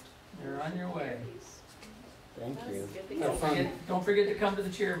 Abstained? You're on your way. Thank you. Good to Have go. fun. Don't forget to come to the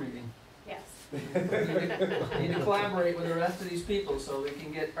chair meeting. Yes. Need to collaborate with the rest of these people so we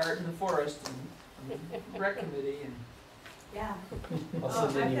can get art in the forest and rec committee and, Yeah. I'll Oh,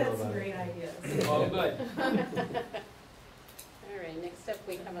 send you an I've email got about some it. great ideas. oh, good. All right, next up,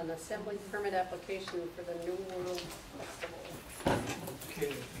 we have an assembly permit application for the New World Festival.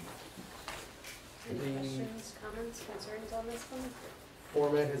 Okay. Any The- questions, comments, concerns on this one?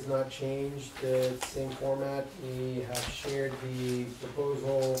 Format has not changed, same format. We have shared the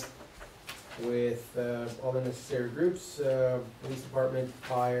proposal with all the necessary groups, police department,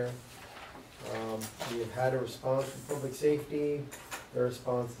 fire. We have had a response from public safety. Their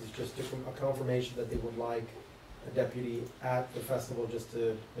response is just a confirmation that they would like a deputy at the festival just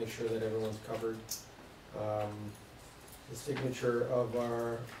to make sure that everyone's covered. The signature of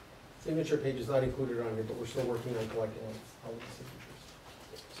our signature page is not included on here, but we're still working on collecting all of the signatures.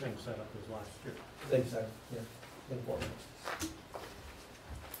 Same setup as last year. Same side, yeah, important.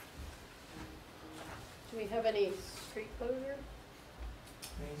 Do we have any street closure?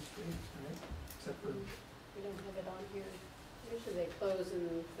 Main Street, right? Except for, We don't have it on here. Usually they close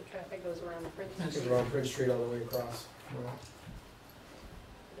and the traffic goes around Prince It's Street, around Prince Street all the way across, but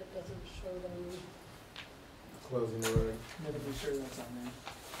it doesn't show them. closing the road. never be sure that's on there.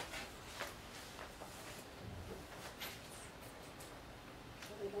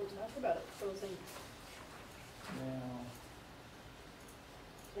 They don't talk about it closing. Now,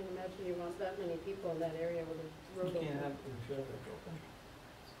 Can't imagine you want that many people in that area with a you road can't have open. the traffic open.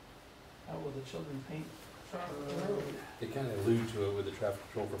 How will the children paint traffic road? They kind of allude to it with the traffic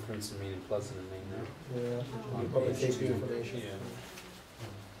control for Princeton, Maine, and Pleasant and Maine now. Yeah, Oh. public safety information. Yeah.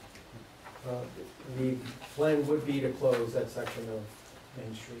 The plan would be to close that section of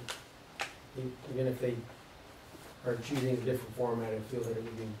Main Street. Even if they are choosing a different format, I feel that it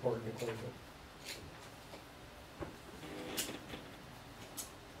would be important to close it.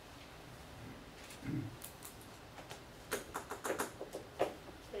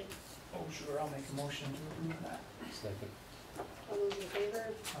 Oh, sure, I'll make a motion to approve that. Second. All those in favor?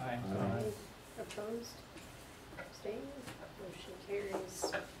 Aye. Opposed? Abstained? Motion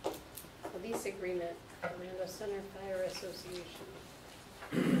carries. The lease agreement, Randolph Center Fire Association.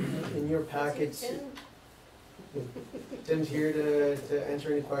 In your packets, Tim? Tim's here to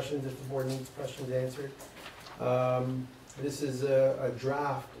answer any questions if the board needs questions answered. This is a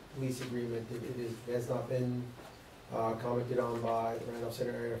draft lease agreement. It has not been commented on by the Randolph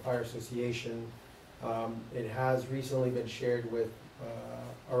Center Area Fire Association. It has recently been shared with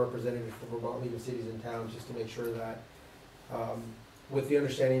our representative from Vermont League of Cities and Towns, just to make sure that, with the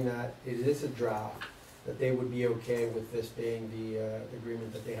understanding that it is a draft, that they would be okay with this being the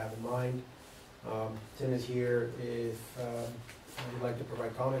agreement that they have in mind. Tim is here if you'd like to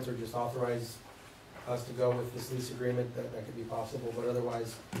provide comments or just authorize us to go with this lease agreement, that could be possible. But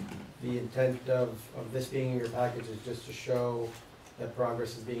otherwise, the intent of this being in your package is just to show that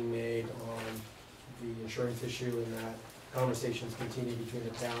progress is being made on the insurance issue and that conversations continue between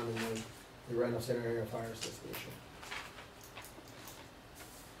the town and the Randolph Center Area Fire Association.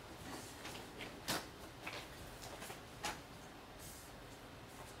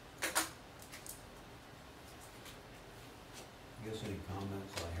 I guess any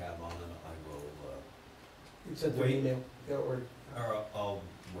comments I have on it, I will, You sent an Wait. email, yeah, or, I'll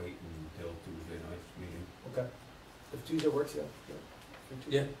wait until Tuesday night's meeting. okay. If Tuesday works, yeah. For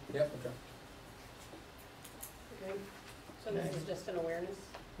Tuesday. Yeah. Okay. Okay, so this is just an awareness?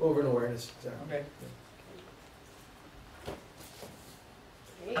 Over an awareness, exactly. Okay.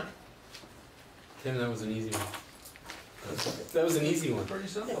 Okay, Tim, that was an easy one. That was an easy one. Pretty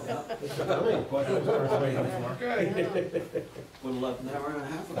simple. How many questions are we waiting for? Good. Would've left an hour and a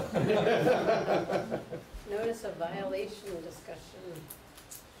half of it. notice of violation discussion.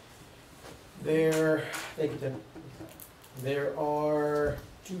 Thank you, Tim. There are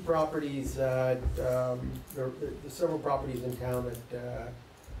two properties that, there's several properties in town that have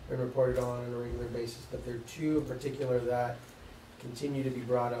been reported on a regular basis, but there are two in particular that continue to be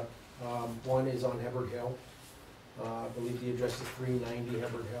brought up. One is on Hebbard Hill. I believe the address is 390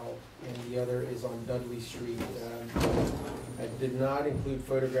 Hebbard Hill, and the other is on Dudley Street. I did not include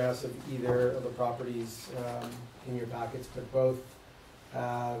photographs of either of the properties in your packets, but both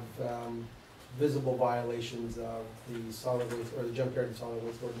have visible violations of the solid waste, or the junkyard and solid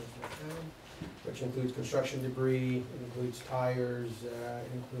waste ordinance in the town, which includes construction debris, it includes tires,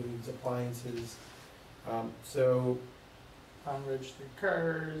 it includes appliances. So, Unregistered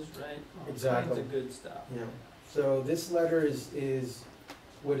cars, right? All Exactly. kinds of good stuff. you know, so this letter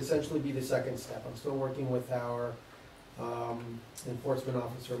would essentially be the second step. I'm still working with our enforcement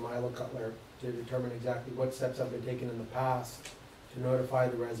officer, Milo Cutler, to determine exactly what steps have been taken in the past to notify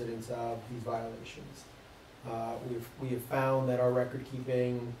the residents of these violations. We have found that our record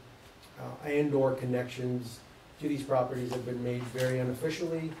keeping and/or connections to these properties have been made very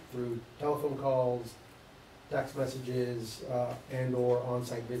unofficially through telephone calls, text messages, and/or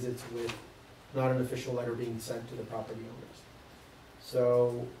on-site visits with not an official letter being sent to the property owners.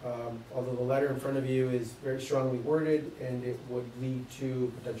 So, although the letter in front of you is very strongly worded and it would lead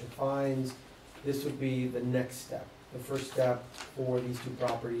to potential fines, this would be the next step. The first step for these two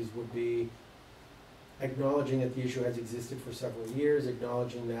properties would be acknowledging that the issue has existed for several years,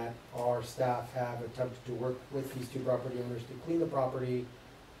 acknowledging that our staff have attempted to work with these two property owners to clean the property,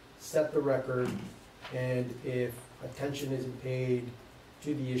 set the record, and if attention isn't paid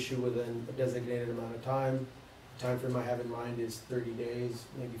to the issue within a designated amount of time, the time frame I have in mind is 30 days,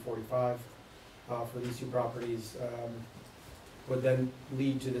 maybe 45, for these two properties, would then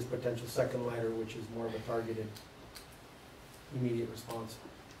lead to this potential second letter, which is more of a targeted immediate response,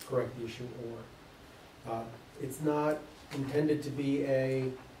 correct the issue, or it's not intended to be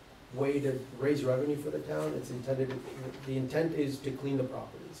a way to raise revenue for the town. It's intended, the intent is to clean the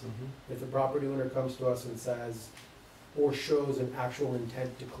properties. If the property owner comes to us and says, or shows an actual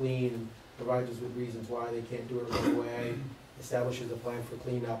intent to clean, provides us with reasons why they can't do it right away, establishes a plan for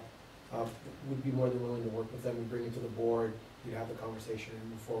cleanup, we'd be more than willing to work with them and bring it to the board. We'd have the conversation and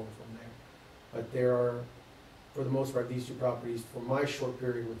move forward from there. But there are, for the most part, these two properties, for my short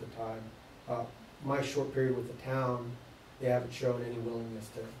period with the time, my short period with the town, they haven't shown any willingness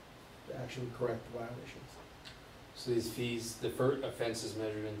to actually correct the violations. So these fees, the first offense is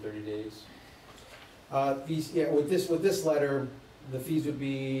measured in 30 days? With this letter, the fees would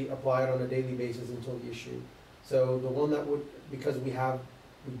be applied on a daily basis until the issue. So the one that would, because we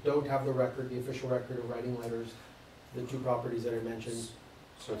don't have the record, the official record of writing letters, the two properties that I mentioned.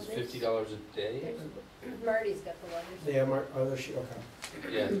 So it's $50 a day? Marty's got the letters. Yeah,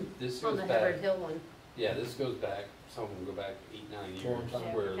 okay. Yeah, this On goes the back, Hubbard Hill one. yeah, this goes back, some of them go back 8-9 Long years, time.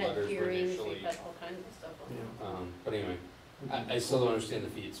 Yeah, where we've had letters were hearings, initially. we've had all kinds of stuff on there. But anyway, I still don't understand the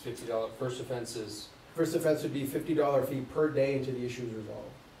fee, it's $50, first offense is, First offense would be $50 fee per day until the issue is resolved.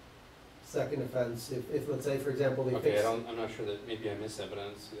 Second offense, if let's say, for example, they okay, fix. I'm not sure that, maybe I missed that, but I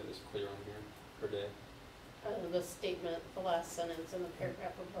don't see that as clear on here, per day. The statement, the last sentence in the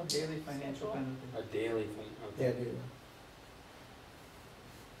paragraph above. the Daily financial schedule. benefit. A daily thing, Yeah, okay. dude.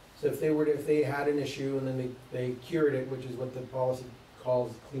 So if they had an issue and then they cured it, which is what the policy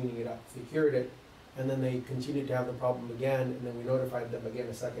calls cleaning it up. If they cured it, and then they continued to have the problem again, and then we notified them again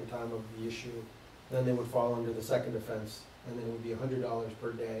a second time of the issue, then they would fall under the second offense, and then it would be $100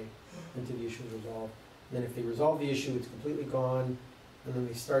 per day until the issue is resolved. Then if they resolve the issue, it's completely gone, and then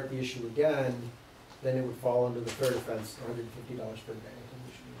they start the issue again, then it would fall under the third offense, $150 per day until the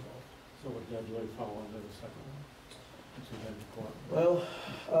issue is resolved. So would Dudley fall under the second one? Since we had the court.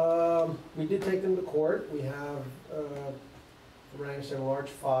 Well, we did take them to court. We have, from what I understand, a large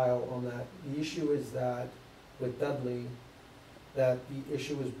file on that. The issue is that, with Dudley, that the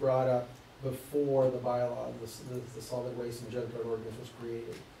issue was brought up before the bylaw, the solid waste and junkyard ordinance was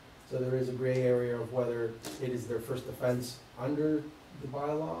created. So there is a gray area of whether it is their first offense under the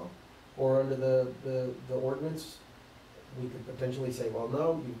bylaw or under the ordinance. We could potentially say, well,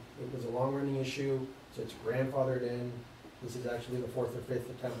 no, it was a long-running issue, so it's grandfathered in. This is actually the fourth or fifth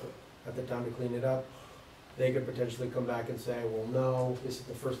attempt at the town to clean it up. They could potentially come back and say, well, no, this is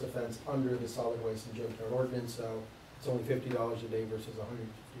the first offense under the solid waste and junkyard ordinance, so it's only $50 a day versus $150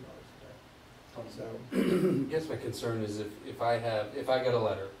 a day. So, I guess my concern is if I got a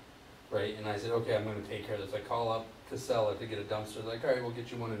letter, right, and I said, okay, I'm gonna take care of this, I call up Casella to get a dumpster, like, all right, we'll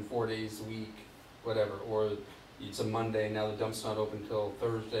get you one in 4 days a week, whatever, or it's a Monday, now the dumpster's not open till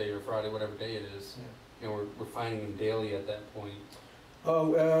Thursday or Friday, whatever day it is. yeah. You know, we're finding them daily at that point. Oh,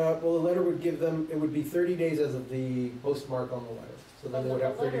 well, the letter would give them, it would be 30 days as of the postmark on the letter. So But then they would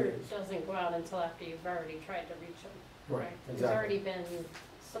have the 30 letter days. doesn't go out until after you've already tried to reach them. Right, There's exactly. already been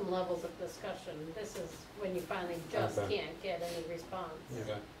some levels of discussion. This is when you finally just Okay. can't get any response. Yeah.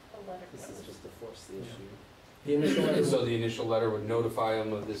 Okay. The letter This is goes. just to force the Yeah. issue. The initial letter So the initial letter would notify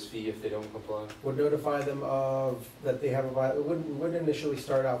them of this fee if they don't comply? would notify them of, that they have a, it wouldn't initially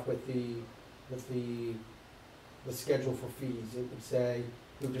start off with the schedule for fees. It would say,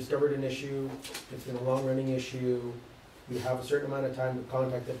 we've discovered an issue, it's been a long-running issue, you have a certain amount of time to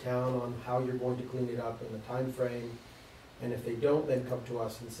contact the town on how you're going to clean it up and the time frame. And if they don't, then come to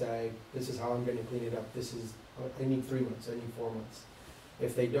us and say, this is how I'm gonna clean it up, I need 3 months, I need 4 months.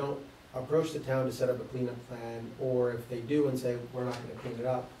 If they don't approach the town to set up a cleanup plan, or if they do and say, we're not gonna clean it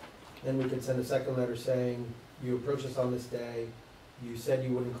up, then we could send a second letter saying, you approached us on this day, you said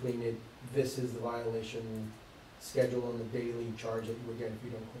you wouldn't clean it, this is the violation schedule and the daily charge that you would get if you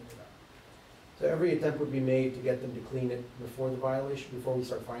don't clean it up. So every attempt would be made to get them to clean it before the violation, before we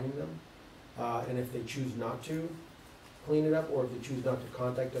start finding them. And if they choose not to clean it up, or if they choose not to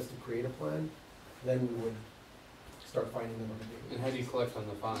contact us to create a plan, then we would start finding them on a daily basis. And how do you collect on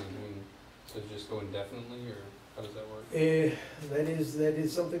the fine? I mean, so it just go indefinitely, or how does that work? That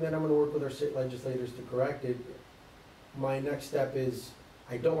is something that I'm gonna work with our state legislators to correct it. My next step is,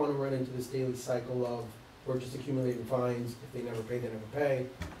 I don't wanna run into this daily cycle of, we're just accumulating fines, if they never pay, they never pay.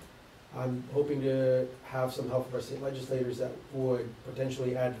 I'm hoping to have some help from our state legislators that would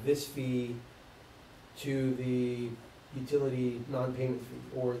potentially add this fee to the utility non-payment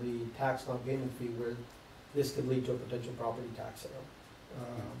fee, or the tax non-payment fee, where this could lead to a potential property tax sale.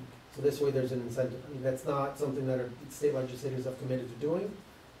 So this way there's an incentive. I mean, that's not something that our state legislators have committed to doing,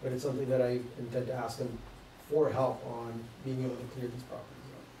 but it's something that I intend to ask them for help on being able to clear these properties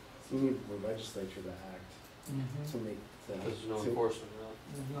up. So we need the legislature to act to make the. There's no to- enforcement, really.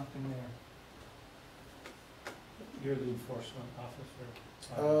 There's nothing there. You're the enforcement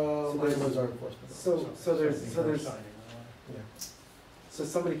officer. Mine was our enforcement. So there's, Signing the Yeah. so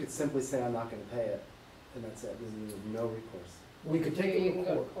somebody could simply say, I'm not gonna pay it, and that's it, there's no recourse, We could take You them can to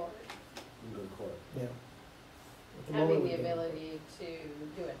go to court. court. you can go to court. Yeah. At the moment, Having we the can. ability to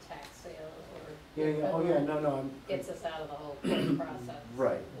do a tax sale or. Yeah, oh yeah, no, I'm. Gets us out of the whole court process.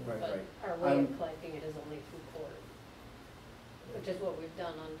 Right, But right. our way I'm- of collecting it is only through court, which is what we've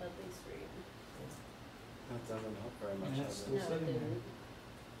done on Dudley Street. That doesn't help very much, Yeah, does Still No, it sitting there. didn't.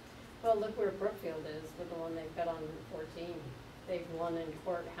 Well, look where Brookfield is with the one they've got on Route 14. They've won in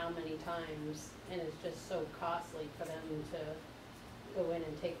court how many times, and it's just so costly for them to go in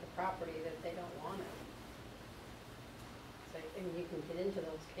and take the property that they don't want it. So, and you can get into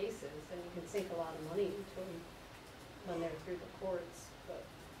those cases, and you can sink a lot of money into them when they're through the courts, but.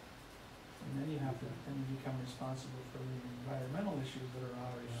 And then you have to, then you become responsible for the environmental issues that are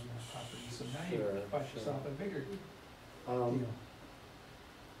already on that property, so now you Sure, find sure. yourself a bigger Um, deal.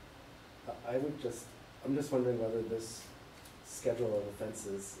 I'm just wondering whether this schedule of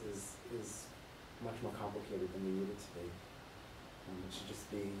offenses is much more complicated than we need it to be. It should just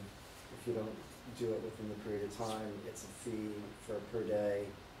be, if you don't do it within the period of time, it's a fee per day,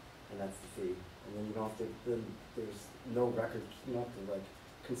 and that's the fee. And then you don't have to, then there's no record, you don't have to like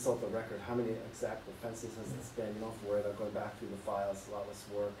consult the record, how many exact offenses has this been, you don't have to worry about going back through the files, a lot less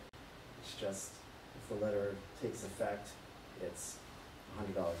work. It's just, if the letter takes effect, it's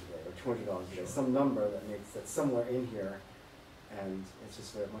 $100 a day or $20 a day, some number that's somewhere in here, and it's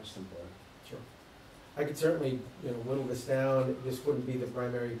just very much simpler. Sure. I could certainly, whittle this down. This wouldn't be the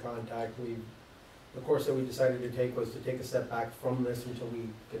primary contact. The course that we decided to take was to take a step back from this until we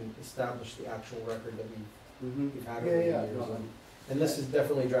can establish the actual record that we've had over the years. No, And this is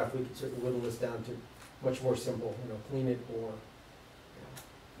definitely a draft. We could certainly whittle this down to much more simple, clean it or.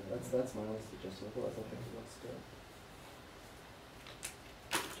 That's my only suggestion. Otherwise, I think it looks good.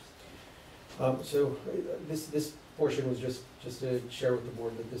 So this portion was just to share with the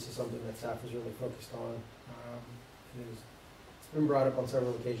board that this is something that staff is really focused on. It's been brought up on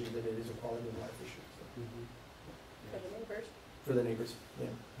several occasions that it is a quality of life issue. So. For the neighbors? For the neighbors,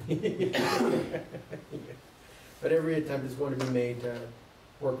 yeah. But every attempt is going to be made to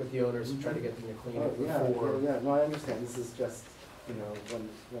work with the owners and try to get them to clean it before. Yeah, no, I understand. This is just,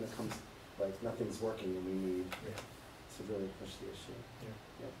 when it comes, like, nothing's working and we need to really push the issue. Yeah.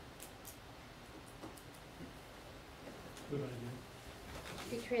 Good idea.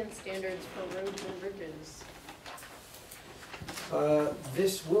 V-Trans standards for roads and bridges.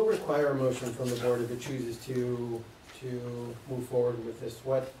 This will require a motion from the board if it chooses to move forward with this.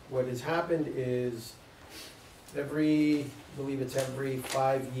 What has happened is I believe it's every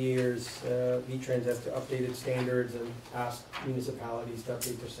 5 years, V-Trans has to update its standards and ask municipalities to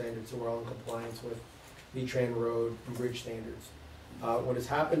update their standards so we're all in compliance with V-Trans road and bridge standards. What has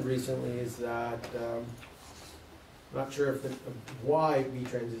happened recently is that, I'm not sure why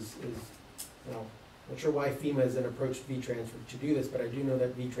V-Trans is not sure why FEMA hasn't approached V-Trans to do this, but I do know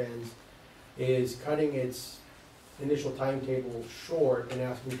that V-Trans is cutting its initial timetable short and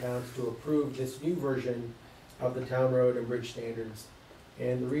asking towns to approve this new version of the town road and bridge standards.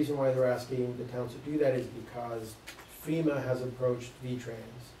 And the reason why they're asking the towns to do that is because FEMA has approached V-Trans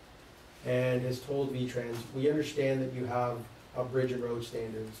and has told V-Trans, we understand that you have a bridge and road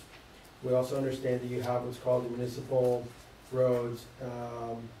standards. We also understand that you have what's called the municipal roads,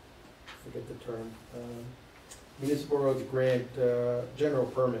 forget the term, municipal roads grant general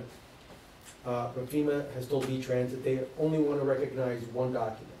permit. But FEMA has told V-Trans that they only want to recognize one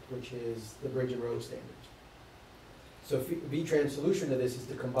document, which is the bridge and road standards. So V-Trans' solution to this is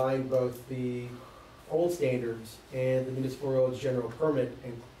to combine both the old standards and the municipal roads general permit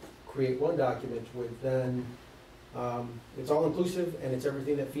and create one document with then, it's all inclusive and it's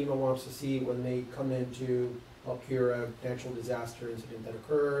everything that FEMA wants to see when they come in to help cure a natural disaster incident that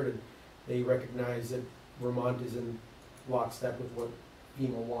occurred, and they recognize that Vermont is in lockstep with what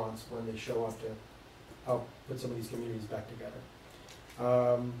FEMA wants when they show up to help put some of these communities back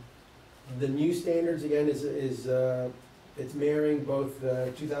together. The new standards, again, is it's marrying both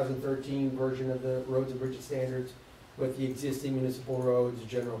the 2013 version of the roads and bridges standards with the existing municipal roads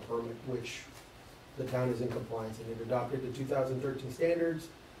general permit, which the town is in compliance. And it adopted the 2013 standards.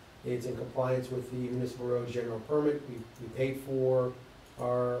 It's in compliance with the municipal roads general permit. We paid for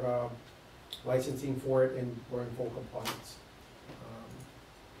our licensing for it, and we're in full compliance.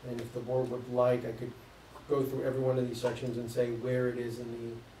 And if the board would like, I could go through every one of these sections and say where it is in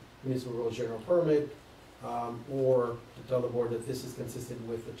the municipal roads general permit, or to tell the board that this is consistent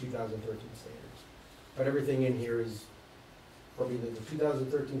with the 2013 standards. But everything in here is probably either the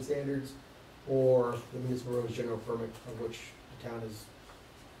 2013 standards or the municipal roads general permit, of which the town is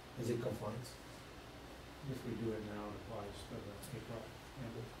in compliance. If we do it now, it applies to the April.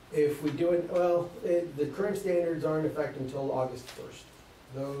 If we do it, well, the current standards aren't in effect until August 1st.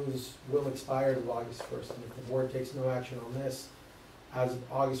 Those will expire to August 1st, and if the board takes no action on this, as of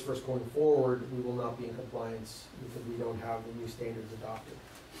August 1st going forward, we will not be in compliance because we don't have the new standards adopted.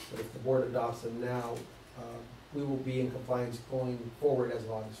 But if the board adopts them now, we will be in compliance going forward as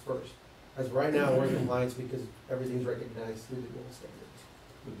of August 1st. As of right now, we're in compliance because everything's recognized through the dual standards.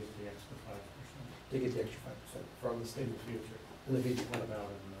 We get the extra 5%. They get the extra 5% from the state. In the future. In the future. What about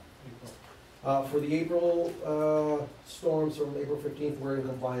in April? For the April storms from April 15th, we're in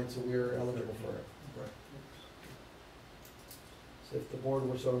compliance, so we're eligible for it. So if the board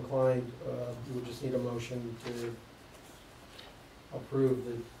were so inclined, we would just need a motion to approve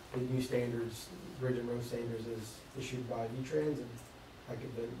the new standards, bridge and road standards as issued by V-Trans, and I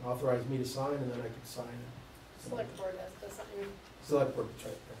could then authorize me to sign, and then I could sign it. Select board has to sign. Select board, that's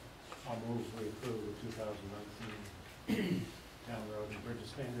right. I'll move we approve the 2019 town road and bridge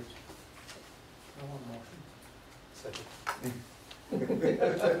standards. I want a motion. Second.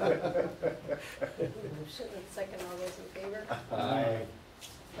 Motion and second, all those in favor? Aye.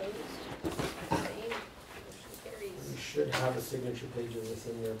 Opposed? Abstained? Motion carries. You should have a signature page of this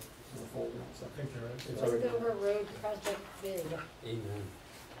in your folder. So I think there is. it's already. Westover Road project bid. Amen.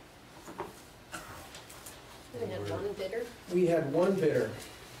 We had one bidder. We had one bidder,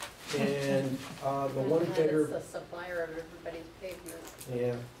 and the one bidder. That is the supplier of everybody's pavement.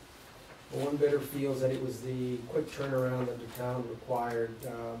 Yeah. The one bidder feels that it was the quick turnaround that the town required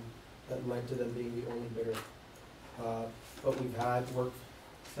that led to them being the only bidder. But we've had work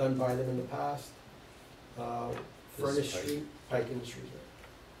done by them in the past. Furnace Street, Pike Industries.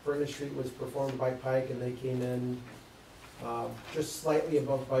 Furnace Street was performed by Pike, and they came in just slightly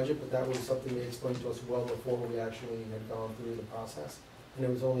above budget, but that was something they explained to us well before we actually had gone through the process. And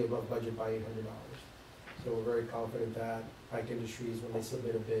it was only above budget by $800. So we're very confident that Pike Industries, when they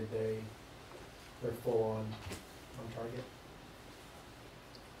submit a bid, they're full on target.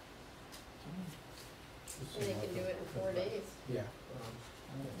 And they can do it in 4 days. Yeah.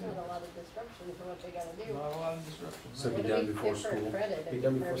 Not a lot of disruption for what they gotta do. Not a lot of disruption. So be What do done we before get for school. credit Be if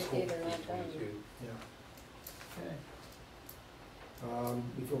done before every school. day they're not done? 8/22. Yeah. Okay.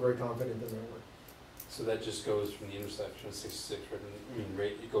 We feel very confident in their work. So that just goes from the intersection of 66,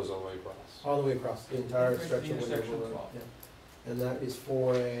 right, it goes all the way across. All the way across the entire Right to stretch the of Windover intersection Road. as well. Yeah. And that is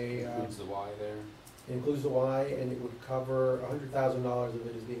for Includes the Y there. includes the Y, and it would cover $100,000 of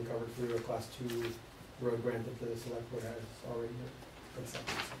it is being covered through a Class 2 road grant that the select board has already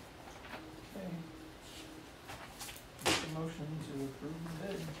accepted. Okay. Make a motion to approve the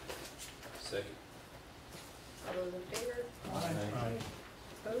bid. Second. All those in favor? Aye.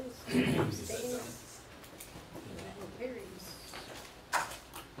 Opposed? Abstained? Motion carries.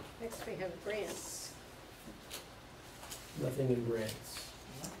 Next we have grants. Nothing in grants.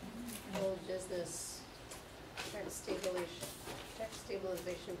 Old business tax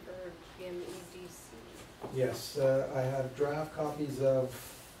stabilization for GMEDC. Yes, I have draft copies of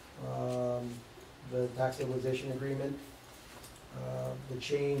the tax stabilization agreement. The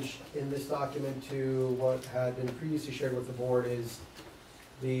change in this document to what had been previously shared with the board is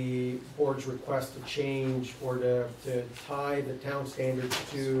the board's request to change or to tie the town standards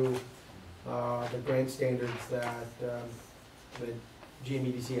to the grant standards that the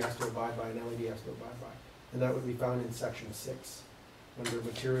GMEDC has to abide by and LED has to abide by. And that would be found in section 6 under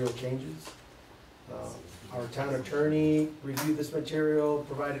material changes. Our town attorney reviewed this material,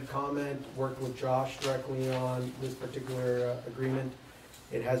 provided comment, worked with Josh directly on this particular agreement.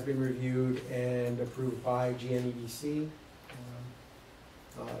 It has been reviewed and approved by GMEDC.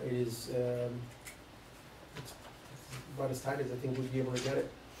 It is it's about as tight as I think we'd be able to get it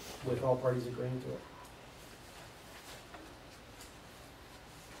with all parties agreeing to it.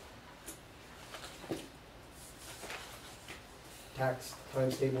 Tax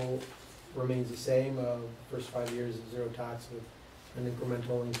times table remains the same, first 5 years of zero tax with an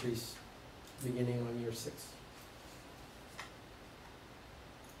incremental increase beginning on year 6.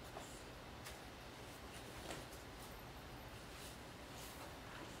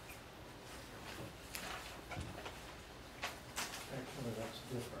 Actually, that's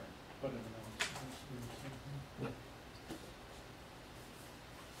different, but it amounts to the same thing.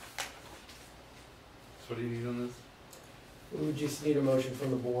 So what do you need on this? We would just need a motion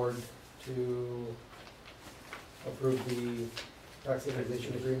from the board to approve the tax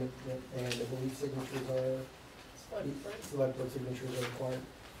stabilization agreement, and I believe signatures are, select board signatures are required.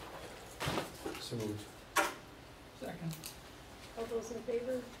 So moved. Second. All those in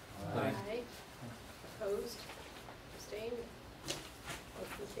favor? Aye. Opposed? Abstained?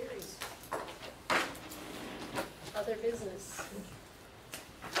 Motion carries. Other business,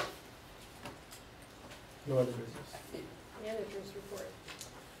 No other business. managers report.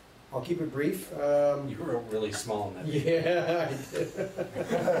 I'll keep it brief. You were really small in that. Yeah, I did.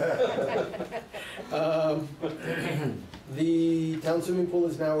 The town swimming pool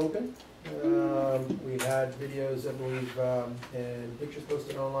is now open. We had videos, I believe, and pictures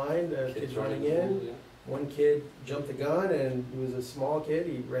posted online, kids running in. One kid jumped the gun, and he was a small kid.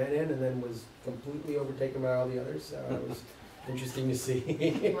 He ran in and then was completely overtaken by all the others. It was interesting to see.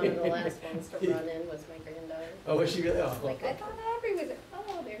 One of the last ones to run in was my granddaughter. Oh, was she really? Oh. Like, I thought Aubrey was,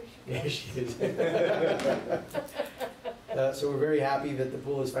 oh, there she goes. There she is. So we're very happy that the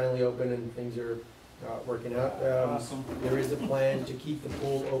pool is finally open and things are working out. Awesome. There is a plan to keep the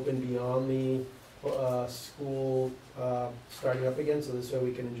pool open beyond the school starting up again, so this way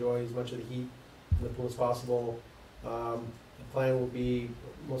we can enjoy as much of the heat in the pool as possible. The plan will be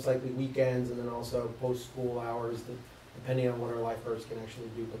most likely weekends and then also post-school hours, depending on what our lifeguards can actually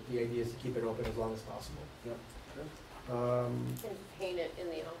do, but the idea is to keep it open as long as possible. Yep. And paint it in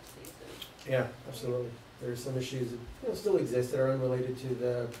the off-season. Yeah, absolutely. There's some issues that still exist that are unrelated to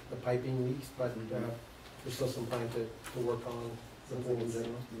the piping leaks, but there's still some plan to work on the pool in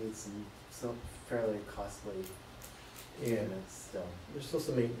general. Needs some, still fairly costly maintenance still. There's still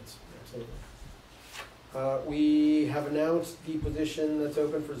some maintenance, absolutely. We have announced the position that's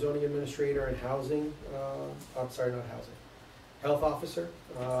open for zoning administrator and housing, I'm sorry, not housing, health officer.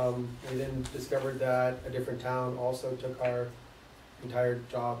 We then discovered that a different town also took our entire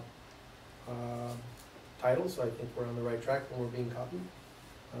job title, so I think we're on the right track when we're being copied.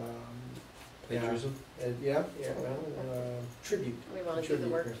 Plagiarism? Yeah, well, tribute. We want to do the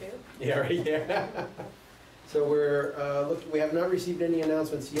work too? Yeah, right, yeah. So we're, we have not received any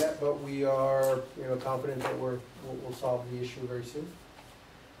announcements yet, but we are, confident that we'll solve the issue very soon.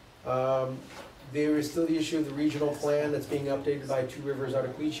 There is still the issue of the regional plan that's being updated by Two Rivers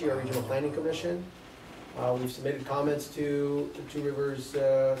Ottaquechee, our regional planning commission. We've submitted comments to the Two Rivers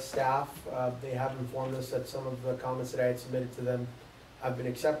staff. They have informed us that some of the comments that I had submitted to them have been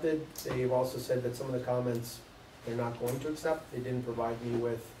accepted. They've also said that some of the comments they're not going to accept. They didn't provide me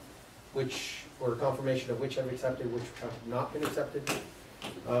with or confirmation of which have accepted, which have not been accepted.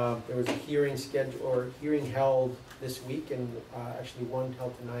 There was a hearing held this week, and actually one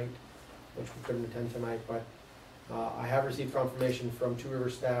held tonight, which we couldn't attend tonight, but I have received confirmation from Two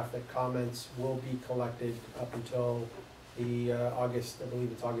Rivers staff that comments will be collected up until the August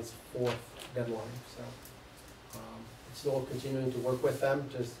 4th deadline, so. Still continuing to work with them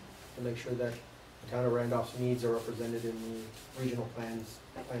just to make sure that the town of Randolph's needs are represented in the regional plan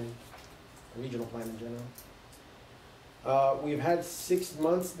in general. We've had 6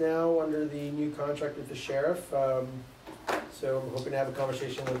 months now under the new contract with the sheriff. So I'm hoping to have a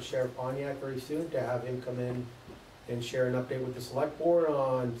conversation with Sheriff Pontiac very soon to have him come in and share an update with the select board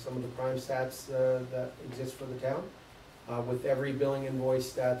on some of the crime stats that exist for the town. With every billing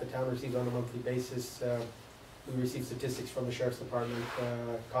invoice that the town receives on a monthly basis, we receive statistics from the sheriff's department,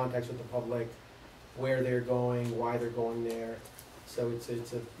 contacts with the public, where they're going, why they're going there. So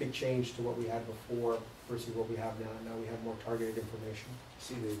it's a big change to what we had before versus what we have now. Now we have more targeted information.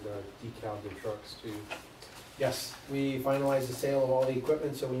 See, they've decaled their trucks too. Yes, we finalized the sale of all the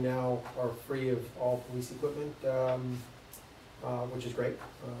equipment, so we now are free of all police equipment, which is great.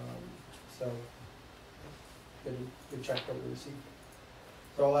 So good check that we received.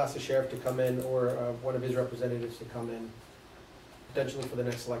 So I'll ask the sheriff to come in, or one of his representatives to come in, potentially for the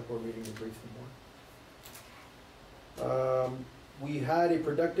next select board meeting to brief them more. We had a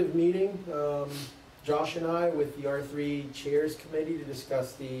productive meeting, Josh and I, with the R3 Chairs Committee to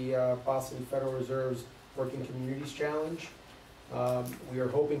discuss the Boston Federal Reserve's Working Communities Challenge. We are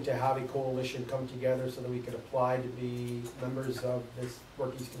hoping to have a coalition come together so that we could apply to be members of this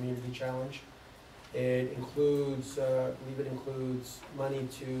Working Community Challenge. It includes, I believe it includes money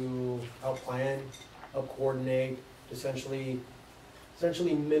to help plan, help coordinate, essentially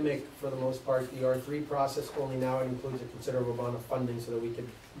mimic, for the most part, the R3 process, only now it includes a considerable amount of funding so that we can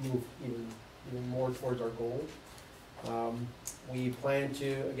move even more towards our goal. We plan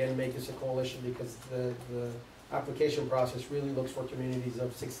to, again, make this a coalition because the application process really looks for communities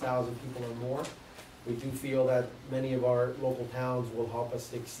of 6,000 people or more. We do feel that many of our local towns will help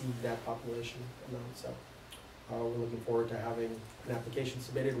us exceed that population amount, so we're looking forward to having an application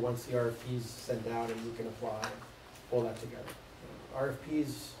submitted once the RFP is sent out and we can apply and pull that together.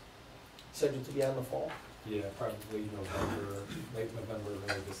 RFPs scheduled to be out in the fall. Yeah, probably November, late November,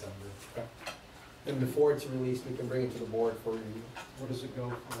 early December. Okay. And before it's released, we can bring it to the board for review. What does it go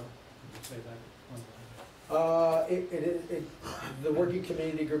for? Did you say that? The working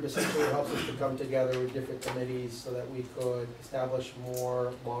community group essentially helps us to come together with different committees so that we could establish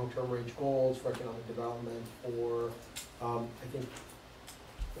more long-term range goals for economic development, or I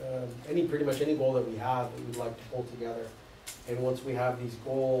think pretty much any goal that we have that we'd like to pull together. And once we have these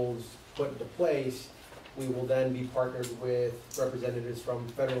goals put into place, we will then be partnered with representatives from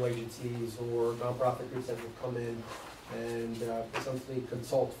federal agencies or nonprofit groups that will come in and essentially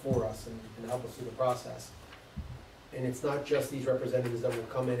consult for us and help us through the process. And it's not just these representatives that will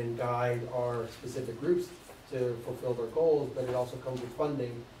come in and guide our specific groups. to fulfill their goals, but it also comes with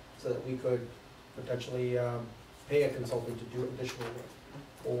funding so that we could potentially pay a consultant to do additional work,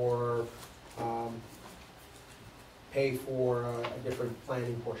 or pay for a different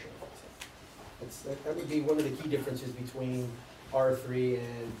planning portion of it. That would be one of the key differences between R3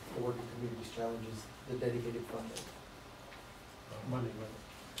 and the Working Communities Challenge is the dedicated funding. Money,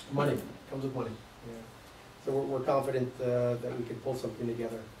 Money, comes with money, yeah. So we're confident that we can pull something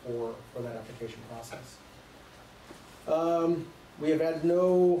together for that application process. We have had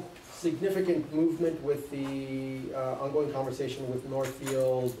no significant movement with the ongoing conversation with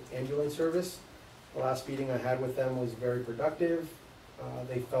Northfield Ambulance Service. The last meeting I had with them was very productive.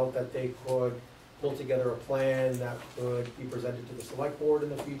 They felt that they could pull together a plan that could be presented to the select board in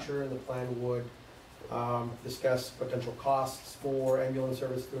the future, and the plan would discuss potential costs for ambulance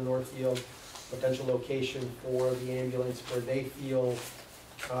service through Northfield, potential location for the ambulance where they feel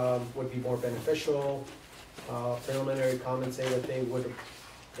would be more beneficial. Preliminary comments say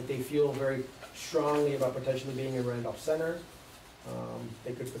that they feel very strongly about potentially being in Randolph Center.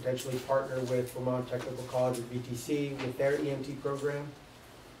 They could potentially partner with Vermont Technical College or VTC with their EMT program.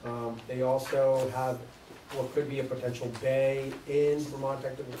 They also have what could be a potential bay in Vermont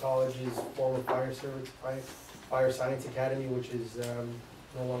Technical College's former Fire Science Academy, which is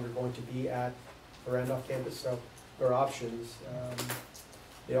no longer going to be at the Randolph campus, so there are options.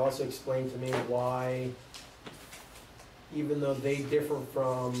 They also explained to me why, even though they differ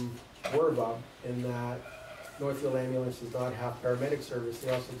from WERVA in that Northfield Ambulance does not have paramedic service,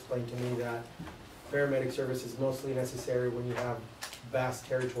 they also explained to me that paramedic service is mostly necessary when you have vast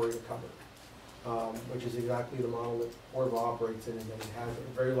territory to cover, which is exactly the model that WERVA operates in, and that it has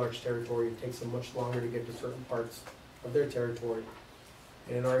a very large territory. It takes them much longer to get to certain parts of their territory.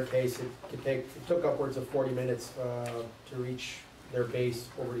 And in our case, it took upwards of 40 minutes to reach their base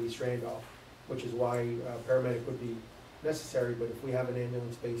over to East Randolph, which is why paramedic would be necessary. But if we have an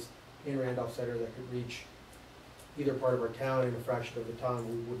ambulance base in Randolph Center that could reach either part of our town in a fraction of the time,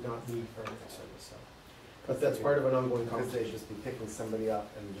 we would not need paramedic service. So. But that's part of an ongoing Because conversation. they'd just be picking somebody up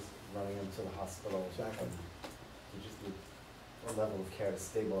and just running them to the hospital. Exactly. You just need a level of care to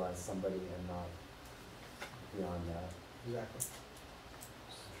stabilize somebody and not beyond that. Exactly.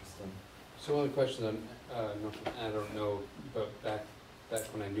 It's interesting. So one of the questions I don't know, but back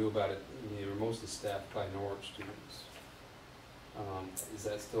when I knew about it, I mean, they were mostly staffed by Norwich students. Is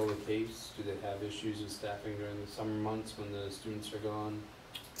that still the case? Do they have issues with staffing during the summer months when the students are gone?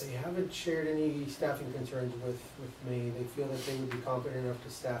 They haven't shared any staffing concerns with me. They feel that they would be competent enough to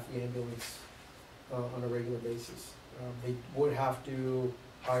staff the ambulance on a regular basis. They would have to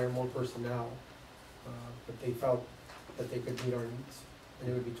hire more personnel, but they felt that they could meet our needs, and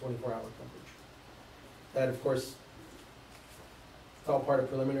it would be 24-hour coverage. That, of course, it's all part of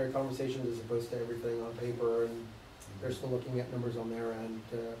preliminary conversations as opposed to everything on paper, and they're still looking at numbers on their end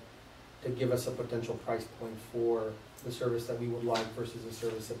to give us a potential price point for the service that we would like versus the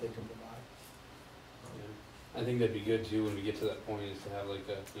service that they can provide. I think that'd be good too when we get to that point, is to have like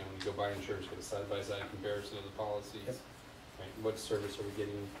a, when you go buy insurance, get a side-by-side comparison of the policies. Yep. Right, what service are we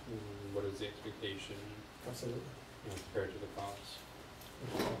getting, what is the expectation, Absolutely. Compared to the costs.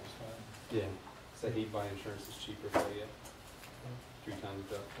 so. Yeah. So I hate buying insurance, it's cheaper if I get 3 times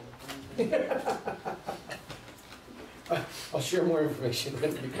deductible. I'll share more information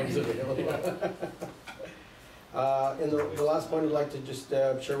when it becomes available. And the last point I'd like to just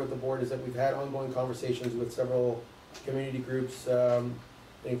share with the board is that we've had ongoing conversations with several community groups.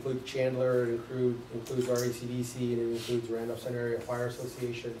 They include Chandler, it includes RACDC, and it includes Randolph Center Area Fire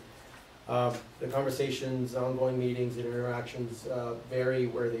Association. The conversations, ongoing meetings, and interactions vary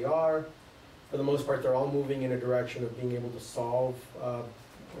where they are. For the most part, they're all moving in a direction of being able to solve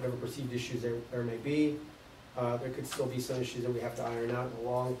whatever perceived issues there may be. There could still be some issues that we have to iron out in the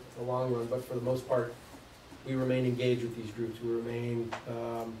long run, but for the most part, we remain engaged with these groups. We remain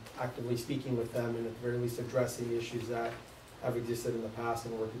actively speaking with them, and at the very least addressing the issues that have existed in the past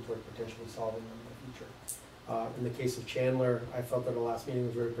and working toward potentially solving them in the future. In the case of Chandler, I felt that the last meeting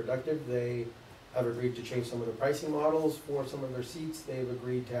was very productive. They have agreed to change some of the pricing models for some of their seats. They've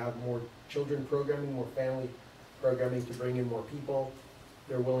agreed to have more children programming, more family programming to bring in more people.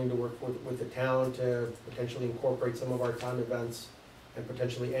 They're willing to work with the town to potentially incorporate some of our town events and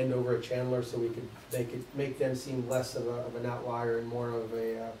potentially end over at Chandler, so we could make them seem less of an outlier and more of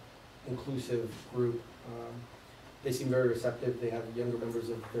a inclusive group. They seem very receptive. They have younger members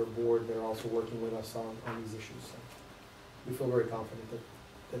of their board that are also working with us on these issues. So we feel very confident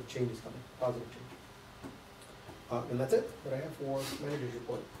that change is coming, positive change. And that's it that I have for manager's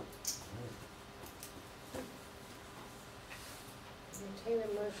report. entertain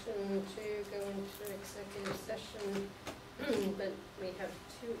a motion to go into executive session, but we have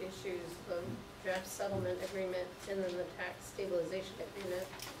two issues, the draft settlement agreement and then the tax stabilization agreement.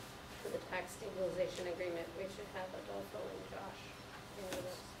 For the tax stabilization agreement, we should have Adolfo and Josh handle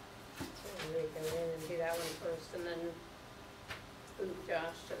this. So we can go in and do that one first and then move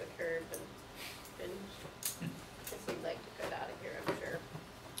Josh to the curb and finish. Because he'd like to get out of here, I'm sure.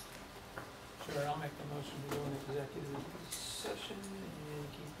 Sure, I'll make the motion to go into executive session and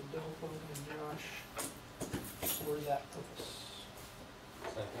keep Adolfo and Josh for that purpose.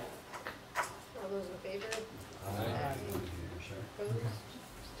 Second. All those in favor?